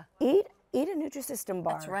 Yeah. Eat a Nutrisystem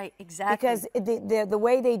bar. That's right, exactly. Because the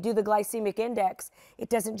way they do the glycemic index, it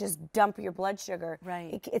doesn't just dump your blood sugar.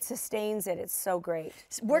 Right. It sustains it. It's so great.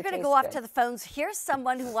 We're going to go off to the phones. Here's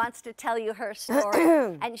someone who wants to tell you her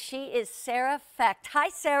story, and she is Sarah Fecht. Hi,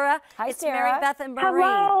 Sarah. Hi, it's Sarah. Mary Beth and Marie.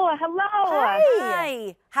 Hello.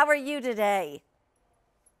 Hi. How are you today?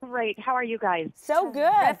 Great. How are you guys? So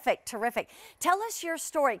good. Terrific. Tell us your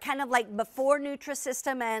story, kind of like before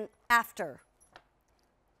Nutrisystem and after.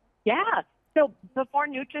 Yeah. So before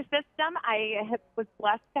Nutrisystem, I was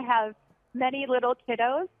blessed to have many little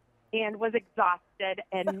kiddos and was exhausted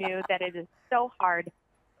and knew that it is so hard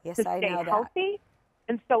Yes, to I stay know that. healthy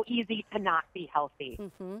and so easy to not be healthy.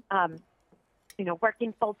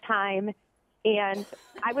 Working full time. And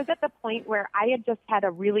I was at the point where I had just had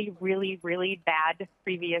a really, really, really bad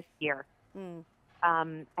previous year.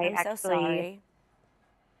 I so sorry.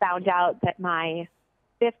 found out that my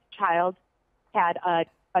 5th child had a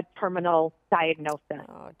terminal diagnosis.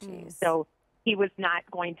 Oh, jeez. So he was not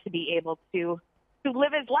going to be able to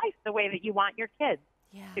live his life the way that you want your kids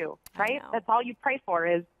to, right? That's all you pray for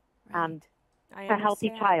is a healthy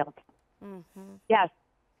child. Yes.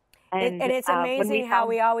 And it's amazing how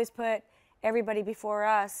we always put everybody before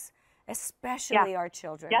us, especially our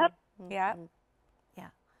children. Yep. Yeah.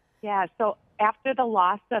 Yeah. So after the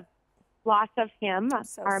loss of him,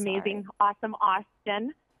 our amazing, awesome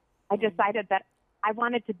Austin, I decided that I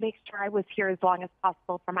wanted to make sure I was here as long as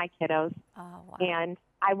possible for my kiddos. Oh, wow. And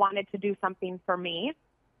I wanted to do something for me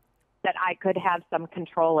that I could have some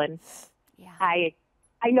control in. Yeah. I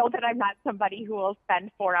know that I'm not somebody who will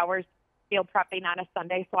spend 4 hours meal prepping on a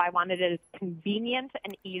Sunday, so I wanted it as convenient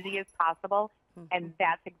and easy as possible, and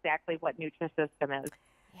that's exactly what Nutrisystem is.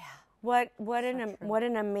 What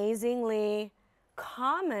an amazingly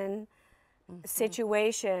common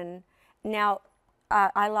situation. Now,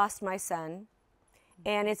 I lost my son,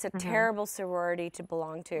 and it's a terrible sorority to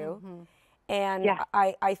belong to. And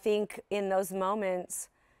I think in those moments,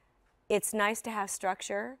 it's nice to have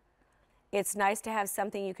structure. It's nice to have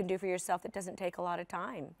something you can do for yourself that doesn't take a lot of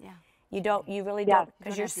time. Yeah. You really don't,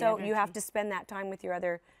 because you have to spend that time with your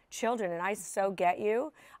other children, and I so get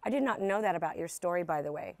you. I did not know that about your story, by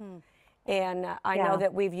the way. And I know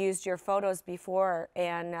that we've used your photos before,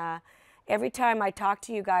 and every time I talk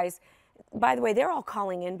to you guys, by the way, they're all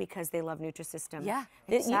calling in because they love Nutrisystem. Yeah,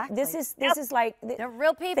 exactly. This is like, they're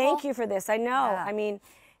real people. Thank you for this. I know. Yeah. I mean,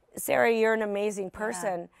 Sarah, you're an amazing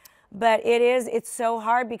person, but it's so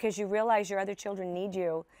hard because you realize your other children need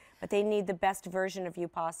you, but they need the best version of you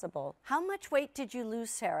possible. How much weight did you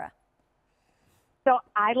lose, Sarah? So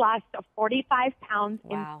I lost 45 pounds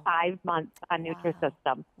in 5 months on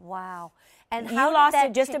Nutrisystem. Wow. And You how lost did that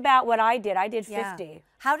it just about what I did. I did 50. Yeah.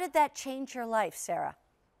 How did that change your life, Sarah?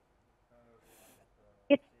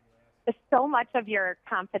 It's so much of your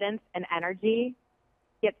confidence and energy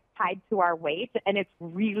gets tied to our weight, and it's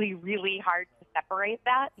really, really hard to separate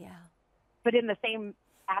that. Yeah. But in the same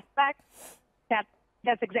aspect,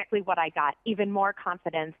 that's exactly what I got. Even more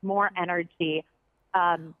confidence, more energy.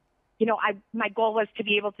 My goal was to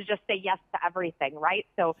be able to just say yes to everything, right?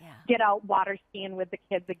 So get out water skiing with the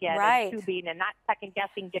kids again, and tubing, and not second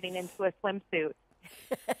guessing getting into a swimsuit,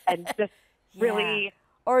 and just really.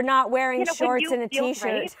 Or not wearing shorts and a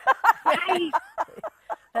T-shirt. Right.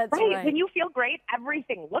 That's right. When you feel great,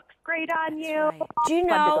 everything looks great on you. Do you Fun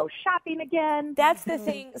to know? go shopping again. That's the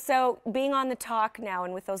thing. So being on the talk now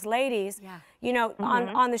and with those ladies,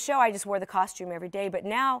 on the show, I just wore the costume every day, but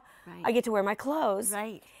now I get to wear my clothes.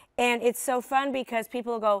 Right. And it's so fun because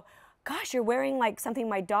people go, gosh, you're wearing like something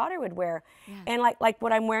my daughter would wear. And like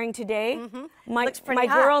what I'm wearing today, my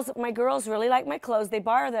girls really like my clothes. They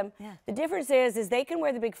borrow them. The difference is they can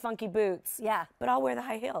wear the big funky boots. Yeah. But I'll wear the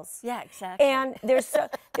high heels. Yeah, exactly. And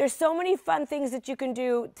there's so many fun things that you can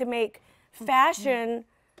do to make fashion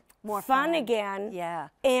more fun again. Yeah.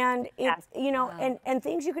 And it's, and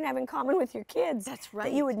things you can have in common with your kids. That's right.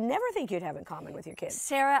 That you would never think you'd have in common with your kids.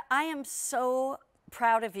 Sarah, I am so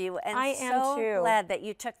proud of you, and I am so too. glad that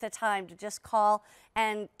you took the time to just call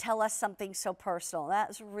and tell us something so personal.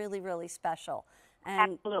 That's really, really special.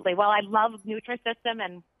 And absolutely. Well, I love Nutrisystem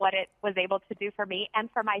and what it was able to do for me and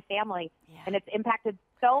for my family. And it's impacted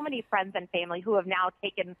so many friends and family who have now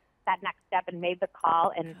taken that next step and made the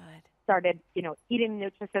call and started, eating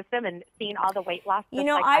Nutrisystem and seeing all the weight loss just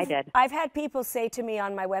like I did. I've had people say to me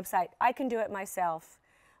on my website, I can do it myself.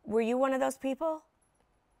 Were you one of those people?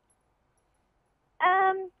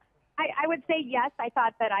 I would say yes. I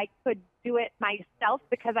thought that I could do it myself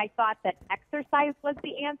because I thought that exercise was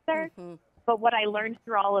the answer. But what I learned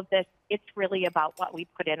through all of this, it's really about what we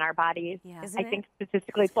put in our bodies. I think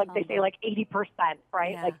statistically, it's like they say like 80%,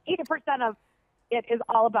 right? Like 80% of it is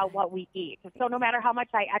all about what we eat. So no matter how much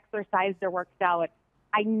I exercised or worked out,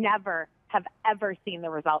 I never have ever seen the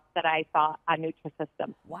results that I saw on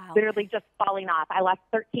Nutrisystem. Wow. Literally just falling off. I lost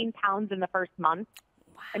 13 pounds in the first month.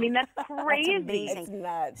 I mean, that's crazy. That's amazing. It's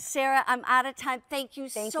nuts. Sarah, I'm out of time. Thank you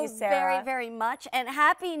so very, very much. And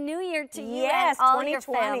Happy New Year to you and all your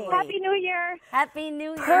family. Happy New Year. Happy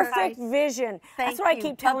New Year. Perfect vision. That's what I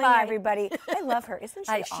keep telling everybody. I love her. Isn't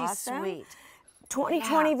she awesome? She's sweet.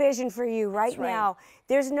 2020 vision for you right now.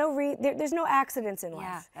 There's no there's no accidents in life.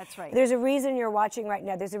 Yeah, that's right. There's a reason you're watching right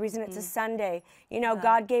now. There's a reason it's a Sunday.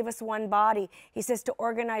 God gave us one body. He says to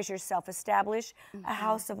organize yourself, establish a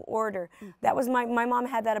house of order. That was my mom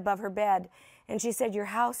had that above her bed, and she said your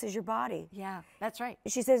house is your body. Yeah, that's right.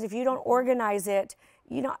 She says if you don't organize it,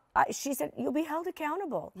 she said you'll be held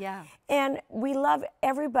accountable. Yeah. And we love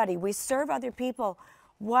everybody. We serve other people.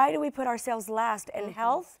 Why do we put ourselves last? And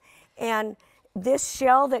health and this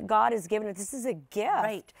shell that God has given us, this is a gift.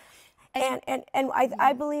 Right. And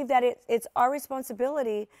I believe that it's our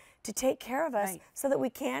responsibility to take care of us so that we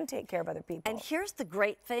can take care of other people. And here's the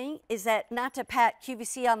great thing is that, not to pat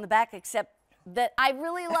QVC on the back, except that I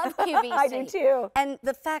really love QVC. I do too. And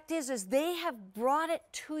the fact is they have brought it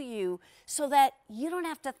to you so that you don't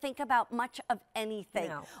have to think about much of anything.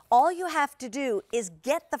 No. All you have to do is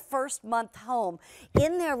get the first month home.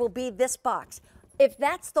 In there will be this box. If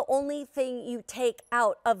that's the only thing you take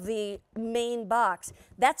out of the main box,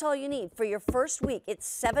 that's all you need for your first week. It's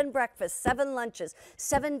 7 breakfasts, 7 lunches,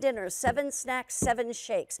 7 dinners, 7 snacks, 7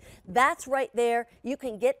 shakes. That's right there. You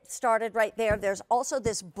can get started right there. There's also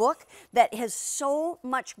this book that has so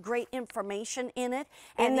much great information in it.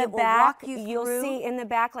 And in the it will back, walk you you'll through. see in the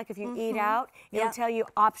back, like if you eat out, it'll tell you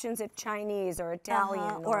options of Chinese or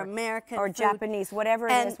Italian or American or food. Japanese, whatever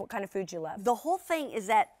it And is, what kind of food you love. The whole thing is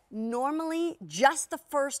that normally just the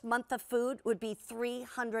first month of food would be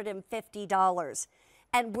 $350.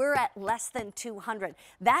 And we're at less than $200.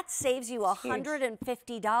 That saves you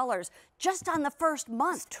 $150 just on the first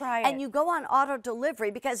month. Just try it. And you go on auto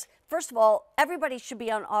delivery because, first of all, everybody should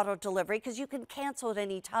be on auto delivery because you can cancel at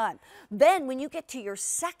any time. Then when you get to your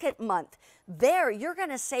second month, there you're going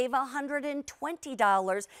to save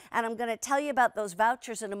 $120. And I'm going to tell you about those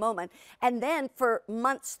vouchers in a moment. And then for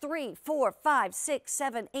months 3, 4, 5, 6,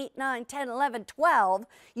 7, 8, 9, 10, 11, 12,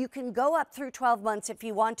 you can go up through 12 months if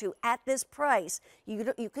you want to at this price.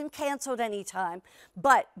 You can cancel at any time,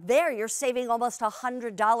 but there you're saving almost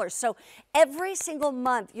 $100. So every single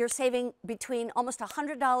month you're saving between almost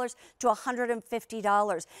 $100 to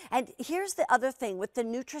 $150. And here's the other thing with the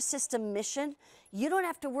Nutrisystem Mission, you don't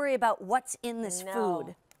have to worry about what's in this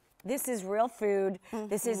food. This is real food.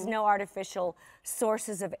 This is no artificial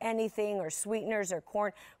sources of anything or sweeteners or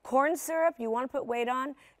corn. Corn syrup, you want to put weight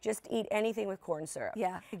on, just eat anything with corn syrup.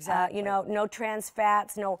 Yeah, exactly. You know, no trans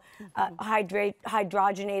fats, no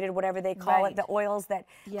hydrogenated, whatever they call it, the oils that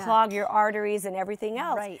clog your arteries and everything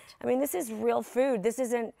else. Right. I mean, this is real food. This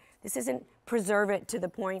isn't preserve it to the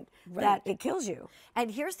point that it kills you.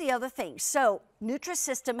 And here's the other thing. So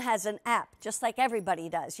Nutrisystem has an app, just like everybody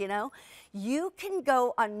does, you know. You can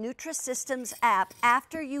go on Nutrisystem's app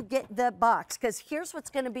after you get the box, because here's what's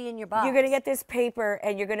going to be in your box. You're going to get this paper,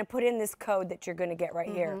 and you're going to put in this code that you're going to get right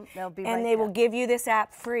here. They'll be and right they there. will give you this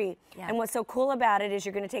app free. Yeah. And what's so cool about it is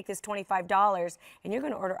you're going to take this $25, and you're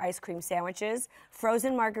going to order ice cream sandwiches,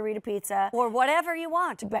 frozen margarita pizza. Or whatever you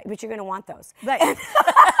want. But you're going to want those. Right.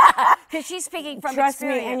 Because she's speaking from Trust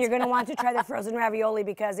experience. me, and you're going to want to try the frozen ravioli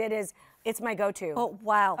because it's my go-to. Oh,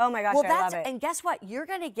 wow. Oh, my gosh, well, I that's, love it. And guess what? You're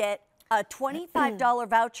going to get a $25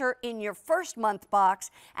 voucher in your first month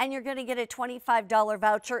box, and you're going to get a $25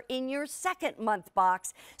 voucher in your second month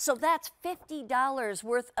box. So that's $50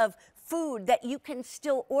 worth of food that you can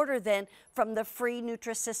still order then from the free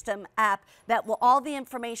Nutrisystem app. That will, all the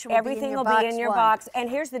information will Everything be in your will box. be in your box. And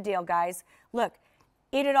here's the deal, guys. Look,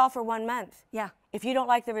 eat it all for 1 month. Yeah. If you don't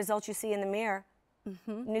like the results you see in the mirror,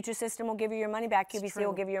 Nutrisystem will give you your money back. QVC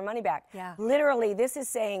will give you your money back. Yeah. Literally, this is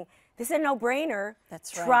saying, this is a no-brainer.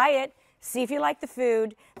 That's right. Try it. See if you like the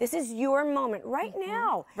food. This is your moment right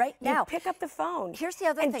now. Right now. You pick up the phone. Here's the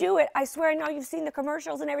other and thing. do it. I swear, I know you've seen the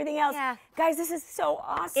commercials and everything else. Yeah. Guys, this is so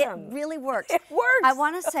awesome. It really works. It works. I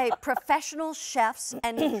want to say professional chefs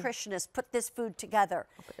and nutritionists put this food together.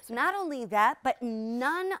 Not only that, but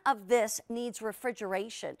none of this needs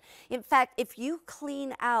refrigeration. In fact, if you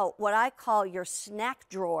clean out what I call your snack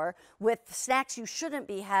drawer with snacks you shouldn't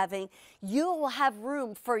be having, you will have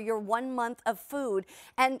room for your 1 month of food.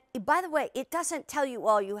 And by the way, it doesn't tell you,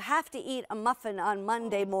 well, you have to eat a muffin on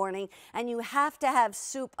Monday morning and you have to have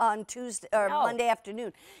soup on Tuesday or Monday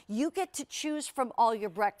afternoon. You get to choose from all your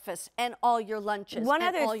breakfasts and all your lunches. One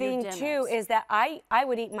and other all your thing, dinners. too, is that I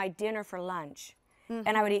would eat my dinner for lunch.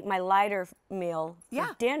 And I would eat my lighter meal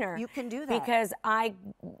for dinner. You can do that. Because I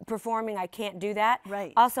can't do that.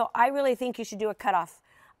 Right. Also, I really think you should do a cutoff.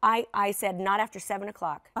 I said not after 7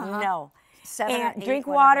 o'clock. No. 7 or and 8, drink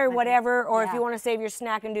whatever, water, maybe. whatever, or if Yeah. you want to save your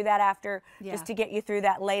snack and do that after, Yeah. just to get you through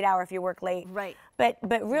that late hour if you work late. Right. But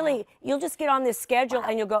really, you'll just get on this schedule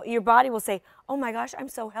and you'll go. Your body will say, "Oh my gosh, I'm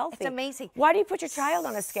so healthy." It's amazing. Why do you put your child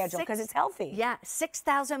on a schedule? Because it's healthy. Yeah,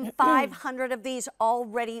 6,500 of these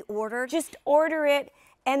already ordered. Just order it,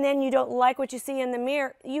 and then you don't like what you see in the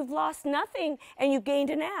mirror. You've lost nothing, and you gained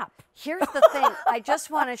an app. Here's the thing. I just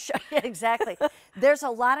want to show you exactly. There's a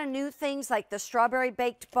lot of new things like the strawberry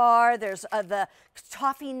baked bar. There's the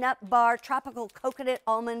toffee nut bar, tropical coconut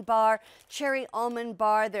almond bar, cherry almond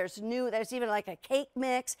bar. There's even like a cake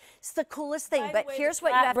mix. It's the coolest thing. But here's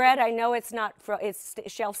what you have. Flatbread, I know it's not. It's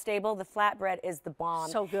shelf stable. The flatbread is the bomb.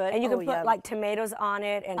 So good. And you can put yeah. like tomatoes on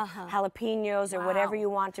it and jalapenos or whatever you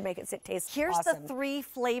want to make it taste Here's awesome. the 3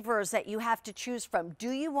 flavors that you have to choose from.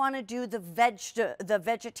 Do you want to do the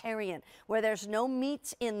vegetarian, where there's no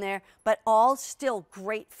meats in there, but all still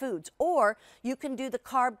great foods? Or you can do the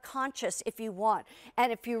carb conscious if you want.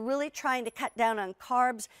 And if you're really trying to cut down on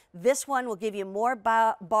carbs, this one will give you more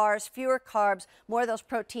bars, fewer carbs, more of those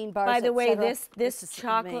protein bars. By the way, etc. this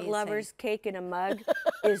chocolate amazing. Lovers cake in a mug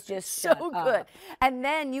is just so good. And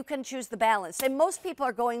then you can choose the balance. And most people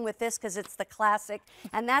are going with this because it's the classic,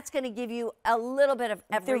 and that's going to give you a little bit of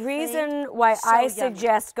everything. The reason why So I yummy.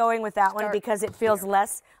 suggest going with that one Start because it feels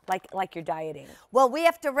less like you're dieting. Well, we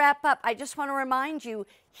have to wrap up. I just want to remind you,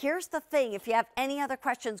 here's the thing. If you have any other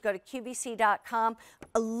questions, go to QVC.com.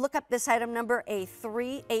 Look up this item number,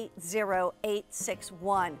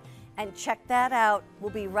 A380861. And check that out.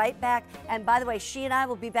 We'll be right back. And by the way, she and I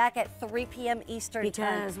will be back at 3 p.m. Eastern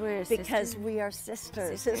time. Because we are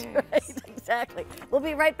sisters. That's right, exactly. We'll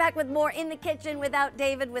be right back with more In the Kitchen Without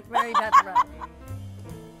David with Mary Beth Rowe.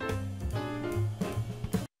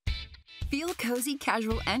 Feel cozy,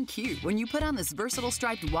 casual, and cute when you put on this versatile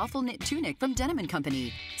striped waffle knit tunic from Denim &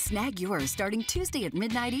 Company. Snag yours starting Tuesday at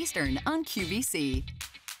midnight Eastern on QVC.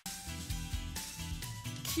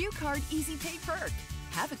 Q-Card Easy Pay perk.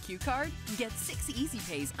 Have a Q-Card? Get 6 Easy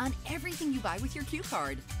Pays on everything you buy with your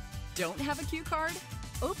Q-Card. Don't have a Q-Card?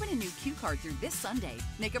 Open a new Q-Card through this Sunday,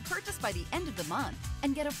 make a purchase by the end of the month,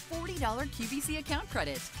 and get a $40 QVC account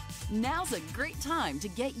credit. Now's a great time to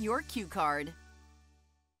get your Q-Card.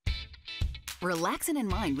 Relaxin' in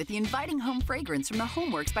mind with the inviting home fragrance from the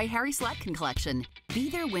Homeworks by Harry Slatkin collection. Be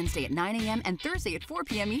there Wednesday at 9 a.m. and Thursday at 4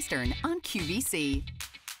 p.m. Eastern on QVC.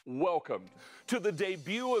 Welcome to the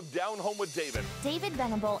debut of Down Home with David. David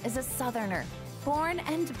Venable is a Southerner, born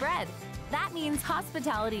and bred. That means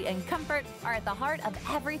hospitality and comfort are at the heart of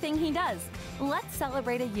everything he does. Let's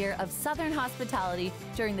celebrate a year of Southern hospitality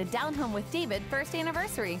during the Down Home with David first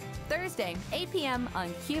anniversary, Thursday, 8 p.m.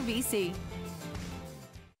 on QVC.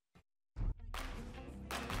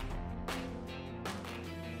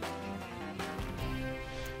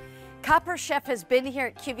 Copper Chef has been here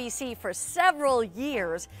at QVC for several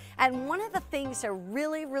years, and one of the things they're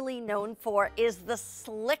really known for is the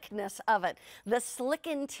slickness of it. The slick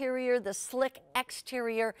interior, the slick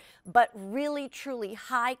exterior, but really truly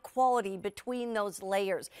high quality between those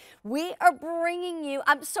layers. We are bringing you,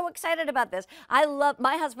 I'm so excited about this.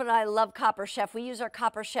 My husband and I love Copper Chef. We use our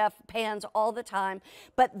Copper Chef pans all the time,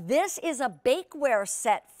 but this is a bakeware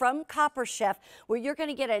set from Copper Chef where you're going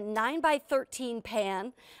to get a 9x13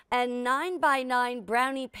 pan, a 9x9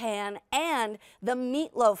 brownie pan, and the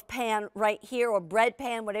meatloaf pan right here, or bread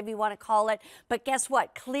pan, whatever you want to call it. But guess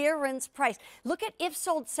what? Clearance price. Look at if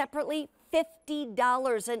sold separately,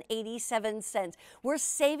 $50.87. We're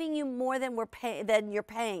saving you more than you're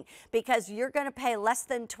paying, because you're going to pay less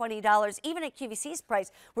than $20. Even at QVC's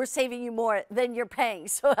price, we're saving you more than you're paying.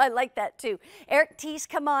 So I like that too. Eric Tees,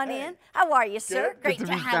 come on in. How are you, sir? Good. Great Good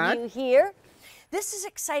to to be have back. you here. This is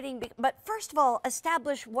exciting, but first of all,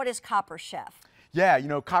 establish what is Copper Chef. Yeah, you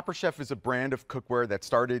know, Copper Chef is a brand of cookware that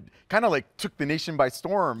started, kind of like took the nation by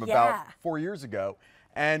storm about 4 years ago.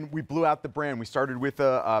 And we blew out the brand. We started with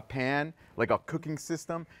a pan, like a cooking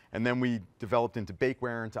system, and then we developed into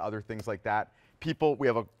bakeware, into other things like that. We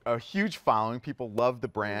have a huge following. People love the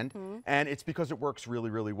brand, and it's because it works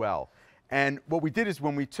really well. And what we did is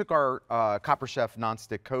when we took our Copper Chef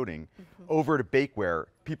nonstick coating over to bakeware,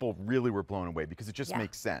 people really were blown away because it just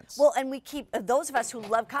makes sense. Well, and we keep, those of us who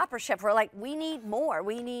love Copper Chef, we're like, we need more,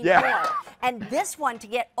 we need more. And this one, to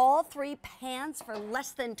get all 3 pans for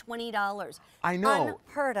less than $20. I know.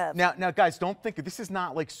 Unheard of. Now guys, don't think, this is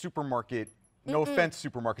not like supermarket, no offense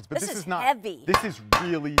supermarkets, but this is not heavy. This is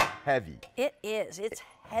really heavy. It is, it's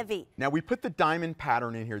heavy. Now we put the diamond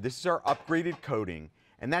pattern in here. This is our upgraded coating.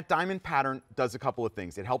 And that diamond pattern does a couple of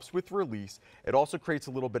things. It helps with release. It also creates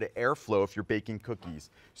a little bit of airflow if you're baking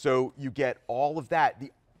cookies. So you get all of that.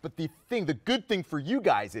 But the good thing for you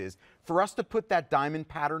guys is, for us to put that diamond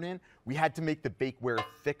pattern in, we had to make the bakeware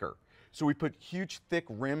thicker. So we put huge, thick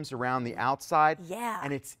rims around the outside. Yeah.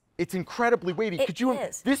 And it's incredibly weighty.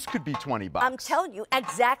 This could be $20. I'm telling you,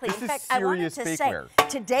 exactly. This in fact, is I wanted serious to bakeware. say,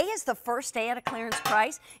 today is the first day at a clearance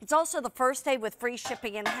price. It's also the first day with free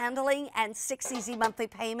shipping and handling and 6 easy monthly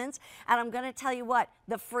payments. And I'm going to tell you what,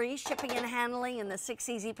 the free shipping and handling and the 6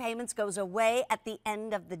 easy payments goes away at the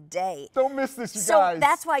end of the day. Don't miss this, you So guys.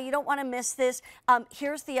 that's why you don't want to miss this.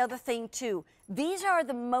 Here's the other thing too. These are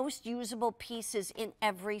the most usable pieces in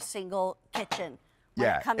every single kitchen. When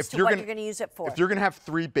it comes to what you're going to use it for. If you're going to have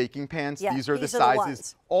 3 baking pans, these are the these are the sizes.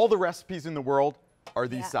 ones. All the recipes in the world are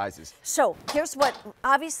these sizes. So here's what,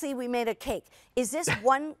 obviously we made a cake. Is this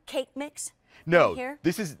one cake mix? No, here?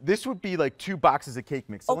 this would be like 2 boxes of cake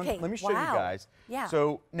mix. So Okay, let me show you wow. guys. Yeah.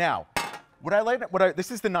 So now,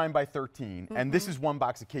 this is the 9x13, and this is 1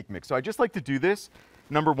 box of cake mix. So I just like to do this,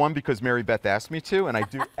 number one, because Mary Beth asked me to, and I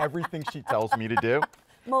do everything she tells me to do.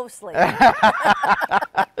 Mostly.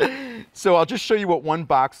 So I'll just show you what 1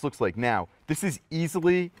 box looks like. Now, this is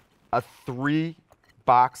easily a 3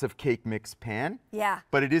 box of cake mix pan. Yeah.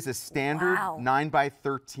 But it is a standard Wow.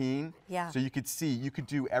 9x13. Yeah. So you could see, you could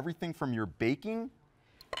do everything from your baking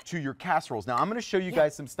to your casseroles. Now I'm going to show you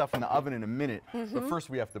guys some stuff in the oven in a minute, but first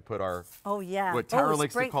we have to put our what Tara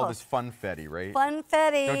likes to call this funfetti, right?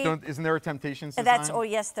 Funfetti. Isn't there a Temptations design? That's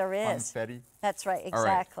yes, there is. Funfetti. That's right, All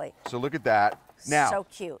right. exactly. So look at that. Now, So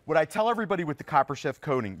cute. what I tell everybody with the Copper Chef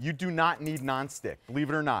coating, you do not need nonstick, believe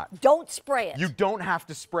it or not. Don't spray it. You don't have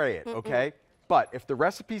to spray it, okay? But if the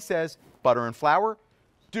recipe says butter and flour,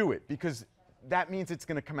 do it, because that means it's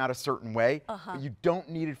going to come out a certain way. But you don't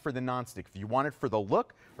need it for the nonstick. If you want it for the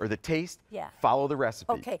look or the taste, follow the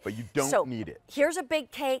recipe. Okay. But you don't need it. Here's a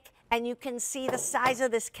big cake, and you can see the size of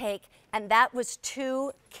this cake, and that was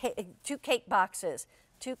two cake boxes.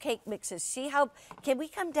 2 cake mixes. See how, can we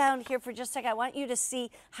come down here for just a second? I want you to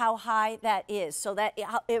see how high that is, so that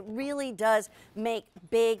it really does make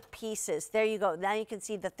big pieces. There you go. Now you can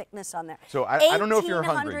see the thickness on there. So I don't know if you're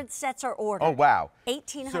hungry. 1,800 sets are ordered. Oh, wow.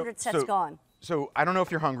 1,800 sets gone. So I don't know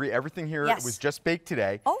if you're hungry. Everything here was just baked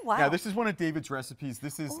today. Oh, wow. Now this is one of David's recipes.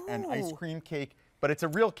 This is an ice cream cake, but it's a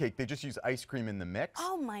real cake. They just use ice cream in the mix.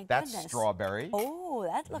 Oh my That's goodness. strawberry. Oh,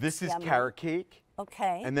 that looks This is yummy. carrot cake.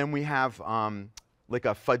 Okay. And then we have like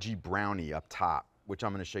a fudgy brownie up top, which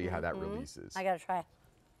I'm going to show you how that releases. I got to try.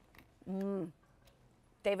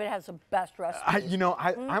 David has the best recipe.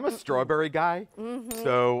 I'm a strawberry guy,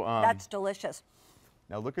 so that's delicious.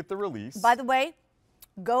 now look at the release. By the way,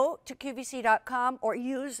 go to QVC.com or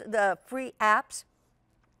use the free apps.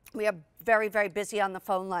 We are very, very busy on the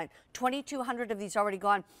phone line. 2,200 of these already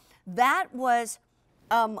gone. That was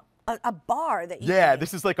a bar that you made.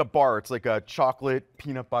 This is like a bar. It's like a chocolate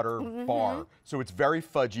peanut butter bar. So it's very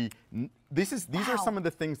fudgy. These are some of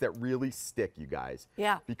the things that really stick, you guys.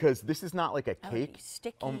 Yeah. Because this is not like a cake.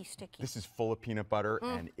 Sticky, sticky. This is full of peanut butter,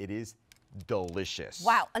 and it is delicious.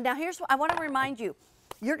 Wow. And now here's what I want to remind you.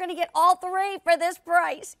 You're going to get all 3 for this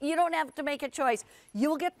price. You don't have to make a choice.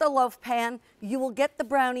 You'll get the loaf pan, you will get the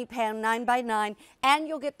brownie pan 9x9, and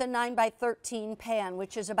you'll get the 9x13 pan,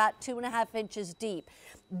 which is about 2.5 inches deep.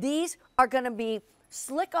 These are going to be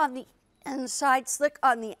slick on the inside, slick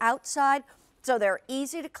on the outside, so they're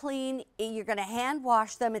easy to clean. You're going to hand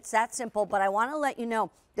wash them. It's that simple, but I want to let you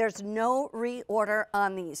know there's no reorder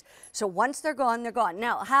on these. So once they're gone, they're gone.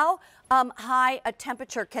 Now, how high a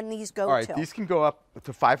temperature can these go to? All right, these can go up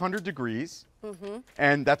to 500 degrees,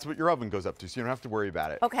 and that's what your oven goes up to, so you don't have to worry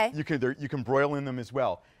about it. Okay. You can broil in them as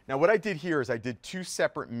well. Now, what I did here is I did 2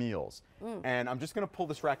 separate meals, and I'm just going to pull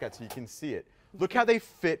this rack out so you can see it. Look how they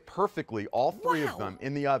fit perfectly, all 3 of them,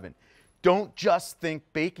 in the oven. Don't just think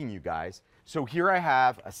baking, you guys. So here I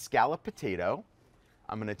have a scalloped potato.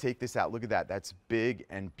 I'm going to take this out. Look at that. That's big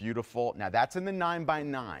and beautiful. Now, that's in the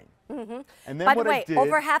 9x9. And then By the what way, I did,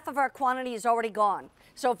 over half of our quantity is already gone.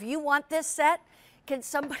 So if you want this set, can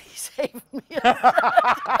somebody save me?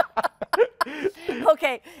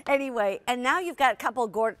 Okay, anyway, and now you've got a couple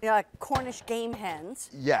of Cornish game hens.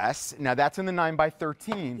 Yes. Now that's in the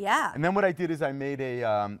 9x13. Yeah. And then what I did is I made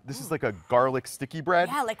a, this is like a garlic sticky bread.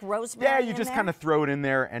 Yeah, like rosemary. Yeah, you in just there. kind of throw it in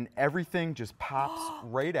there and everything just pops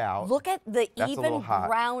right out. Look at the That's a little even hot.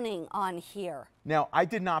 browning on here. Now, I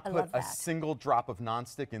did not I put love a that. single drop of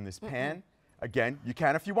nonstick in this pan. Again, you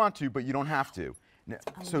can if you want to, but you don't have to. Now,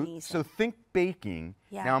 so think baking.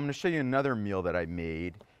 Yeah. Now I'm going to show you another meal that I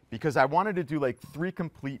made because I wanted to do like 3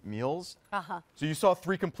 complete meals. So you saw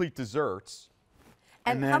 3 complete desserts.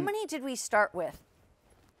 And how then- many did we start with?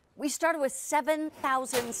 We started with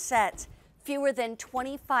 7,000 sets. Fewer than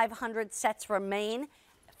 2,500 sets remain.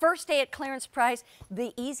 First day at clearance price,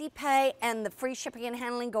 the easy pay and the free shipping and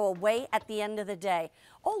handling go away at the end of the day.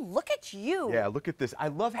 Oh, look at you. Yeah, look at this. I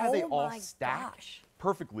love how they Oh all my stack gosh.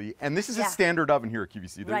 perfectly. And this is Yeah. a standard oven here at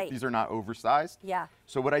QVC. Right. These are not oversized. Yeah.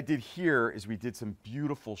 So what I did here is we did some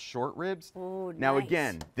beautiful short ribs. Ooh, Now nice.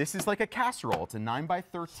 again, this is like a casserole. It's a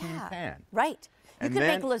 9x13 Yeah. pan. Right. You And could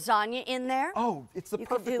then- make lasagna in there. Oh, it's the You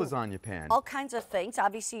could perfect do lasagna pan. All kinds of things.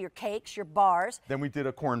 Obviously, your cakes, your bars. Then we did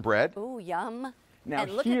a cornbread. Ooh, yum. Now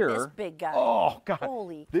and look here, at this big guy. oh God,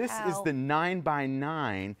 Holy this cow. is the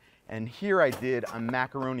 9x9, and here I did a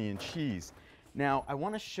macaroni and cheese. Now I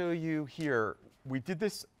want to show you here. We did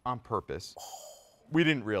this on purpose. We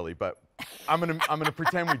didn't really, but I'm gonna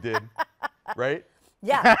pretend we did, right?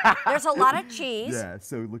 Yeah, there's a lot of cheese. Yeah.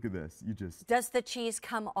 So look at this. You just. Does the cheese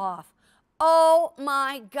come off? Oh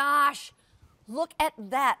my gosh. Look at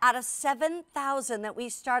that. Out of 7,000 that we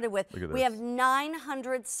started with, we have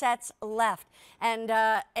 900 sets left. And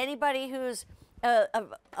anybody who's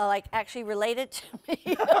like actually related to me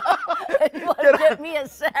and want to get me a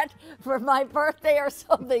set for my birthday or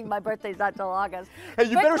something. My birthday's not till August. Hey,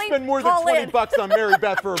 you better spend more than 20 bucks on Mary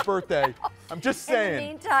Beth for her birthday. I'm just saying. In the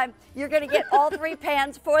meantime, you're going to get all 3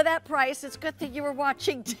 pans for that price. It's a good thing you were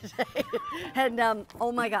watching today. And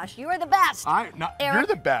oh my gosh, you are the best. You're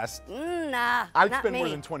the best. Nah, I'd not spend me. more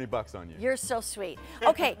than 20 bucks on you. You're so sweet.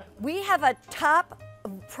 Okay, we have a top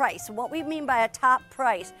price. What we mean by a top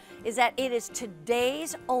price is that it is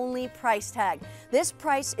today's only price tag. This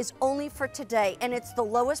price is only for today, and it's the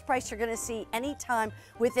lowest price you're going to see anytime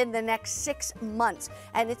within the next 6 months.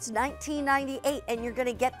 And it's $19.98, and you're going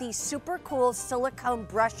to get these super cool silicone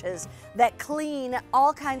brushes that clean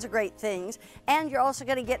all kinds of great things. And you're also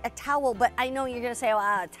going to get a towel, but I know you're going to say, oh,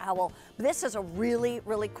 a towel. But this is a really,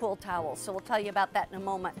 really cool towel, so we'll tell you about that in a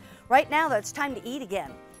moment. Right now, though, it's time to eat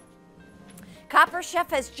again. Copper Chef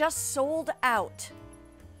has just sold out.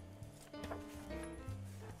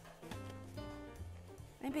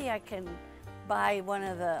 Maybe I can buy one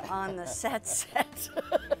of the on the set sets.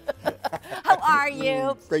 How are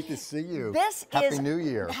you? Great to see you. This Happy is New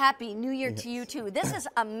Year. Happy New Year to you too. This is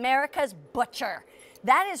America's Butcher.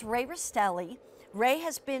 That is Ray Rastelli. Ray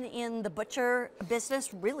has been in the butcher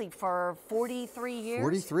business really for 43 years.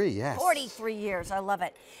 43, yes. 43 years, I love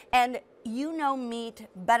it. And you know meat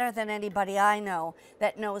better than anybody I know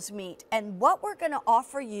that knows meat. And what we're gonna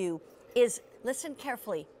offer you is, listen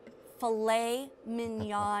carefully, filet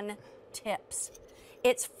mignon tips.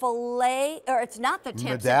 It's filet, or it's not the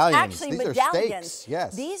tips, Medallions. it's actually These are medallions. steaks,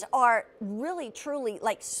 yes. These are really, truly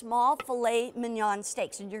like small filet mignon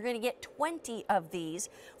steaks, and you're gonna get 20 of these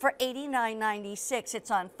for $89.96. It's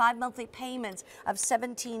on 5 monthly payments of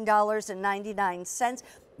 $17.99.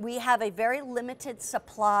 We have a very limited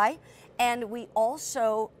supply, and we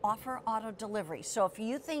also offer auto delivery. So if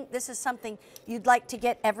you think this is something you'd like to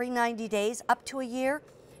get every 90 days, up to a year,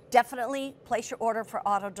 definitely place your order for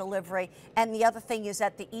auto delivery. And the other thing is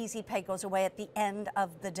that the Easy Pay goes away at the end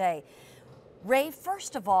of the day. Ray,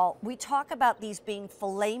 first of all, we talk about these being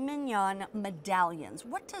filet mignon medallions.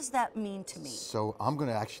 What does that mean to me? So I'm going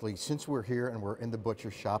to actually, since we're here and we're in the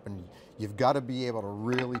butcher shop, and you've got to be able to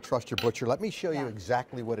really trust your butcher, let me show you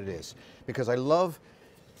exactly what it is. Because I love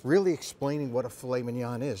really explaining what a filet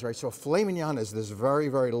mignon is, right? So a filet mignon is this very,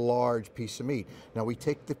 very large piece of meat. Now we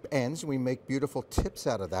take the ends and we make beautiful tips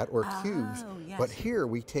out of that, or cubes. Yes. But here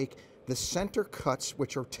we take the center cuts,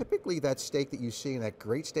 which are typically that steak that you see in that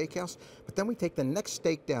great steakhouse, but then we take the next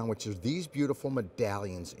steak down, which is these beautiful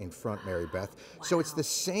medallions in front, Mary Beth. Wow. So it's the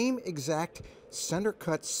same exact center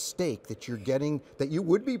cut steak that you're getting, that you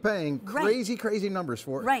would be paying crazy, crazy numbers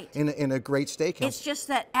for in a great steakhouse. It's just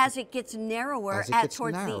that as it gets narrower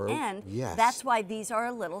towards the end, that's why these are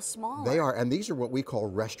a little smaller. They are, and these are what we call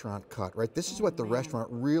restaurant cut, right? This is what the restaurant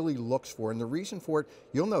really looks for, and the reason for it,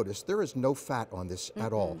 you'll notice there is no fat on this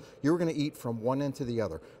at all. You're going to eat from one end to the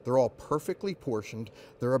other. They're all perfectly portioned.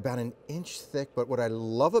 They're about an inch thick, but what I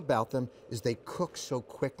love about them is they cook so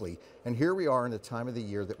quickly. And here we are in the time of the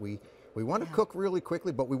year that we want to cook really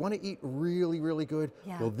quickly, but we want to eat really, really good.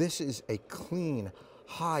 Well, this is a clean,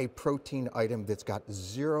 high protein item that's got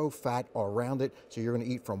zero fat around it, so you're going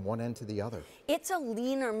to eat from one end to the other. It's a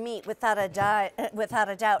leaner meat without a doubt.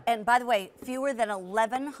 And by the way, fewer than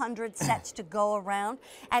 1,100 sets to go around.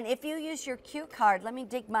 And if you use your Q card, let me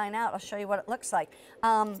dig mine out. I'll show you what it looks like.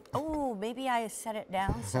 Oh, maybe I set it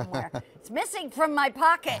down somewhere. It's missing from my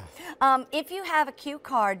pocket. If you have a Q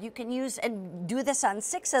card, you can use and do this on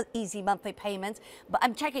 6 easy monthly payments. But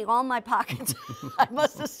I'm checking all my pockets. I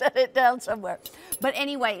must have set it down somewhere. But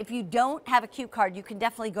anyway, if you don't have a Q card, you can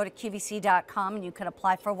definitely go to QVC.com and you can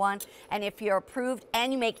apply for one. And if you're approved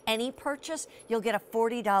and you make any purchase, you'll get a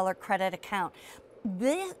 $40 credit account.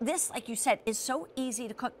 This, like you said, is so easy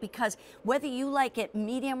to cook because whether you like it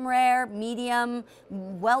medium rare, medium,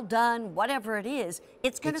 well done, whatever it is,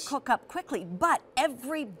 it's going to cook up quickly. But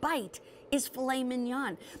every bite is filet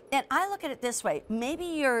mignon. And I look at it this way. Maybe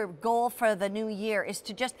your goal for the new year is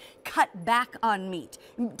to just cut back on meat.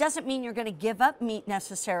 It doesn't mean you're going to give up meat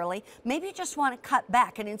necessarily. Maybe you just want to cut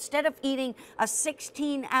back. And instead of eating a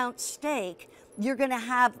 16-ounce steak, you're going to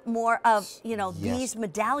have more of, you know, these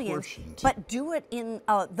medallions, but do it in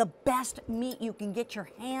the best meat you can get your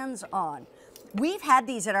hands on. We've had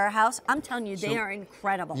these at our house. I'm telling you, they are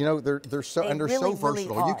incredible. You know, they're so They and they're really, so really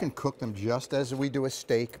versatile. are. You can cook them just as we do a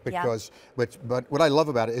steak because, but what I love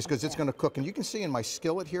about it is because it's going to cook, and you can see in my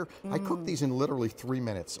skillet here, I cook these in literally 3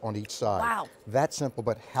 minutes on each side. Wow. That simple,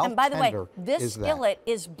 but how And by the way, tender this is that? skillet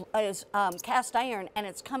is cast iron, and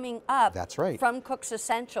it's coming up That's right. from Cook's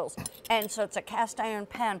Essentials. And so it's a cast iron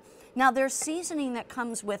pan. Now, there's seasoning that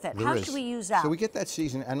comes with it. There How is. should we use that? So we get that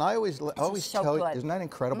seasoning, and I always so tell you, good. isn't that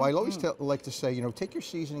incredible? I always like to say, you know, take your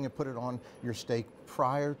seasoning and put it on your steak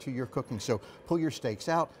prior to your cooking. So pull your steaks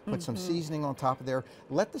out, put some seasoning on top of there.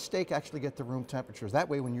 Let the steak actually get to room temperatures. That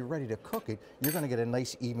way, when you're ready to cook it, you're going to get a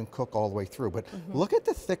nice even cook all the way through. But look at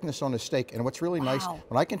the thickness on the steak, and what's really nice,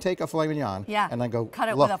 when I can take a filet mignon and I go, cut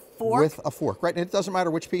it look, with a fork? with a fork, right? And it doesn't matter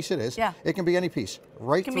which piece it is. Yeah. It can be any piece,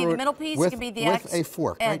 right It can through be the it middle piece, with, it can be the with a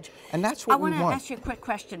fork, edge. right? And that's what we I want to ask you a quick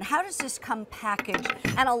question. How does this come packaged?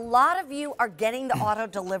 And a lot of you are getting the auto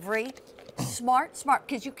delivery. Smart,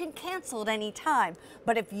 because you can cancel at any time.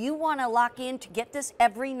 But if you want to lock in to get this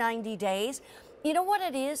every 90 days, you know what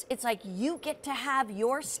it is? It's like you get to have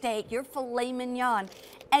your steak, your filet mignon,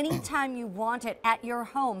 anytime you want it at your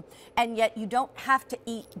home, and yet you don't have to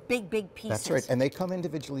eat big pieces. That's right, and they come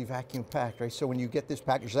individually vacuum packed, right? So when you get this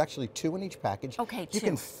package, there's actually 2 in each package. Okay, 2. You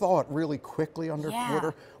can thaw it really quickly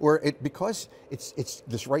underwater, or because it's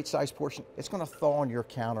this right size portion, it's going to thaw on your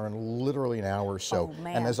counter in literally an hour or so. Oh,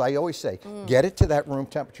 man. And as I always say, get it to that room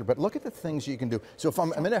temperature. But look at the things you can do. So if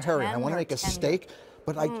I'm in a hurry and I want to make a steak,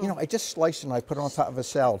 but I just slice it and I put it on top of a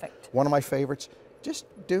salad. One of my favorites. Just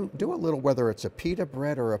do a little, whether it's a pita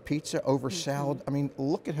bread or a pizza over salad. I mean,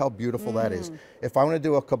 look at how beautiful that is. If I want to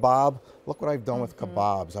do a kebab, look what I've done with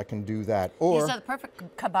kebabs. I can do that. Or these are the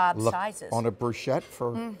perfect kebab look sizes. on a bruschetta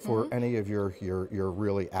for any of your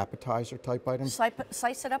really appetizer type items.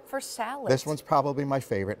 Slice it up for salad. This one's probably my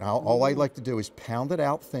favorite. Now, all I like to do is pound it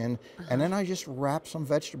out thin, and then I just wrap some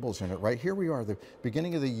vegetables in it. Right here we are, the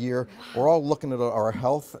beginning of the year. We're all looking at our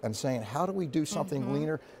health and saying, how do we do something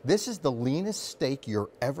leaner? This is the leanest steak you're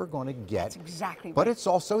ever going to get. That's exactly But right. it's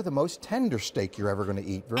also the most tender steak you're ever going to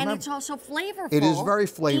eat. Remember, And it's also flavorful. it is very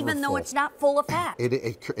flavorful. Even though it's not full of fat.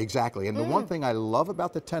 Exactly. And the one thing I love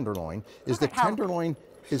about the tenderloin is the tenderloin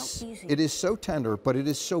is so tender, but it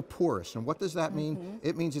is so porous. And what does that mean?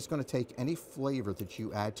 It means it's going to take any flavor that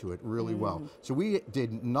you add to it really well. So we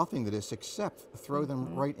did nothing to this except throw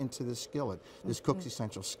them right into this skillet, this Cook's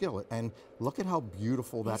Essential skillet. And look at how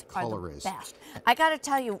beautiful that color is. Best. I got to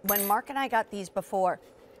tell you, when Mark and I got these before,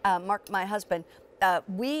 Mark, my husband,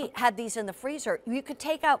 we had these in the freezer. You could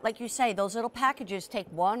take out, like you say, those little packages, take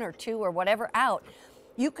 1 or 2 or whatever out.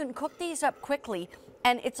 You can cook these up quickly,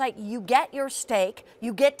 and it's like you get your steak,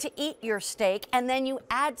 you get to eat your steak, and then you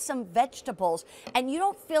add some vegetables, and you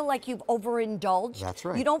don't feel like you've overindulged. That's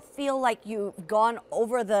right. You don't feel like you've gone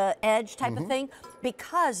over the edge type of thing,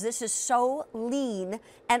 because this is so lean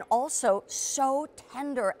and also so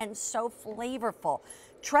tender and so flavorful.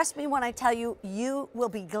 Trust me when I tell you, you will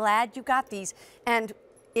be glad you got these. And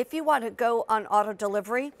if you want to go on auto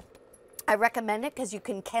delivery, I recommend it because you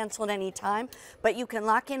can cancel at any time, but you can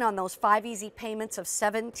lock in on those 5 easy payments of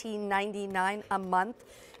 $17.99 a month,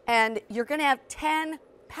 and you're going to have 10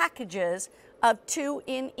 packages of 2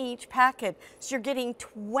 in each packet. So you're getting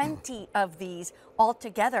 20 of these all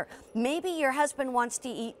together. Maybe your husband wants to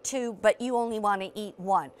eat 2, but you only want to eat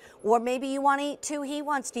 1. Or maybe you want to eat 2, he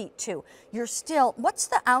wants to eat 2. You're still, what's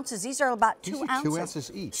the ounces? These are about 2 ounces. 2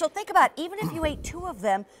 ounces each. So think about, even if you ate 2 of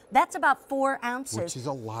them, that's about 4 ounces. Which is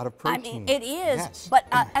a lot of protein. I mean, it is, Yes. but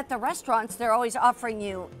at the restaurants, they're always offering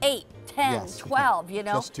you 8, 10, Yes. 12, you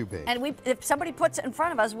know? Just too big. And if somebody puts it in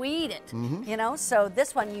front of us, we eat it, you know? So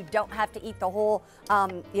this one, you don't have to eat the whole,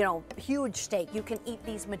 you know, huge steak. You can eat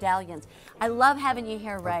these medallions. I love having you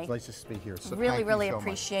here, Ray. Nice to be here. So Really, thank you really so much.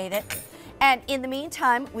 appreciate it. And in the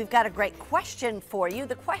meantime, we've got a great question for you.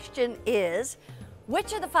 The question is,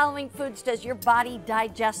 which of the following foods does your body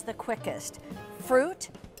digest the quickest? Fruit,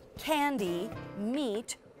 candy,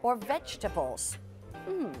 meat, or vegetables?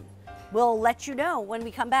 We'll let you know when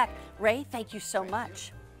we come back. Ray, thank you so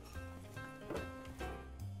much.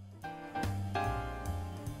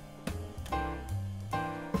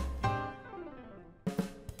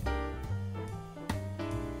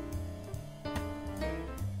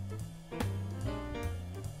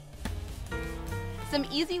 Some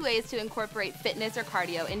easy ways to incorporate fitness or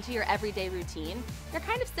cardio into your everyday routine. They're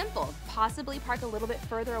kind of simple. Possibly park a little bit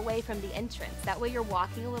further away from the entrance. That way you're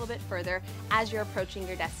walking a little bit further as you're approaching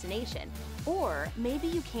your destination. Or maybe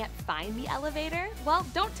you can't find the elevator? Well,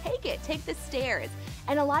 don't take it, take the stairs.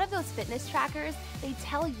 And a lot of those fitness trackers, they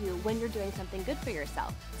tell you when you're doing something good for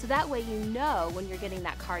yourself. So that way you know when you're getting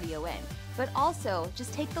that cardio in. But also,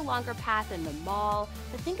 just take the longer path in the mall,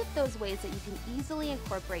 but think of those ways that you can easily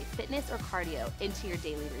incorporate fitness or cardio into your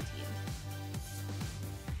daily routine.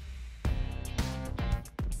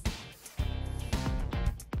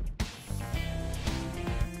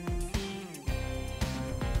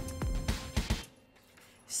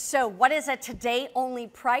 So what is a today only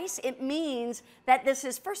price? It means that this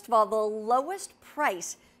is, first of all, the lowest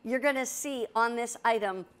price you're gonna see on this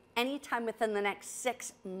item anytime within the next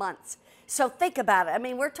 6 months. So think about it. I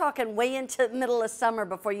mean, we're talking way into the middle of summer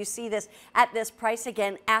before you see this at this price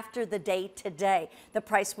again after the day today. The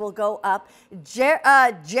price will go up.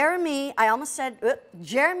 Jeremy, I almost said,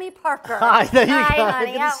 Jeremy Parker. Hi, there you Hi, go. honey,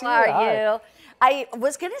 Good to how see you. are Hi. you? I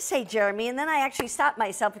was going to say Jeremy, and then I actually stopped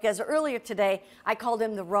myself because earlier today I called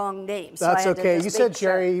him the wrong name. So That's I had to okay. just You said make sure.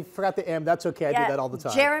 Jerry, you forgot the M. That's okay. I do that all the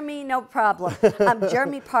time. Jeremy, no problem.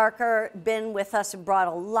 Jeremy Parker, been with us and brought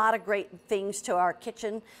a lot of great things to our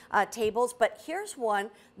kitchen tables. But here's one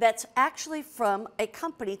that's actually from a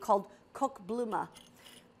company called Cook Bluma.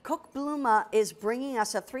 Cook Bluma is bringing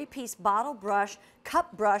us a 3-piece bottle brush,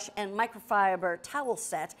 cup brush, and microfiber towel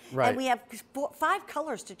set. Right. And we have 5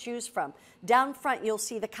 colors to choose from. Down front, you'll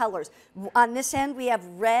see the colors. On this end, we have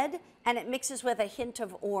red, and it mixes with a hint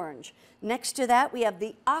of orange. Next to that, we have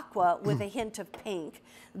the aqua with a hint of pink.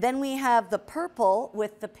 Then we have the purple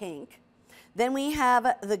with the pink. Then we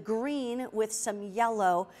have the green with some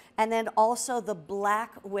yellow, and then also the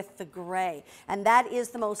black with the gray. And that is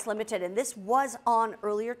the most limited. And this was on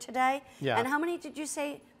earlier today. Yeah. And how many did you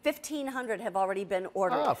say? 1,500 have already been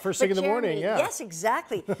ordered. Ah, first thing in the morning, yeah. Yes,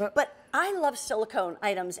 exactly. But I love silicone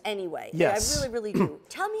items anyway. Yes. I really, really do.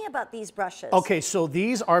 Tell me about these brushes. Okay, so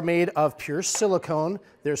these are made of pure silicone.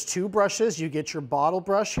 There's 2 brushes. You get your bottle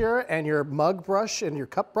brush here and your mug brush and your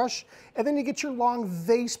cup brush, and then you get your long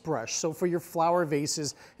vase brush. So for your flower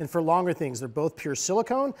vases and for longer things, they're both pure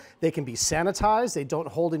silicone. They can be sanitized. They don't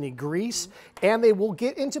hold any grease, and they will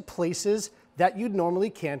get into places that you normally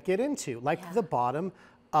can't get into, like the bottom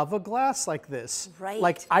of a glass like this. Right.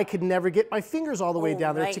 Like I could never get my fingers all the way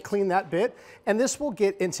down there to right. clean that bit. And this will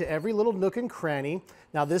get into every little nook and cranny.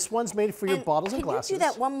 Now this one's made for your bottles and glasses. Can you do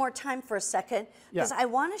that one more time for a second? Yeah. Because I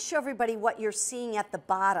want to show everybody what you're seeing at the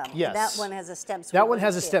bottom. Yes. That one has a stem. So that we one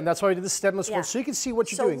has a see it. stem. That's why I did the stemless Yeah. one, so you can see what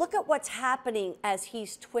you're so doing. look at what's happening as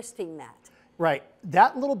he's twisting that. Right.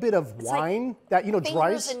 That little bit of It's like wine that, you know,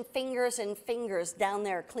 dries. Fingers and fingers down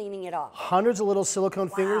there cleaning it off. Hundreds of little silicone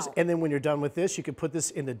fingers, and then when you're done with this, you can put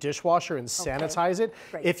this in the dishwasher and sanitize it.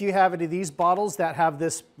 Great. If you have any of these bottles that have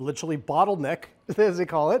this literally bottleneck, as they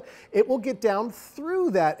call it, it will get down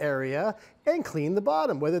through that area and clean the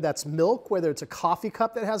bottom, whether that's milk, whether it's a coffee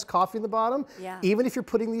cup that has coffee in the bottom. Yeah. Even if you're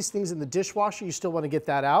putting these things in the dishwasher, you still want to get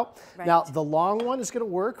that out. Right. Now, the long one is going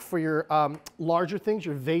to work for your larger things,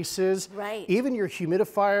 your vases, Right. even your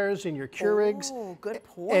humidifiers and your Keurigs. Oh, good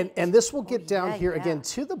point. And this will get down here again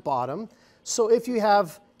to the bottom. So if you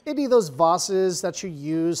have any of those vases that you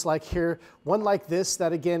use, like here, one like this,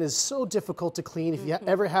 that again is so difficult to clean. If you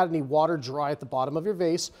ever had any water dry at the bottom of your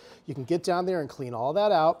vase, you can get down there and clean all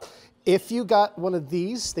that out. If you got one of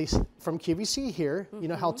these from QVC here, you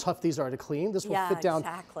know how tough these are to clean. This will fit down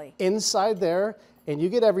inside there, and you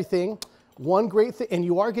get everything. One great thing, and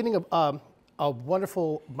you are getting a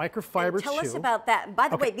wonderful microfiber Tell us about that. By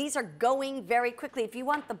the way, these are going very quickly. If you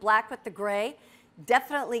want the black with the gray,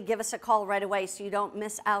 definitely give us a call right away so you don't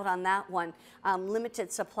miss out on that one.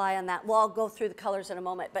 Limited supply on that. Well, I'll go through the colors in a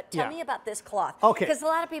moment, but tell me about this cloth. Okay. Because a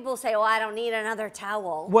lot of people say, oh, I don't need another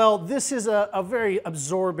towel. Well, this is a very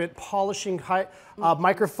absorbent, polishing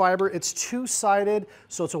microfiber. It's 2-sided,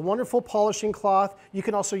 so it's a wonderful polishing cloth. You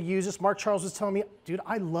can also use this. Mark Charles was telling me, dude,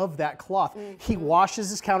 I love that cloth. He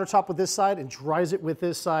washes his countertop with this side and dries it with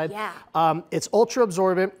this side. Yeah. It's ultra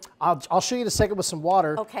absorbent. I'll show you in a second with some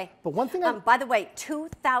water. Okay. But one thing by the way,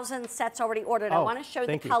 2,000 sets already ordered. I Oh, want to show the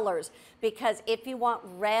thank you. colors because if you want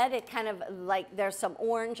red, it kind of like there's some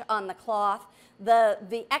orange on the cloth.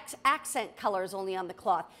 The accent color is only on the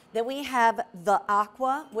cloth. Then we have the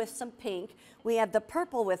aqua with some pink. We have the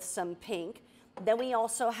purple with some pink. Then we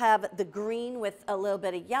also have the green with a little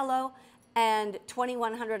bit of yellow and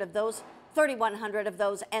 2,100 of those, 3,100 of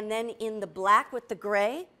those. And then in the black with the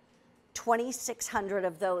gray, 2,600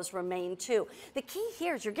 of those remain too. The key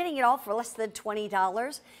here is you're getting it all for less than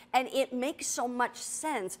 $20, and it makes so much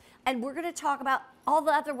sense. And we're going to talk about all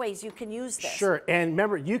the other ways you can use this. Sure, and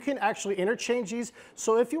remember, you can actually interchange these.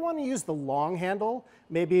 So if you want to use the long handle,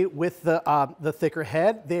 maybe with the thicker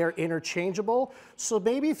head, they are interchangeable. So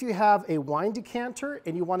maybe if you have a wine decanter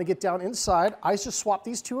and you want to get down inside, I just swap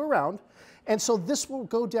these two around. And so this will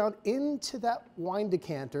go down into that wine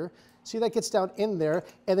decanter. See, that gets down in there,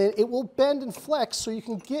 and then it will bend and flex so you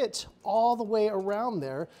can get all the way around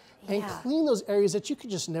there and clean those areas that you could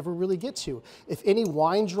just never really get to. If any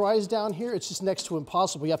wine dries down here, it's just next to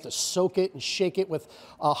impossible. You have to soak it and shake it with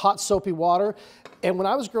hot soapy water. And when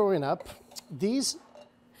I was growing up, these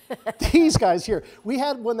guys here, we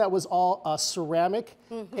had one that was all ceramic,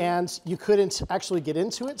 and you couldn't actually get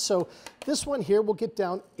into it. So this one here will get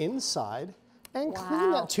down inside and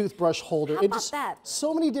clean that toothbrush holder. How about that?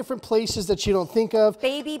 So many different places that you don't think of.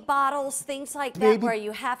 Baby bottles, things like that, where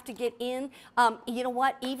you have to get in. You know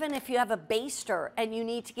what? Even if you have a baster and you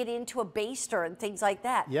need to get into a baster and things like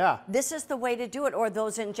that. Yeah. This is the way to do it. Or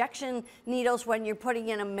those injection needles when you're putting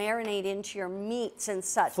in a marinade into your meats and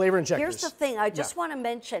such. Flavor injectors. Here's the thing. I just want to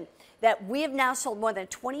mention that we have now sold more than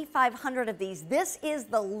 2,500 of these. This is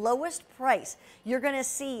the lowest price you're going to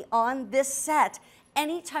see on this set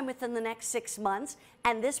anytime within the next 6 months,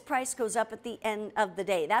 and this price goes up at the end of the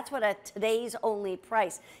day. That's what a today's only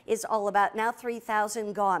price is all about. Now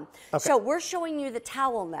 3,000 gone. Okay. So we're showing you the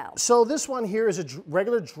towel now. So this one here is a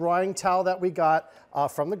regular drying towel that we got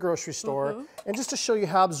from the grocery store. And just to show you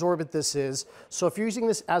how absorbent this is, so if you're using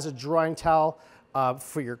this as a drying towel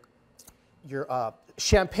for your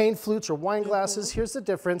champagne flutes or wine glasses, here's the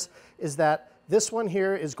difference, is that this one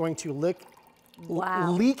here is going to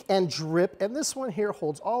leak and drip, and this one here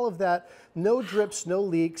holds all of that. No drips, no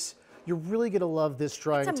leaks. You're really going to love this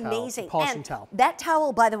drying It's amazing. towel, polishing and towel. That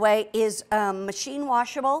towel, by the way, is machine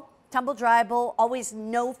washable, tumble dryable, always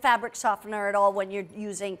no fabric softener at all when you're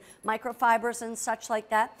using microfibers and such like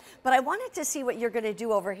that. But I wanted to see what you're going to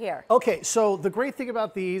do over here. Okay, so the great thing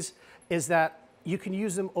about these is that you can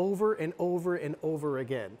use them over and over and over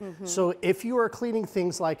again. So if you are cleaning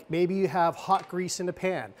things like maybe you have hot grease in a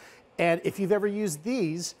pan, and if you've ever used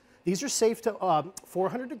these are safe to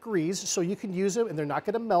 400 degrees, so you can use them and they're not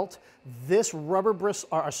going to melt. This rubber bristle,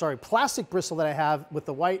 plastic bristle that I have with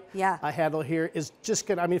the white handle here is just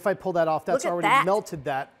going to, I mean, if I pull that off, that's already melted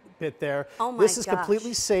that bit there. Oh my This is gosh.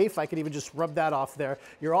 completely safe. I can even just rub that off there.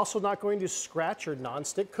 You're also not going to scratch your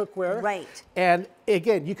nonstick cookware. Right. And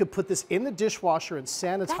again, you could put this in the dishwasher and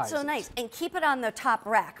sanitize That's so it. nice. And keep it on the top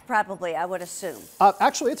rack, probably, I would assume.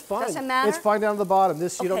 Actually, it's fine. Doesn't matter? It's fine down the bottom.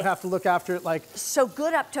 This, you don't Okay. have to look after it like... So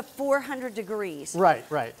good up to 400 degrees. Right,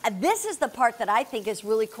 right. This is the part that I think is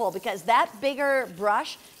really cool, because that bigger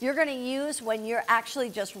brush you're going to use when you're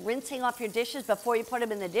actually just rinsing off your dishes before you put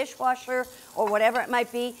them in the dishwasher or whatever it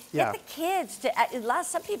might be. Yeah. Get the kids to,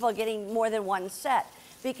 some people are getting more than one set,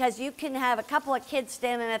 because you can have a couple of kids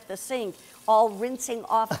standing at the sink all rinsing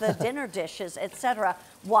off the dinner dishes, etc.,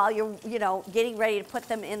 while you're, getting ready to put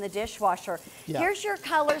them in the dishwasher. Yeah. Here's your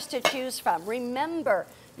colors to choose from. Remember,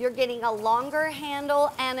 you're getting a longer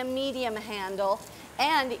handle and a medium handle,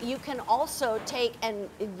 and you can also take and,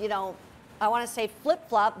 I want to say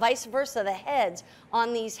flip-flop, vice versa, the heads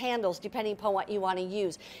on these handles, depending upon what you want to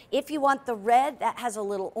use. If you want the red, that has a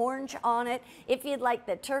little orange on it. If you'd like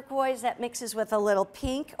the turquoise, that mixes with a little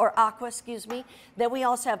pink, or aqua, excuse me. Then we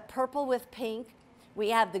also have purple with pink. We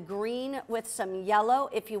have the green with some yellow.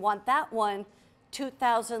 If you want that one,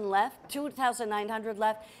 2,000 left, 2,900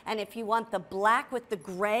 left. And if you want the black with the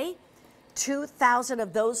gray, 2,000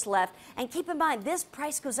 of those left. And keep in mind, this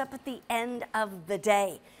price goes up at the end of the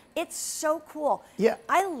day. It's so cool. Yeah.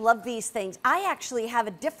 I love these things. I actually have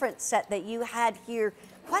a different set that you had here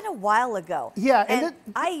quite a while ago. Yeah, and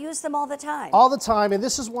I use them all the time. All the time, and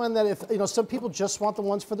this is one that if, some people just want the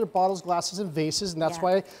ones for their bottles, glasses, and vases, and that's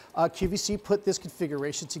why QVC put this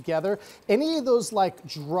configuration together. Any of those like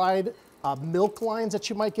dried milk lines that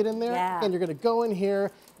you might get in there, and you're gonna go in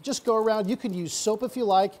here, just go around. You can use soap if you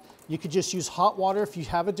like. You could just use hot water if you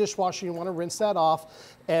have a dishwasher, you wanna rinse that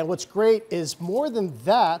off. And what's great is more than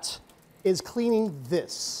that is cleaning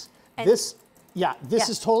this. This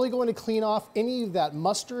is totally going to clean off any of that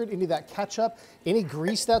mustard, any of that ketchup, any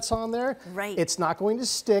grease that's on there. Right. It's not going to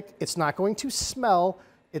stick. It's not going to smell.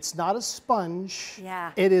 It's not a sponge.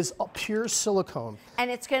 Yeah. It is a pure silicone. And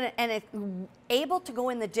it's able to go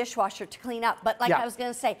in the dishwasher to clean up. But like I was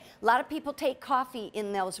gonna say, a lot of people take coffee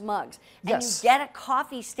in those mugs. And you get a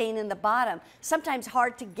coffee stain in the bottom, sometimes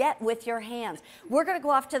hard to get with your hands. We're gonna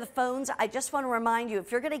go off to the phones. I just wanna remind you, if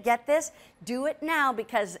you're gonna get this, do it now,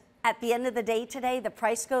 because at the end of the day today, the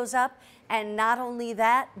price goes up. And not only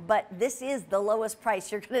that, but this is the lowest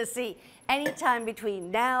price you're going to see anytime between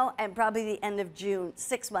now and probably the end of June,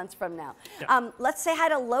 6 months from now. Yeah. Let's say hi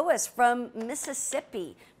to Lois from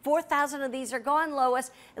Mississippi. 4,000 of these are gone,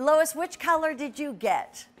 Lois. Lois, which color did you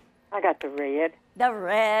get? I got the red. The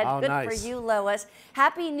red. Oh, Good nice. for you, Lois.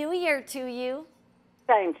 Happy New Year to you.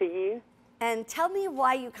 Same to you. And tell me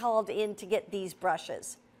why you called in to get these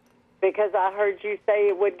brushes. Because I heard you say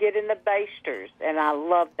it would get in the basters, and I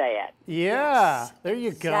love that. Yeah, there you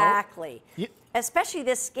go. Exactly. Especially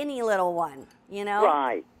this skinny little one, you know?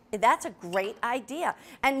 Right. That's a great idea.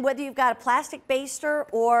 And whether you've got a plastic baster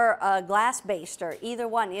or a glass baster, either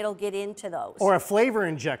one, it'll get into those. Or a flavor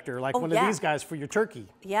injector, like one of these guys for your turkey.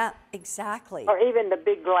 Yeah, exactly. Or even the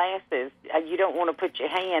big glasses. You don't want to put your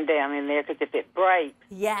hand down in there because if it breaks.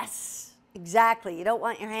 Yes. Exactly. You don't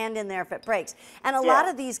want your hand in there if it breaks. And a lot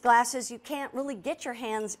of these glasses, you can't really get your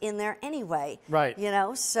hands in there anyway. Right. You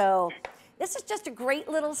know, so this is just a great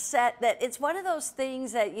little set that it's one of those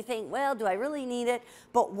things that you think, well, do I really need it?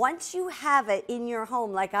 But once you have it in your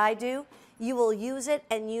home like I do, you will use it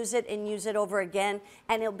and use it and use it over again,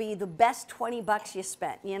 and it'll be the best 20 bucks you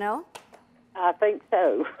spent, you know? I think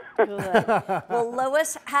so. Good. Well,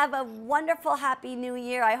 Lois, have a wonderful, happy New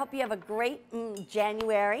Year. I hope you have a great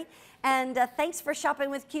January. And thanks for shopping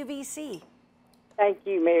with QVC. Thank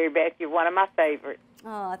you, Mary Beth. You're one of my favorites.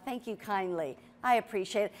 Oh, thank you kindly. I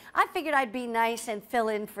appreciate it. I figured I'd be nice and fill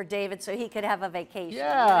in for David so he could have a vacation.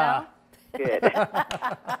 Yeah. You know? Good.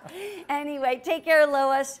 Anyway, take care,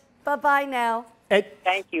 Lois. Bye-bye now.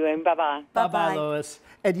 Thank you, and bye-bye. Bye-bye, Lois.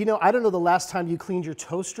 And you know, I don't know the last time you cleaned your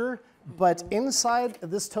toaster, but inside of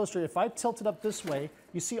this toaster, if I tilt it up this way,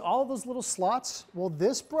 you see all those little slots? Well,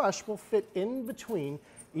 this brush will fit in between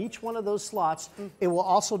each one of those slots. It will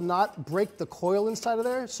also not break the coil inside of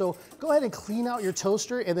there. So go ahead and clean out your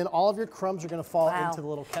toaster, and then all of your crumbs are going to fall into the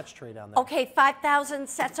little catch tray down there. Okay, 5,000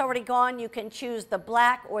 sets already gone. You can choose the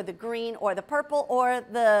black or the green or the purple or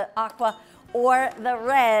the aqua or the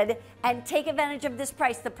red and take advantage of this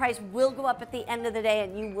price. The price will go up at the end of the day,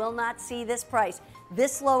 and you will not see this price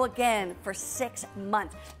this low again for 6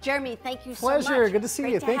 months. Jeremy, thank you so much. Pleasure. Good to see you.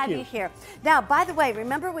 Great to Thank have you. you here. Now, by the way,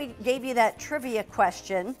 remember we gave you that trivia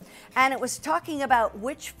question, and it was talking about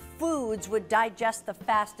which foods would digest the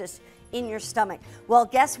fastest in your stomach. Well,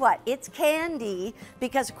 guess what? It's candy,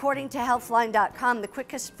 because according to Healthline.com, the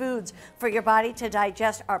quickest foods for your body to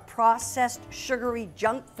digest are processed sugary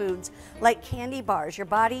junk foods like candy bars. Your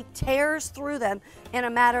body tears through them in a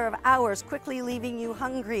matter of hours, quickly leaving you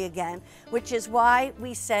hungry again, which is why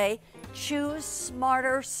we say choose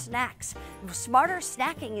smarter snacks. Smarter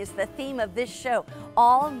snacking is the theme of this show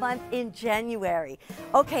all month in January.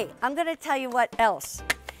 Okay, I'm going to tell you what else.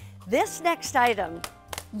 This next item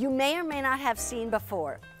you may or may not have seen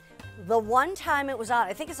before. The one time it was on,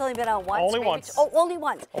 I think it's only been on once. Only maybe once. Oh, only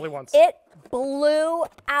once. Only once. It blew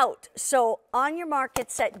out. So on your mark, get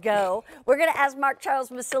set, go. We're going to ask Mark Charles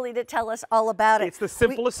Masili to tell us all about it. It's the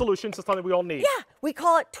simplest solution to something we all need. Yeah, we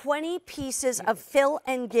call it 20 pieces of fill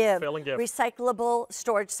and give. Fill and give. Recyclable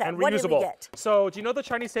storage set. And what reusable. did we get? So do you know the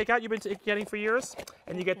Chinese takeout you've been getting for years?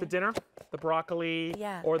 And you get the dinner, the broccoli,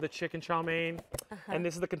 or the chicken chow mein. And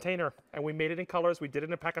this is the container. And we made it in colors. We did it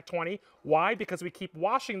in a pack of 20. Why? Because we keep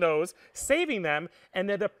washing those, saving them, and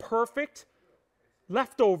they're the perfect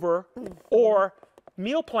leftover or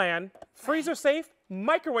meal plan, freezer safe,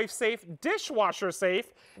 microwave safe, dishwasher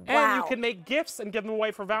safe, and you can make gifts and give them away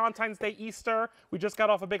for Valentine's Day, Easter. We just got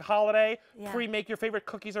off a big holiday. Pre-make your favorite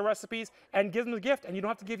cookies or recipes and give them the gift, and you don't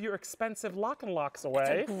have to give your expensive lock and locks away.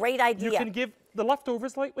 That's a great idea. You can give the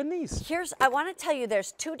leftovers like in these. I want to tell you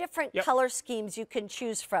there's two different color schemes you can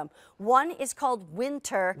choose from. One is called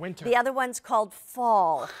winter. The other one's called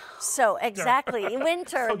fall. So exactly,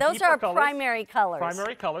 winter. So those deeper are colors. primary colors.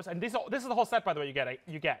 Primary colors, and this is the whole set, by the way.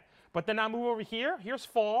 You get. But then I move over here. Here's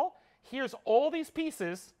fall. Here's all these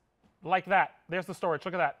pieces like that. There's the storage.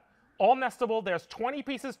 Look at that. All nestable. There's 20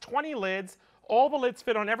 pieces, 20 lids. All the lids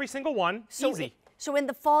fit on every single one. Easy. So in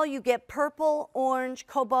the fall, you get purple, orange,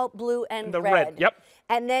 cobalt blue, and the red. Yep.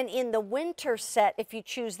 And then in the winter set, if you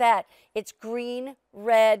choose that, it's green,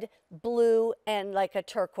 red, blue, and like a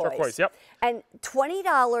turquoise. Turquoise, yep. And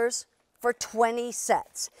 $20 for 20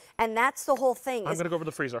 sets. And that's the whole thing. I'm going to go over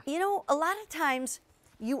the freezer. You know, a lot of times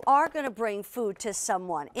you are going to bring food to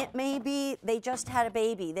someone. It may be they just had a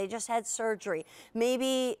baby, they just had surgery.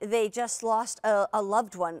 Maybe they just lost a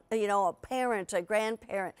loved one, you know, a parent, a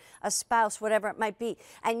grandparent, a spouse, whatever it might be.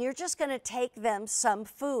 And you're just going to take them some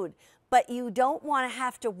food. but you don't want to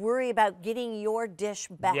have to worry about getting your dish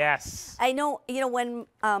back. Yes. I know, when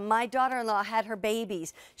my daughter-in-law had her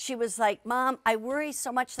babies, she was like, Mom, I worry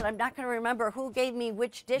so much that I'm not going to remember who gave me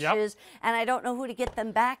which dishes, and I don't know who to get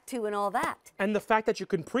them back to and all that. And the fact that you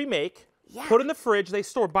can pre-make, put in the fridge, they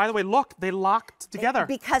store. By the way, look, they locked together.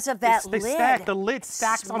 Because of that lid. They stack. The lid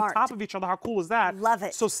stacks on top of each other. How cool is that? Love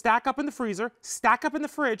it. So stack up in the freezer, stack up in the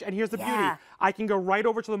fridge, and here's the beauty. I can go right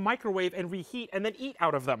over to the microwave and reheat and then eat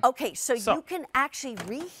out of them. Okay, so you can actually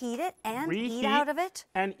reheat it and eat out of it?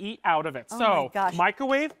 And eat out of it. Oh so my gosh.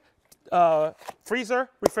 microwave, freezer,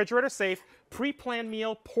 refrigerator safe. Pre-planned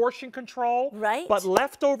meal, portion control. Right. But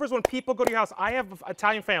leftovers when people go to your house. I have an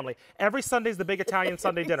Italian family. Every Sunday's the big Italian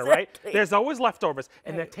Sunday dinner, right? There's always leftovers.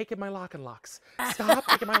 And they're taking my lock and locks. Stop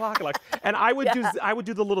taking my lock and locks. And I would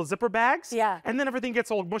do the little zipper bags. Yeah. And then everything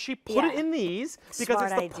gets all mushy. Put it in these because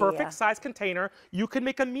Smart it's the perfect idea. size container. You can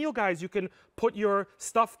make a meal, guys. You can put your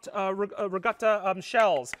stuffed regatta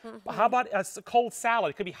shells. How about a cold salad?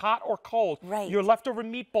 It could be hot or cold. Right. Your leftover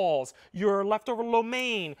meatballs, your leftover lo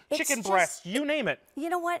mein, chicken breast. You name it. You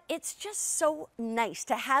know what? It's just so nice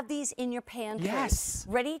to have these in your pantry,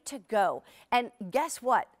 ready to go. And guess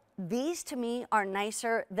what? These to me are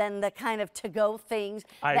nicer than the kind of to-go things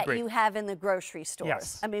that you have in the grocery stores.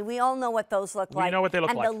 Yes. I mean, we all know what those look like. We know what they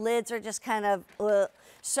look like. And the lids are just kind of,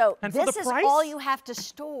 So And for this the is price? all you have to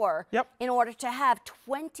store in order to have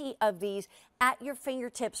 20 of these at your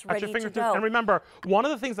fingertips, ready to go. And remember, one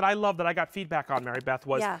of the things that I love that I got feedback on, Mary Beth,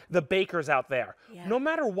 was the bakers out there. No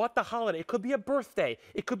matter what the holiday, it could be a birthday,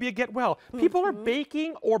 it could be a get well. People are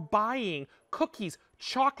baking or buying cookies,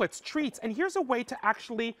 chocolates, treats, and here's a way to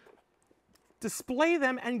actually display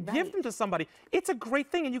them and give them to somebody. It's a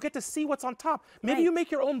great thing, and you get to see what's on top. Maybe you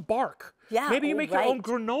make your own bark. Yeah, Maybe you make your own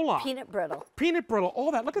granola. Peanut brittle. Peanut brittle,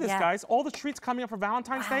 all that. Look at this, guys. All the treats coming up for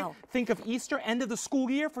Valentine's Day. Wow. Think of Easter, end of the school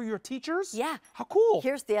year for your teachers. Yeah. How cool.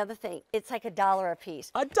 Here's the other thing. It's like $1 a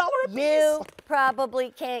piece. $1 a piece. You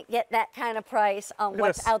probably can't get that kind of price on Look at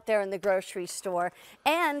what's this. out there in the grocery store.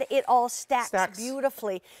 And it all stacks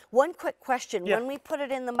beautifully. One quick question. When we put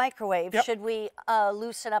it in the microwave, should we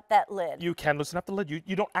loosen up that lid? You can loosen up the lid.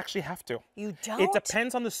 You don't actually have to. You don't? It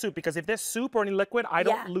depends on the soup, because if there's soup or any liquid, I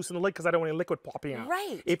don't loosen the lid because I don't want any liquid popping out.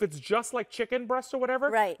 Right. If it's just like chicken breast or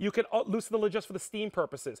whatever, you can loosen the lid just for the steam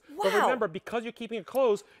purposes. But Wow. remember, because you're keeping it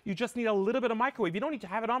closed, you just need a little bit of microwave. You don't need to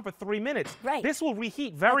have it on for 3 minutes. Right. This will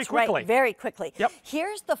reheat very That's quickly. Right, very quickly. Yep.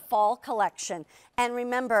 Here's the fall collection. And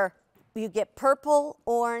remember, you get purple,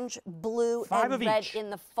 orange, blue, 5 and of red each.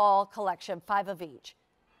 in the fall collection, 5 of each.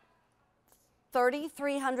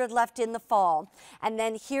 3,300 left in the fall. And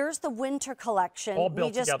then here's the winter collection. All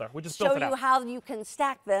built together. We just show built it you out. how you can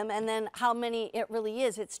stack them and then how many it really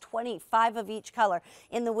is. It's 25 of each color.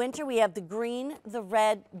 In the winter, we have the green, the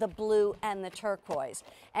red, the blue, and the turquoise.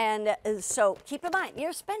 And so keep in mind,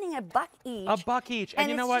 you're spending $1 each. $1 each. And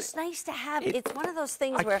you know what? it's just nice to have. It's one of those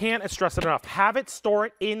things I where can't stress it enough. Have it, store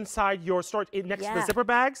it inside your storage, next to the zipper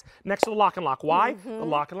bags, next to the lock and lock. Why? The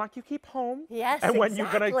lock and lock you keep home. Yes, And when you're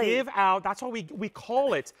going to exactly. give out, that's why we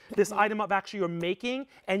call it this item of actually you're making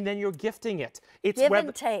and then you're gifting it. It's Give whether,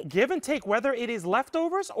 and take. Give and take, whether it is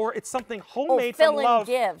leftovers or it's something homemade fill from and love.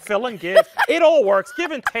 give. Fill and give. It all works.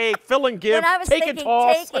 Give and take, fill and give, when I was take thinking and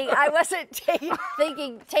toss. taking, I wasn't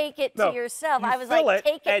thinking take it to No, yourself. you I was fill like, it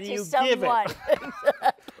take it and to you someone. give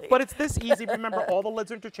it. But it's this easy. Remember, all the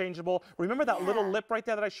lids are interchangeable. Remember that little lip right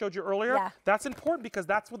there that I showed you earlier? Yeah. That's important because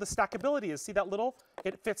that's where the stackability is. See that little?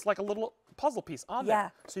 It fits like a little puzzle piece on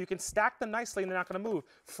there. So you can stack them nicely and they're not going to move.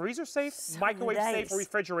 Freezer safe, microwave safe, or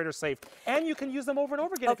refrigerator safe. And you can use them over and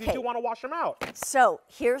over again if you do want to wash them out. So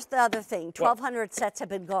here's the other thing. 1,200 sets have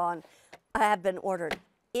been ordered.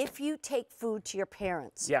 If you take food to your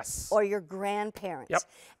parents or your grandparents,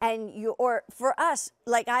 and or for us,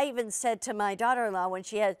 like I even said to my daughter-in-law when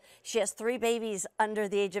she has 3 babies under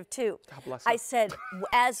the age of 2, God bless her. I said,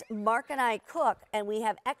 as Mark and I cook and we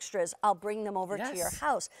have extras, I'll bring them over to your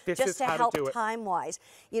house This just is to how to help do it. time-wise.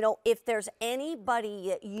 You know, if there's anybody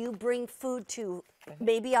that you bring food to,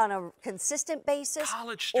 maybe on a consistent basis,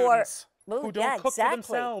 College students. Ooh, who don't yeah, cook exactly.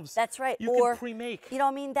 for themselves. That's right. You or can pre-make. You know,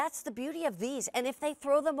 I mean, that's the beauty of these. And if they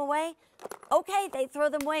throw them away, okay, they throw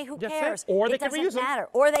them away. Who That's it. cares? Or they it can doesn't reuse them. matter.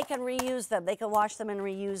 Or they can reuse them. They can wash them and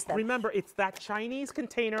reuse them. Remember, it's that Chinese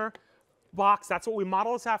container box. That's what we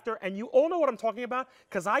model this after. And you all know what I'm talking about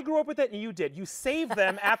because I grew up with it and you did. You saved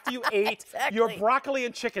them after you ate your broccoli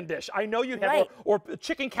and chicken dish. I know you had, or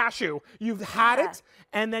chicken cashew. You've had it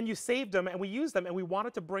and then you saved them and we used them and we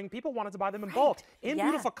wanted to bring, people wanted to buy them in bulk in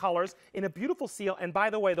beautiful colors, in a beautiful seal. And by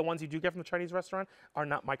the way, the ones you do get from the Chinese restaurant are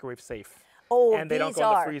not microwave safe. Oh, and they don't these go in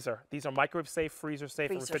the are. freezer. These are microwave safe, freezer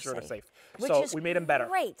safe, and Freezer refrigerator safe. Which So is we made them better.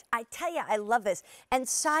 Great. I tell you, I love this. And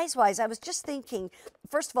size-wise, I was just thinking,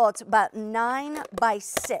 first of all, it's about 9 by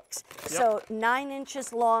 6. So 9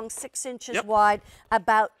 inches long, 6 inches wide,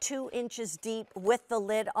 about 2 inches deep with the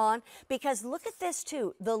lid on. Because look at this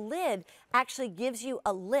too. The lid actually gives you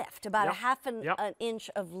a lift, about a half an inch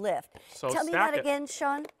of lift. So Tell me stack that it. again,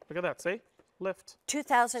 Sean. Look at that, see? Lift.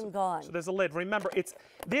 2,000 gone. So there's a lid. Remember,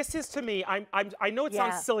 this is to me, I know it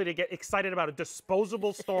Yeah. sounds silly to get excited about a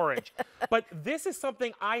disposable storage, but this is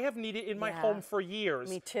something I have needed in my home for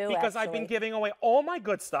years. Me too, Because I've been actually. giving away all my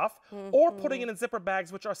good stuff or putting it in zipper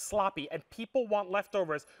bags, which are sloppy, and people want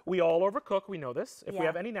leftovers. We all overcook. We know this. If we Yeah.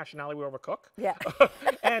 have any nationality, we overcook. Yeah.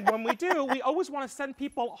 And when we do, we always want to send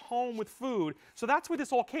people home with food. So that's where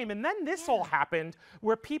this all came. And then this all happened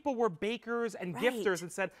where people were bakers and gifters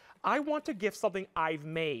and said, I want to gift something I've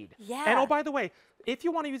made. Yeah. And oh, by the way, if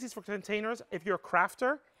you want to use these for containers, if you're a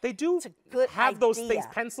crafter, they do have those things, idea.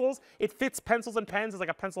 pencils. It fits pencils and pens. It's like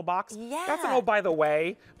a pencil box. Yeah. That's an oh, by the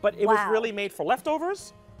way, but it was Wow. really made for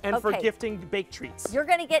leftovers and for Okay. gifting baked treats. You're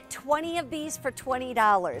going to get 20 of these for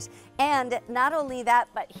 $20. And not only that,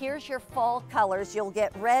 but here's your fall colors. You'll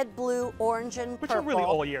get red, blue, orange, and Which purple. are really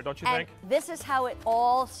all year, don't you and think? This is how it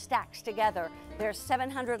all stacks together. There's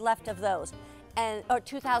 700 left of those, or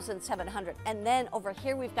 2,700. And then over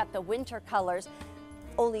here we've got the winter colors.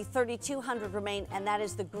 Only 3,200 remain, and that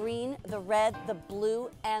is the green, the red, the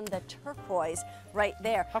blue, and the turquoise right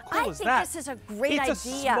there. How cool is I that? think this is a great idea. It's a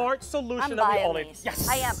smart solution I'm that we buying all need. these. Yes.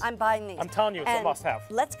 I am. I'm buying these. I'm telling you, it's a And must-have.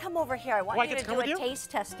 Let's come over here. I want Oh, I you get to to come do with a you?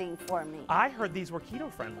 taste testing for me. I heard these were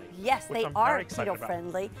keto friendly. Yes, which they I'm are very excited keto about.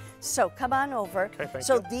 friendly. So come on over. Okay, thank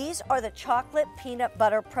so you. these are the chocolate peanut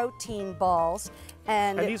butter protein balls.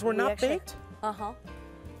 And these were we not actually- baked? Uh-huh.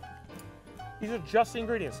 These are just the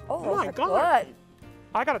ingredients. Oh, my look, God. good.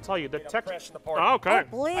 I got to tell you, the texture. Oh, Okay.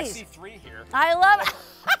 please. I see 3 here. I love it.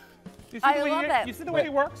 You see I the way love it. You see the way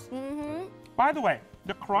it works? Mm-hmm. By the way,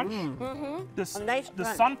 the crunch, Mm-hmm. the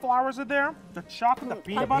sunflowers are there, the chocolate, the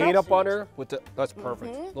peanut butter. Peanut butter with that's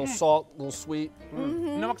perfect. Mm-hmm. Little salt, little sweet.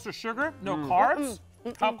 No extra sugar, no carbs.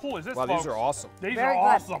 How cool is this, Wow, these folks? are awesome. These Very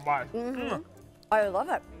are good. awesome, man. Mhm. I love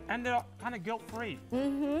it. And they're kind of guilt-free.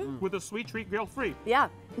 Mm-hmm. With a sweet treat, guilt-free. Yeah,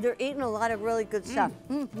 they're eating a lot of really good stuff.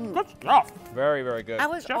 Mm-hmm. Good stuff. Very, very good. That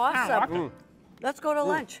was Chef Karen, I awesome. like it. Let's go to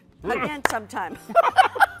lunch again sometime.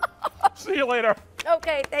 See you later.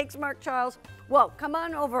 Okay, thanks, Mark Charles. Well, come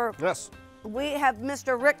on over. Yes. We have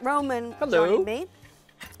Mr. Rick Roman Hello. joining me.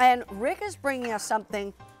 And Rick is bringing us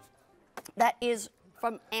something that is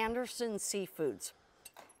from Anderson Seafoods.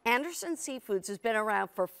 Anderson Seafoods has been around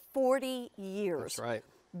for 40 years. That's right.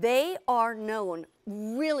 They are known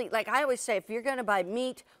really, like I always say, if you're going to buy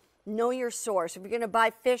meat, know your source. If you're going to buy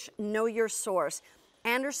fish, know your source.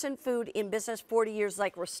 Anderson Food in business 40 years,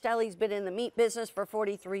 like Rostelli's been in the meat business for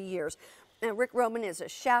 43 years. And Rick Roman is a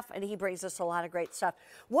chef, and he brings us a lot of great stuff.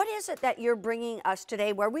 What is it that you're bringing us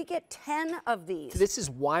today where we get 10 of these? This is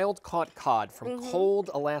wild-caught cod from cold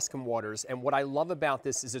Alaskan waters, and what I love about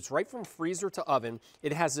this is it's right from freezer to oven.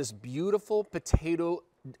 It has this beautiful potato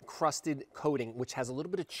crusted coating, which has a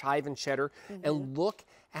little bit of chive and cheddar, and look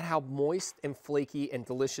at how moist and flaky and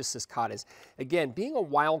delicious this cod is. Again, being a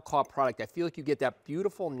wild-caught product, I feel like you get that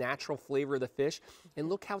beautiful natural flavor of the fish, and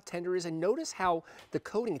look how tender it is, and notice how the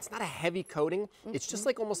coating, it's not a heavy coating, it's just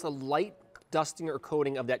like almost a light dusting or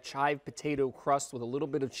coating of that chive potato crust with a little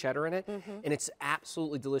bit of cheddar in it, and it's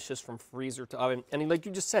absolutely delicious from freezer to oven. And like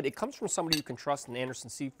you just said, it comes from somebody you can trust in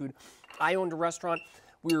Anderson Seafood. I owned a restaurant.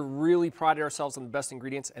 We were really prided ourselves on the best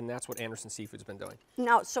ingredients, and that's what Anderson Seafood's been doing.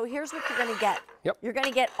 Now, so here's what you're going to get. Yep. You're going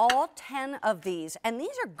to get all 10 of these, and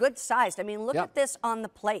these are good sized. I mean, look Yep. at this on the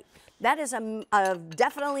plate. That is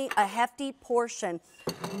definitely a hefty portion.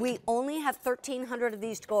 We only have 1,300 of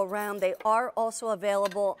these to go around. They are also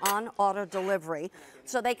available on auto delivery,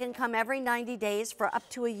 so they can come every 90 days for up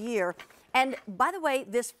to a year. And by the way,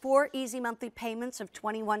 this 4 easy monthly payments of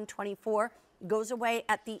 $21.24 goes away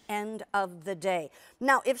at the end of the day.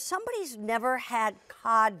 Now, if somebody's never had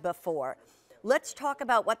cod before, let's talk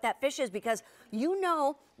about what that fish is, because you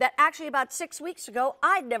know that actually about 6 weeks ago,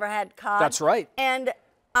 I'd never had cod. That's right. And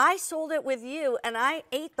I sold it with you, and I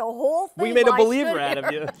ate the whole thing. We made a while I believer stood out of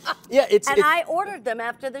here. you. Yeah, it's And I ordered them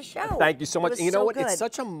after the show. Thank you so It much. was And you know so what? good. It's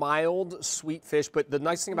such a mild, sweet fish, but the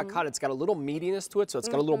nice thing about cod, it's got a little meatiness to it, so it's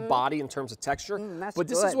got a little body in terms of texture. that's but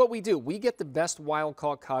this is good. what we do. We get the best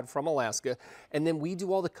wild-caught cod from Alaska, and then we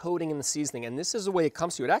do all the coating and the seasoning, and this is the way it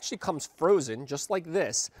comes to you. It actually comes frozen, just like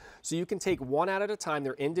this, so you can take one out at a time.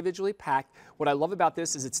 They're individually packed. What I love about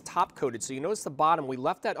this is it's top-coated, so you notice the bottom, we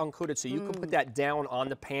left that uncoated, so you can put that down on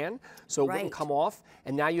the pan, so it Right. wouldn't come off.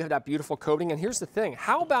 And now you have that beautiful coating. And here's the thing.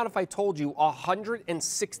 How about if I told you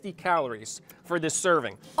 160 calories for this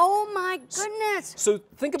serving? Oh my goodness. So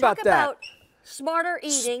think about Talk that. about smarter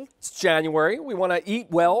eating. It's January. We want to eat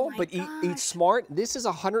well, but eat smart. This is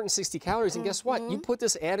 160 calories, and guess what? You put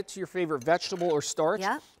this added to your favorite vegetable or starch,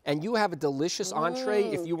 and you have a delicious entree.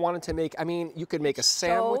 If you wanted to make, I mean, you could make a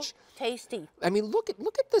sandwich. So tasty. I mean, look at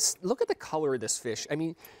this. Look at the color of this fish. I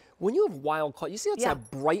mean, when you have wild caught, you see it's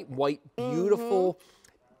that bright white, beautiful.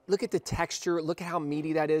 Look at the texture. Look at how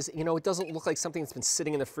meaty that is. You know, it doesn't look like something that's been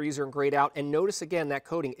sitting in the freezer and grayed out. And notice again that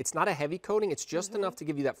coating. It's not a heavy coating. It's just enough to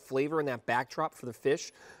give you that flavor and that backdrop for the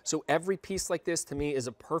fish. So every piece like this to me is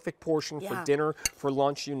a perfect portion for dinner, for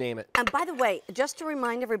lunch, you name it. And by the way, just to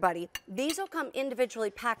remind everybody, these will come individually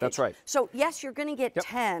packaged. That's right. So yes, you're going to get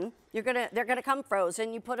 10. They're going to come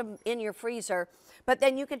frozen. You put them in your freezer, but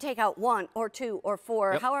then you can take out 1 or 2 or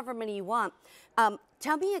 4, however many you want.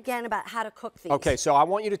 Tell me again about how to cook these. Okay, so I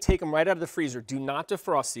want you to take them right out of the freezer. Do not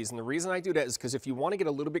defrost these. And the reason I do that is because if you want to get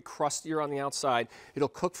a little bit crustier on the outside, it'll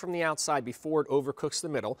cook from the outside before it overcooks the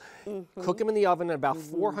middle. Cook them in the oven at about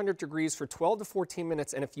 400 degrees for 12 to 14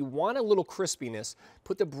 minutes. And if you want a little crispiness,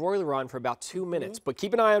 put the broiler on for about 2 minutes. But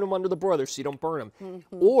keep an eye on them under the broiler so you don't burn them.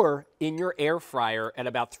 Or in your air fryer at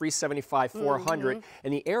about 375, 400.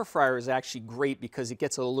 And the air fryer is actually great because it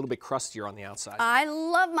gets a little bit crustier on the outside. I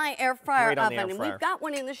love my air fryer Great on the oven. air And fryer. we've got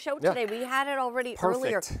one in the show today. We had it already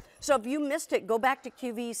earlier. Perfect. So if you missed it, go back to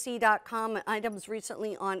QVC.com, items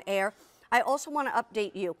recently on air. I also want to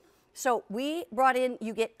update you. So we brought in,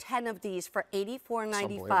 you get 10 of these for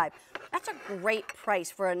 $84.95. That's a great price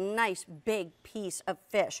for a nice big piece of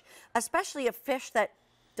fish, especially a fish that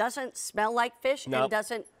doesn't smell like fish and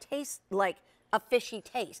doesn't taste like a fishy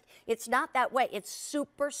taste. It's not that way. It's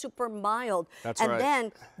super, super mild. That's and right.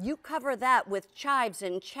 then you cover that with chives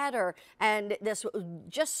and cheddar and this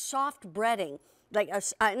just soft breading. Like,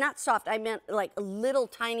 not soft, I meant like a little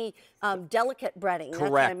tiny delicate breading. That's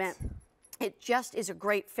what I meant. It just is a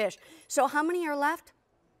great fish. So how many are left?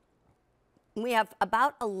 We have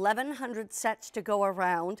about 1,100 sets to go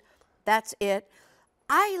around. That's it.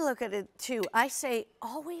 I look at it too. I say,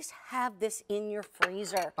 always have this in your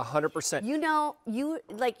freezer. 100%. You know, you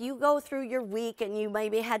go through your week and you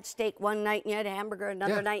maybe had steak one night and you had a hamburger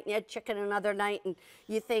another night and you had chicken another night and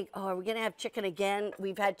you think, oh, are we gonna have chicken again?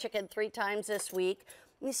 We've had chicken 3 times this week.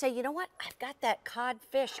 And you say, you know what? I've got that cod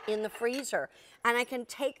fish in the freezer and I can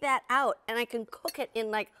take that out and I can cook it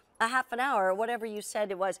in like a half an hour or whatever you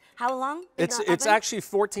said it was. How long? It's actually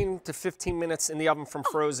 14 to 15 minutes in the oven from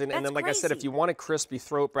frozen. And then, like I said, if you want it crisp, you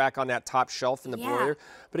throw it back on that top shelf in the broiler.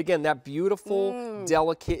 But again, that beautiful,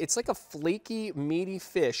 delicate, it's like a flaky, meaty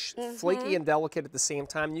fish, flaky and delicate at the same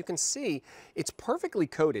time. You can see it's perfectly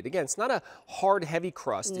coated. Again, it's not a hard, heavy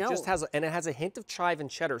crust. It just has, and it has a hint of chive and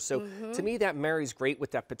cheddar. So to me, that marries great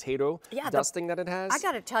with that potato dusting that it has. I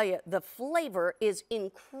got to tell you, the flavor is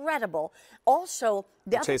incredible. Also,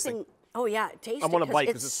 the other thing, oh yeah, taste it. I want to bite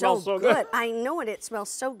because it smells so good. I know it. It smells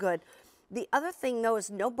so good. The other thing though is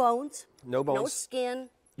no bones. No bones. No skin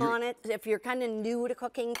on it. If you're kind of new to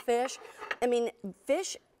cooking fish, I mean,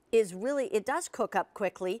 fish is really, it does cook up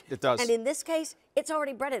quickly. It does. And in this case, it's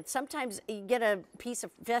already breaded. Sometimes you get a piece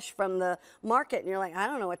of fish from the market and you're like, I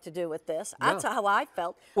don't know what to do with this. That's how I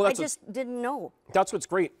felt. Well, I just didn't know. That's what's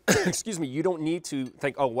great. Excuse me. You don't need to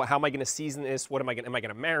think, oh, well, how am I going to season this? What am I going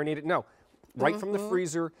to marinate it? No. Right from the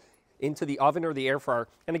freezer into the oven or the air fryer.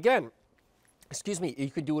 And again, excuse me,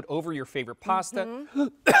 you could do it over your favorite pasta.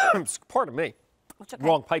 Pardon me.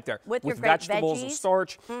 Wrong pipe there. With your vegetables and veggies.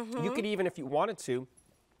 starch. You could even, if you wanted to,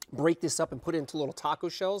 break this up and put it into little taco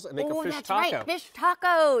shells and make a fish taco. Right, fish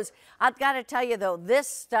tacos. I've got to tell you though, this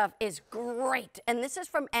stuff is great. And this is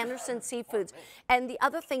from Anderson Seafoods. And the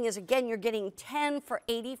other thing is, again, you're getting 10 for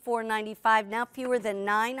 $84.95, now fewer than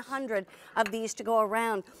 900 of these to go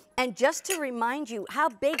around. And just to remind you, how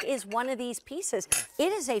big is one of these pieces?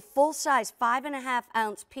 It is a full-size 5.5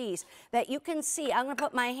 ounce piece that you can see. I'm gonna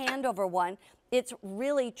put my hand over one. It's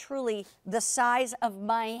really, truly the size of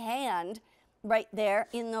my hand right there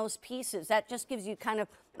in those pieces. That just gives you kind of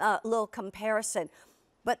a little comparison.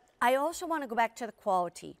 But I also want to go back to the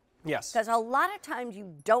quality. Yes. Because a lot of times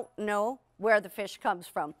you don't know where the fish comes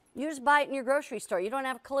from. You just buy it in your grocery store. You don't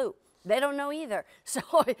have a clue. They don't know either. So,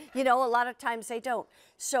 you know, a lot of times they don't.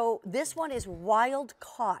 So this one is wild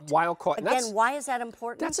caught. Wild caught. Again, why is that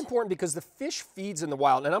important? That's important because the fish feeds in the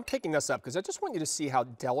wild. And I'm picking this up because I just want you to see how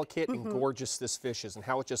delicate and gorgeous this fish is and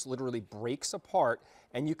how it just literally breaks apart.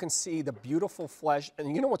 And you can see the beautiful flesh.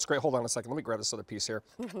 And you know what's great? Hold on a second. Let me grab this other piece here.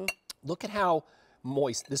 Look at how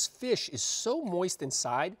moist. This fish is so moist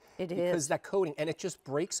inside because that coating, and it just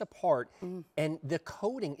breaks apart. And the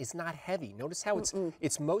coating is not heavy. Notice how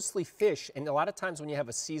it's mostly fish, and a lot of times when you have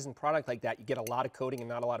a seasoned product like that, you get a lot of coating and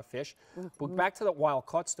not a lot of fish. But back to the wild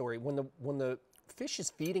caught story, when the fish is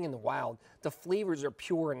feeding in the wild, the flavors are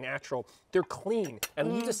pure and natural. They're clean,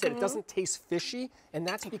 and you just said it doesn't taste fishy, and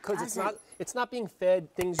that's because it's not being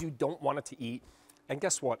fed things you don't want it to eat. And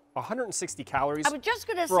guess what? 160 calories. I was just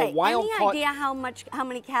going to for say, a wild any caught, idea how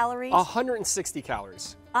many calories? 160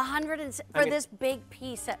 calories. 100 for this big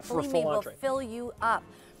piece that, for a believe me, full will entree. fill you up.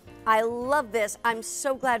 I love this. I'm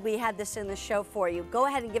so glad we had this in the show for you. Go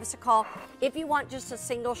ahead and give us a call. If you want just a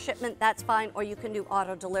single shipment, that's fine, or you can do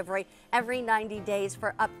auto delivery every 90 days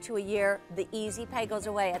for up to a year. The easy pay goes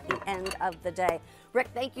away at the end of the day. Rick,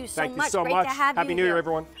 thank you so much. Thank you so Great much. to have you Happy New Year, here.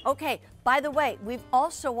 everyone. Okay, by the way, we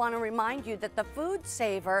also want to remind you that the Food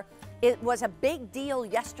Saver, it was a big deal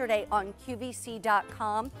yesterday on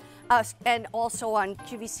QVC.com. And also on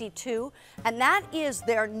QVC2, and that is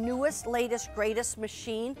their newest, latest, greatest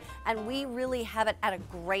machine, and we really have it at a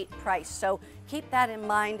great price. So keep that in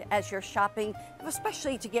mind as you're shopping,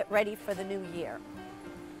 especially to get ready for the new year.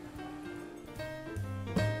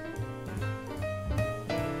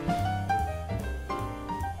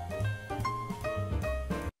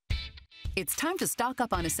 It's time to stock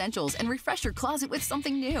up on essentials and refresh your closet with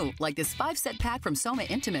something new, like this 5-set pack from Soma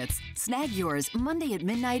Intimates. Snag yours Monday at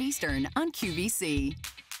midnight Eastern on QVC.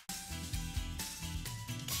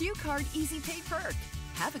 Q-Card Easy Pay Perk.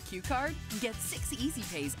 Have a Q-Card? Get 6 Easy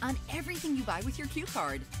Pays on everything you buy with your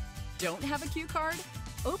Q-Card. Don't have a Q-Card?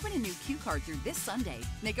 Open a new Q-Card through this Sunday,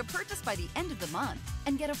 make a purchase by the end of the month,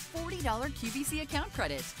 and get a $40 QVC account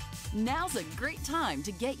credit. Now's a great time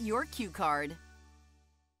to get your Q-Card.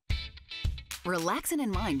 Relax and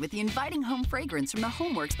unwind with the inviting home fragrance from the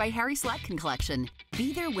Homeworks by Harry Slatkin collection.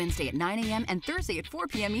 Be there Wednesday at 9 a.m. and Thursday at 4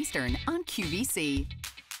 p.m. Eastern on QVC.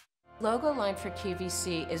 Logo Line for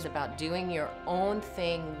QVC is about doing your own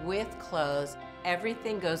thing with clothes.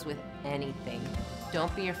 Everything goes with anything.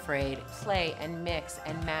 Don't be afraid. Play and mix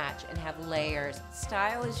and match and have layers.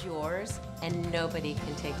 Style is yours, and nobody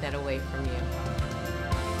can take that away from you.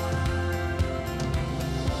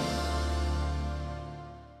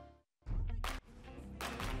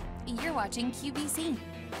 You're watching QVC.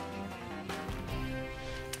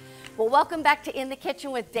 Well, welcome back to In the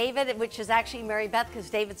Kitchen with David, which is actually Mary Beth because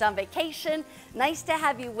David's on vacation. Nice to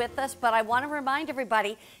have you with us, but I want to remind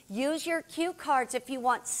everybody, use your Q cards if you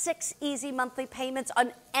want 6 easy monthly payments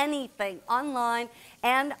on anything online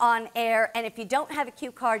and on air. And if you don't have a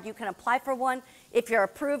Q card, you can apply for one. If you're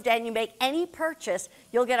approved and you make any purchase,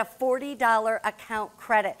 you'll get a $40 account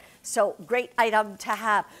credit. So great item to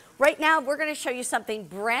have. Right now, we're going to show you something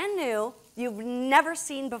brand new you've never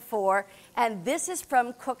seen before, and this is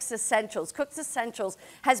from Cook's Essentials. Cook's Essentials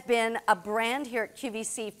has been a brand here at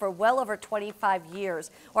QVC for well over 25 years,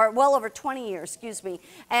 or well over 20 years, excuse me.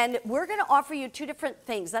 And we're going to offer you 2 different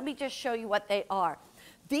things. Let me just show you what they are.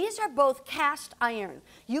 These are both cast iron.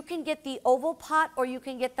 You can get the oval pot or you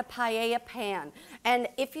can get the paella pan. And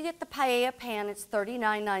if you get the paella pan, it's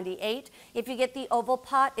 $39.98. If you get the oval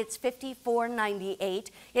pot, it's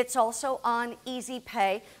 $54.98. It's also on Easy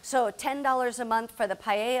Pay. So $10 a month for the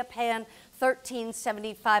paella pan,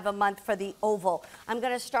 $13.75 a month for the oval. I'm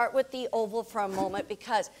going to start with the oval for a moment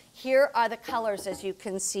because here are the colors, as you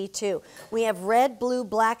can see too. We have red, blue,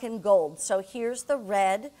 black, and gold. So here's the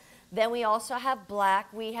red. Then we also have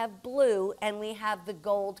black, we have blue, and we have the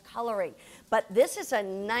gold coloring. But this is a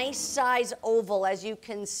nice size oval, as you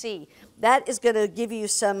can see. That is going to give you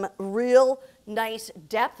some real nice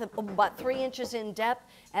depth, about 3 inches in depth,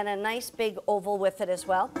 and a nice big oval with it as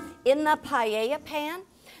well. In the paella pan,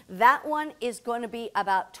 that one is going to be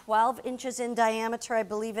about 12 inches in diameter, I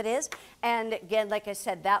believe it is. And again, like I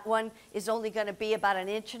said, that one is only going to be about 1.5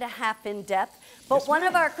 inches in depth. But Yes, one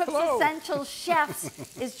of our Cook's Hello. Essentials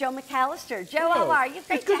chefs is Joe McAllister. Joe, Hello. how are you?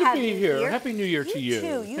 Great It's good to have be you here. Happy New Year to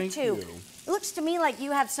you. You Thank too. you. It looks to me like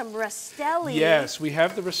you have some Rastelli. Yes, we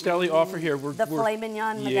have the Rastelli offer here. The filet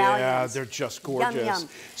mignon medallions. Yeah, they're just gorgeous. Yum, yum.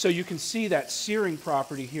 So you can see that searing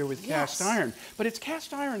property here with cast Yes. iron. But it's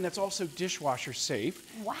cast iron that's also dishwasher safe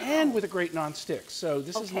Wow. and with a great nonstick. So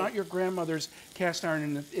this is Okay. not your grandmother's cast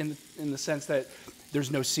iron in the sense that there's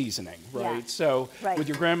no seasoning, right? Yeah. So Right. with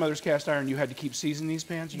your grandmother's cast iron, you had to keep seasoning these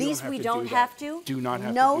pans. You These don't have we to don't do that. have to? Do not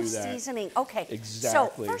have no to do that. seasoning. Okay.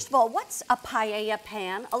 Exactly. So first of all, what's a paella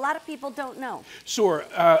pan? A lot of people don't know. Sure.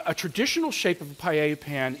 A traditional shape of a paella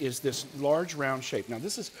pan is this large round shape. Now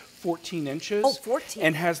this is 14 inches. Oh, 14.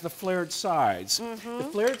 And has the flared sides. Mm-hmm. The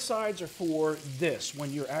flared sides are for this,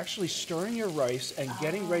 when you're actually stirring your rice and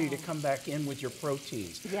getting ready to come back in with your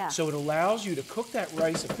proteins. Yeah. So it allows you to cook that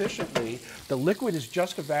rice efficiently. The liquid is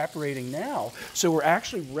just evaporating now, so we're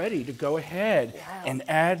actually ready to go ahead and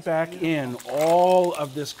add back in all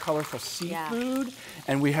of this colorful seafood.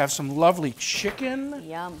 And we have some lovely chicken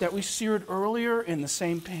that we seared earlier in the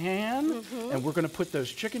same pan. And we're going to put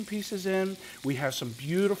those chicken pieces in. We have some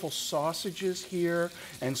beautiful sausages here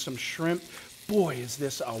and some shrimp. Boy, is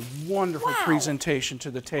this a wonderful presentation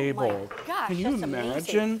to the table. Oh my gosh, can you that's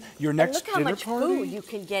imagine amazing. your And next look how dinner much party? food you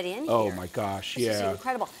can get in Oh here. my gosh, This is yeah.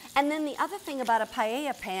 incredible. And then the other thing about a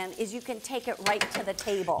paella pan is you can take it right to the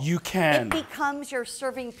table. You can. It becomes your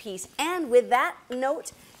serving piece. And with that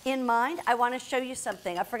note in mind, I want to show you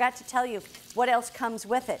something. I forgot to tell you what else comes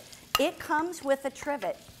with it. It comes with a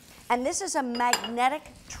trivet. And this is a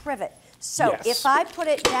magnetic trivet. So if I put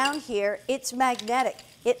it down here, it's magnetic.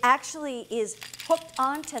 It actually is hooked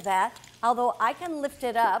onto that, although I can lift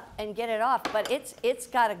it up and get it off, but it's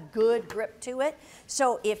got a good grip to it.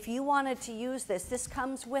 So if you wanted to use this, this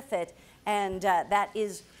comes with it. And that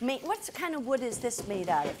is made, what kind of wood is this made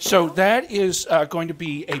out of? So that is going to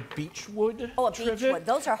be a beechwood Oh, a trivet. beechwood.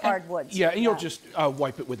 Those are hardwoods. Yeah, and you'll just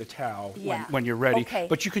wipe it with a towel when you're ready. Okay.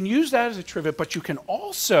 But you can use that as a trivet, but you can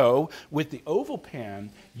also, with the oval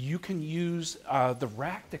pan, you can use the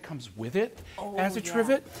rack that comes with it as a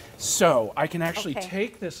trivet. So I can actually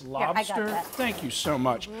take this lobster. Thank you so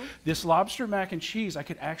much. This lobster mac and cheese I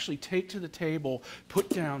could actually take to the table, put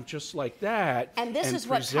down just like that. And this is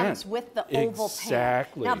what present. comes with the oval pan.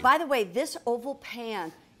 Exactly. Now, by the way, this oval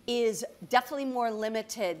pan is definitely more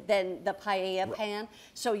limited than the paella pan.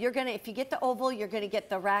 So you're gonna, if you get the oval, you're gonna get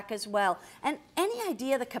the rack as well. And any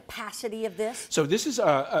idea the capacity of this? So this is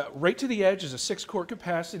right to the edge is a 6-quart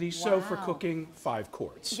capacity. So for cooking, 5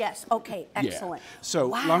 quarts. Yes. Okay. Excellent. Yeah.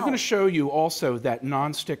 So I'm going to show you also that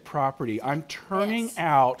nonstick property. I'm turning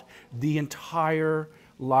out the entire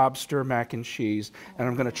lobster mac and cheese, and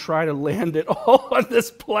I'm going to try to land it all on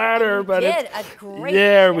this platter. But did a great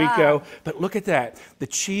there we job. go. But look at that. The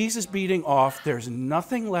cheese is beating off. There's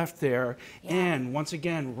nothing left there. And once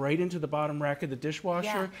again, right into the bottom rack of the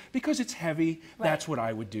dishwasher because it's heavy. That's what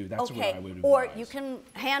I would do. That's what I would do. Or you can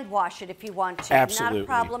hand wash it if you want to. Absolutely. Not a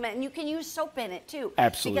problem. And you can use soap in it too.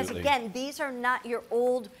 Absolutely. Because again, these are not your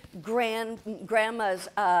old grandma's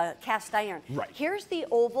cast iron. Right. Here's the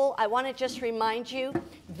oval. I want to just remind you,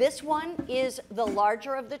 this one is the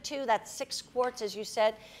larger of the two. That's 6 quarts, as you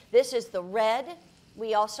said. This is the red.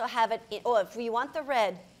 We also have it, if you want the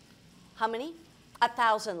red, how many?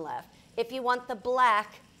 1,000 left. If you want the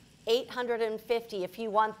black, 850. If you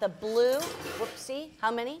want the blue, whoopsie,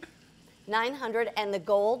 how many? 900. And the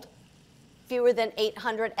gold, fewer than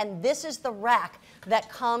 800. And this is the rack that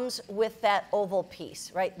comes with that oval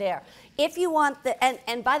piece right there. If you want the,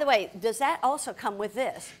 and by the way, does that also come with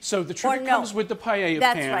this? So the trivet comes with the paella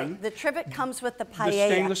That's pan. That's right. The trivet comes with the paella. The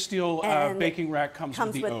stainless steel baking rack comes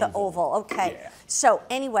with the oval. Okay. Yeah. So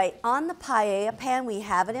anyway, on the paella pan, we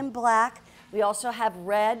have it in black. We also have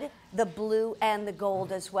red, the blue, and the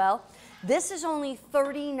gold as well. This is only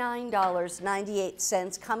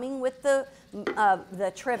 $39.98, coming with the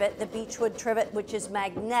trivet, the beechwood trivet, which is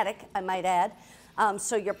magnetic, I might add.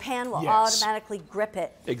 So your pan will automatically grip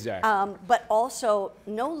it. Exactly. But also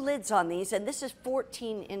no lids on these, and this is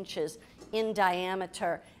 14 inches in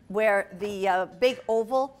diameter, where the big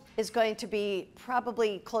oval is going to be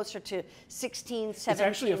probably closer to 16, 17 It's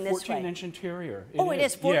actually a this way. 14-inch interior. It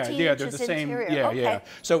is 14 yeah, inches they're the same. interior. Yeah, Okay. yeah.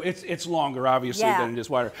 So it's longer, obviously, than it is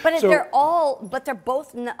wider. But so, they're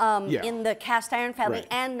both in the cast iron family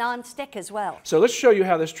and non-stick as well. So let's show you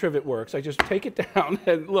how this trivet works. I just take it down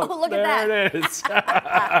and look, look there at that. it is.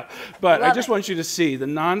 But I just want you to see, the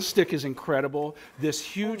non-stick is incredible. This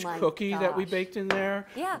huge cookie that we baked in there,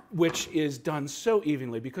 which is done so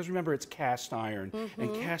evenly, because remember, it's cast iron,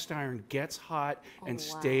 and cast iron gets hot and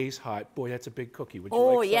stays hot. Boy, that's a big cookie. Would you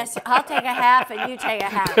like some? Yes, I'll take a half and you take a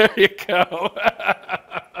half. There you go.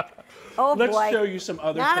 Oh Let's boy. show you some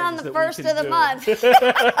other Not things on the that first we of can the do. month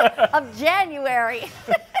of January.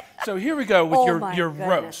 So here we go with your goodness,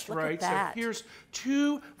 roast, look right? at that. So here's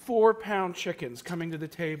 2 4-pound chickens coming to the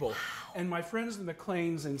table. And my friends the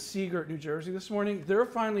McLeans in Seagirt, New Jersey this morning, they're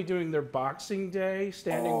finally doing their Boxing Day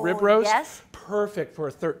standing rib roast. Yes. Perfect for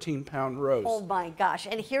a 13-pound roast. Oh my gosh.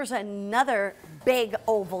 And here's another big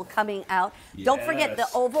oval coming out. Don't forget, the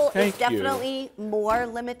oval is definitely more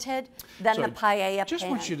limited than the paella pan. Just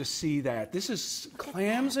want you to see that. This is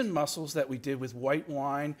clams and mussels that we did with white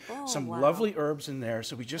wine, some lovely herbs in there.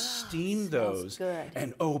 So we just steamed those. Good.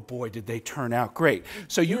 And oh boy, did they turn out great.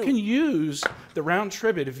 So you you can use the round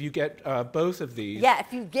trivet if you get both of these. Yeah,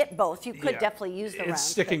 if you get both, you could definitely use the round It's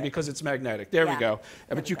sticking trivet. because it's magnetic. There we go.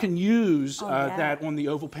 But you can use yeah. that on the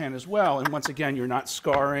oval pan as well. And once again, you're not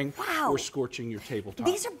scarring or scorching your tabletop.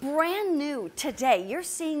 These are brand new today. You're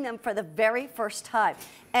seeing them for the very first time.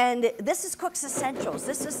 And this is Cook's Essentials.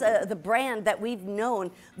 This is the brand that we've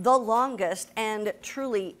known the longest and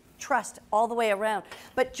truly trust all the way around.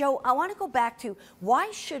 But Joe, I want to go back to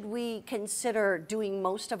why should we consider doing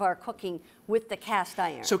most of our cooking with the cast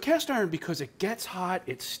iron? So cast iron, because it gets hot,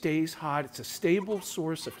 it stays hot, it's a stable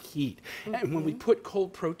source of heat. And when we put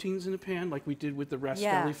cold proteins in a pan, like we did with the rest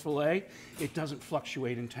deli filet, it doesn't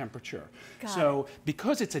fluctuate in temperature. So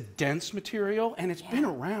because it's a dense material, and it's been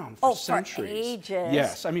around for centuries. For ages.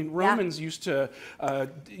 Yes, I mean, Romans used to,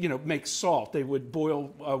 you know, make salt. They would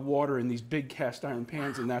boil water in these big cast iron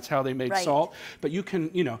pans, and that's how they made salt. But you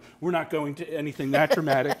can, you know, we're not going to anything that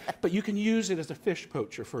dramatic, but you can use it as a fish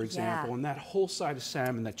poacher, for example, and that whole side of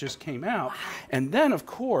salmon that just came out. And then, of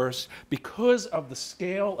course, because of the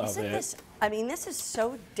scale of it. I mean, this is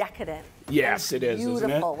so decadent. Yes, it is, isn't it?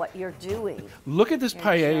 Beautiful what you're doing. Look at this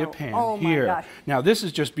paella pan here. Gosh. Now, this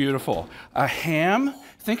is just beautiful. A ham.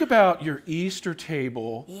 Think about your Easter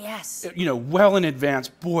table. Yes. You know, well in advance.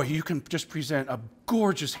 Boy, you can just present a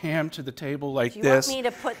gorgeous ham to the table like this. Do you want me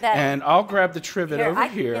to put that? And I'll grab the trivet over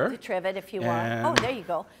here. I can get the trivet if you want. Oh, there you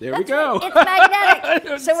go. There we go. Right. It's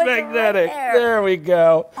magnetic. It's so magnetic. It's right there we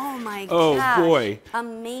go. Oh my gosh. Oh boy.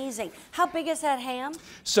 Amazing. How big is that ham?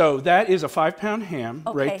 So that is a 5-pound ham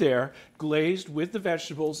right there, glazed with the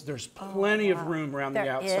vegetables. There's plenty of room around the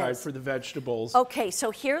outside for the vegetables. Okay,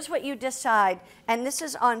 so here's what you decide, and this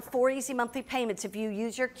is on 4 easy monthly payments. If you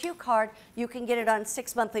use your Q card, you can get it on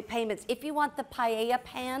 6 monthly payments. If you want the paella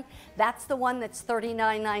pan, that's the one that's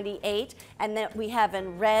 $39.98, and that we have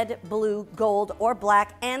in red, blue, gold, or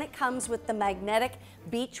black, and it comes with the magnetic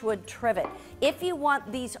beechwood trivet. If you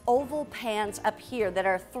want these oval pans up here that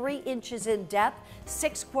are 3 inches in depth,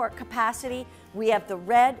 6-quart capacity, we have the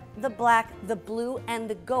red, the black, the blue, and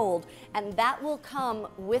the gold, and that will come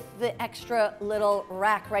with the extra little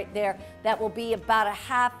rack right there. That will be about a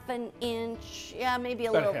 1/2 inch, maybe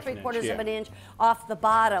a little 3/4 of an inch off the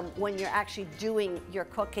bottom when you're actually doing your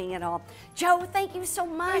cooking and all. Joe, thank you so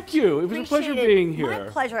much. Thank you. It was a pleasure being here. My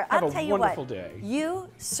pleasure. Have I'll tell you a wonderful what, day. you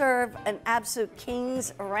serve an absolute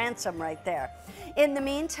king's ransom right there. In the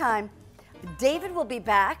meantime, David will be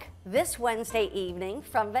back this Wednesday evening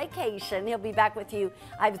from vacation. He'll be back with you,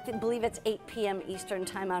 I believe it's 8 p.m. Eastern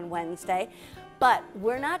time on Wednesday. But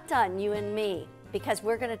we're not done, you and me, because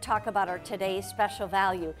we're going to talk about our today's special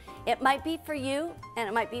value. It might be for you, and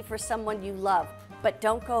it might be for someone you love. But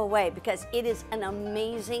don't go away, because it is an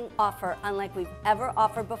amazing offer, unlike we've ever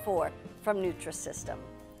offered before from Nutrisystem.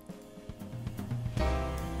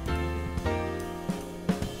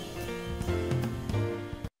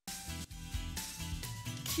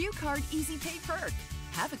 Q-Card Easy Pay perk.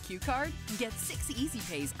 Have a Q-Card? Get 6 Easy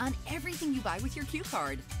Pays on everything you buy with your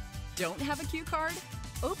Q-Card. Don't have a Q-Card?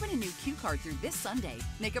 Open a new Q-Card through this Sunday,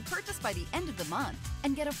 make a purchase by the end of the month,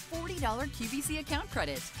 and get a $40 QVC account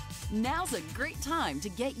credit. Now's a great time to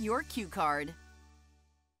get your Q-Card.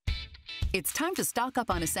 It's time to stock up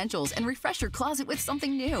on essentials and refresh your closet with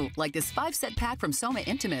something new, like this 5-set pack from Soma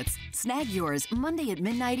Intimates. Snag yours Monday at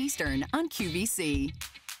midnight Eastern on QVC.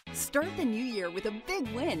 Start the new year with a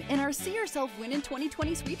big win in our See Yourself Win in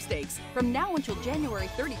 2020 sweepstakes. From now until January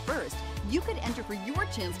 31st, you could enter for your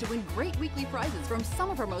chance to win great weekly prizes from some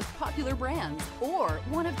of our most popular brands, or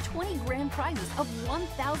one of 20 grand prizes of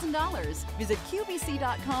 $1,000. Visit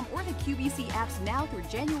QVC.com or the QVC apps now through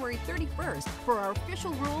January 31st for our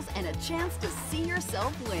official rules and a chance to see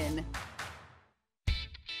yourself win.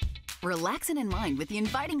 Relax and unwind with the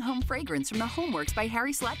inviting home fragrance from the Homeworks by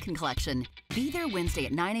Harry Slatkin collection. Be there Wednesday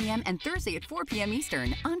at 9 a.m. and Thursday at 4 p.m.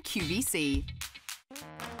 Eastern on QVC.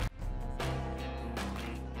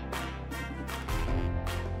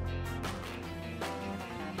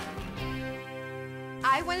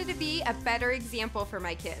 I wanted to be a better example for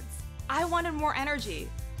my kids. I wanted more energy.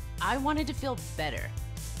 I wanted to feel better,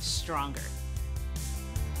 stronger.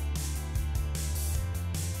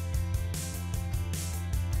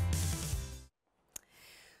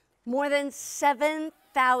 More than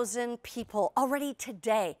 7,000 people already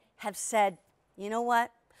today have said, you know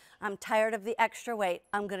what? I'm tired of the extra weight.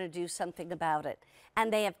 I'm going to do something about it.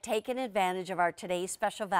 And they have taken advantage of our today's special value.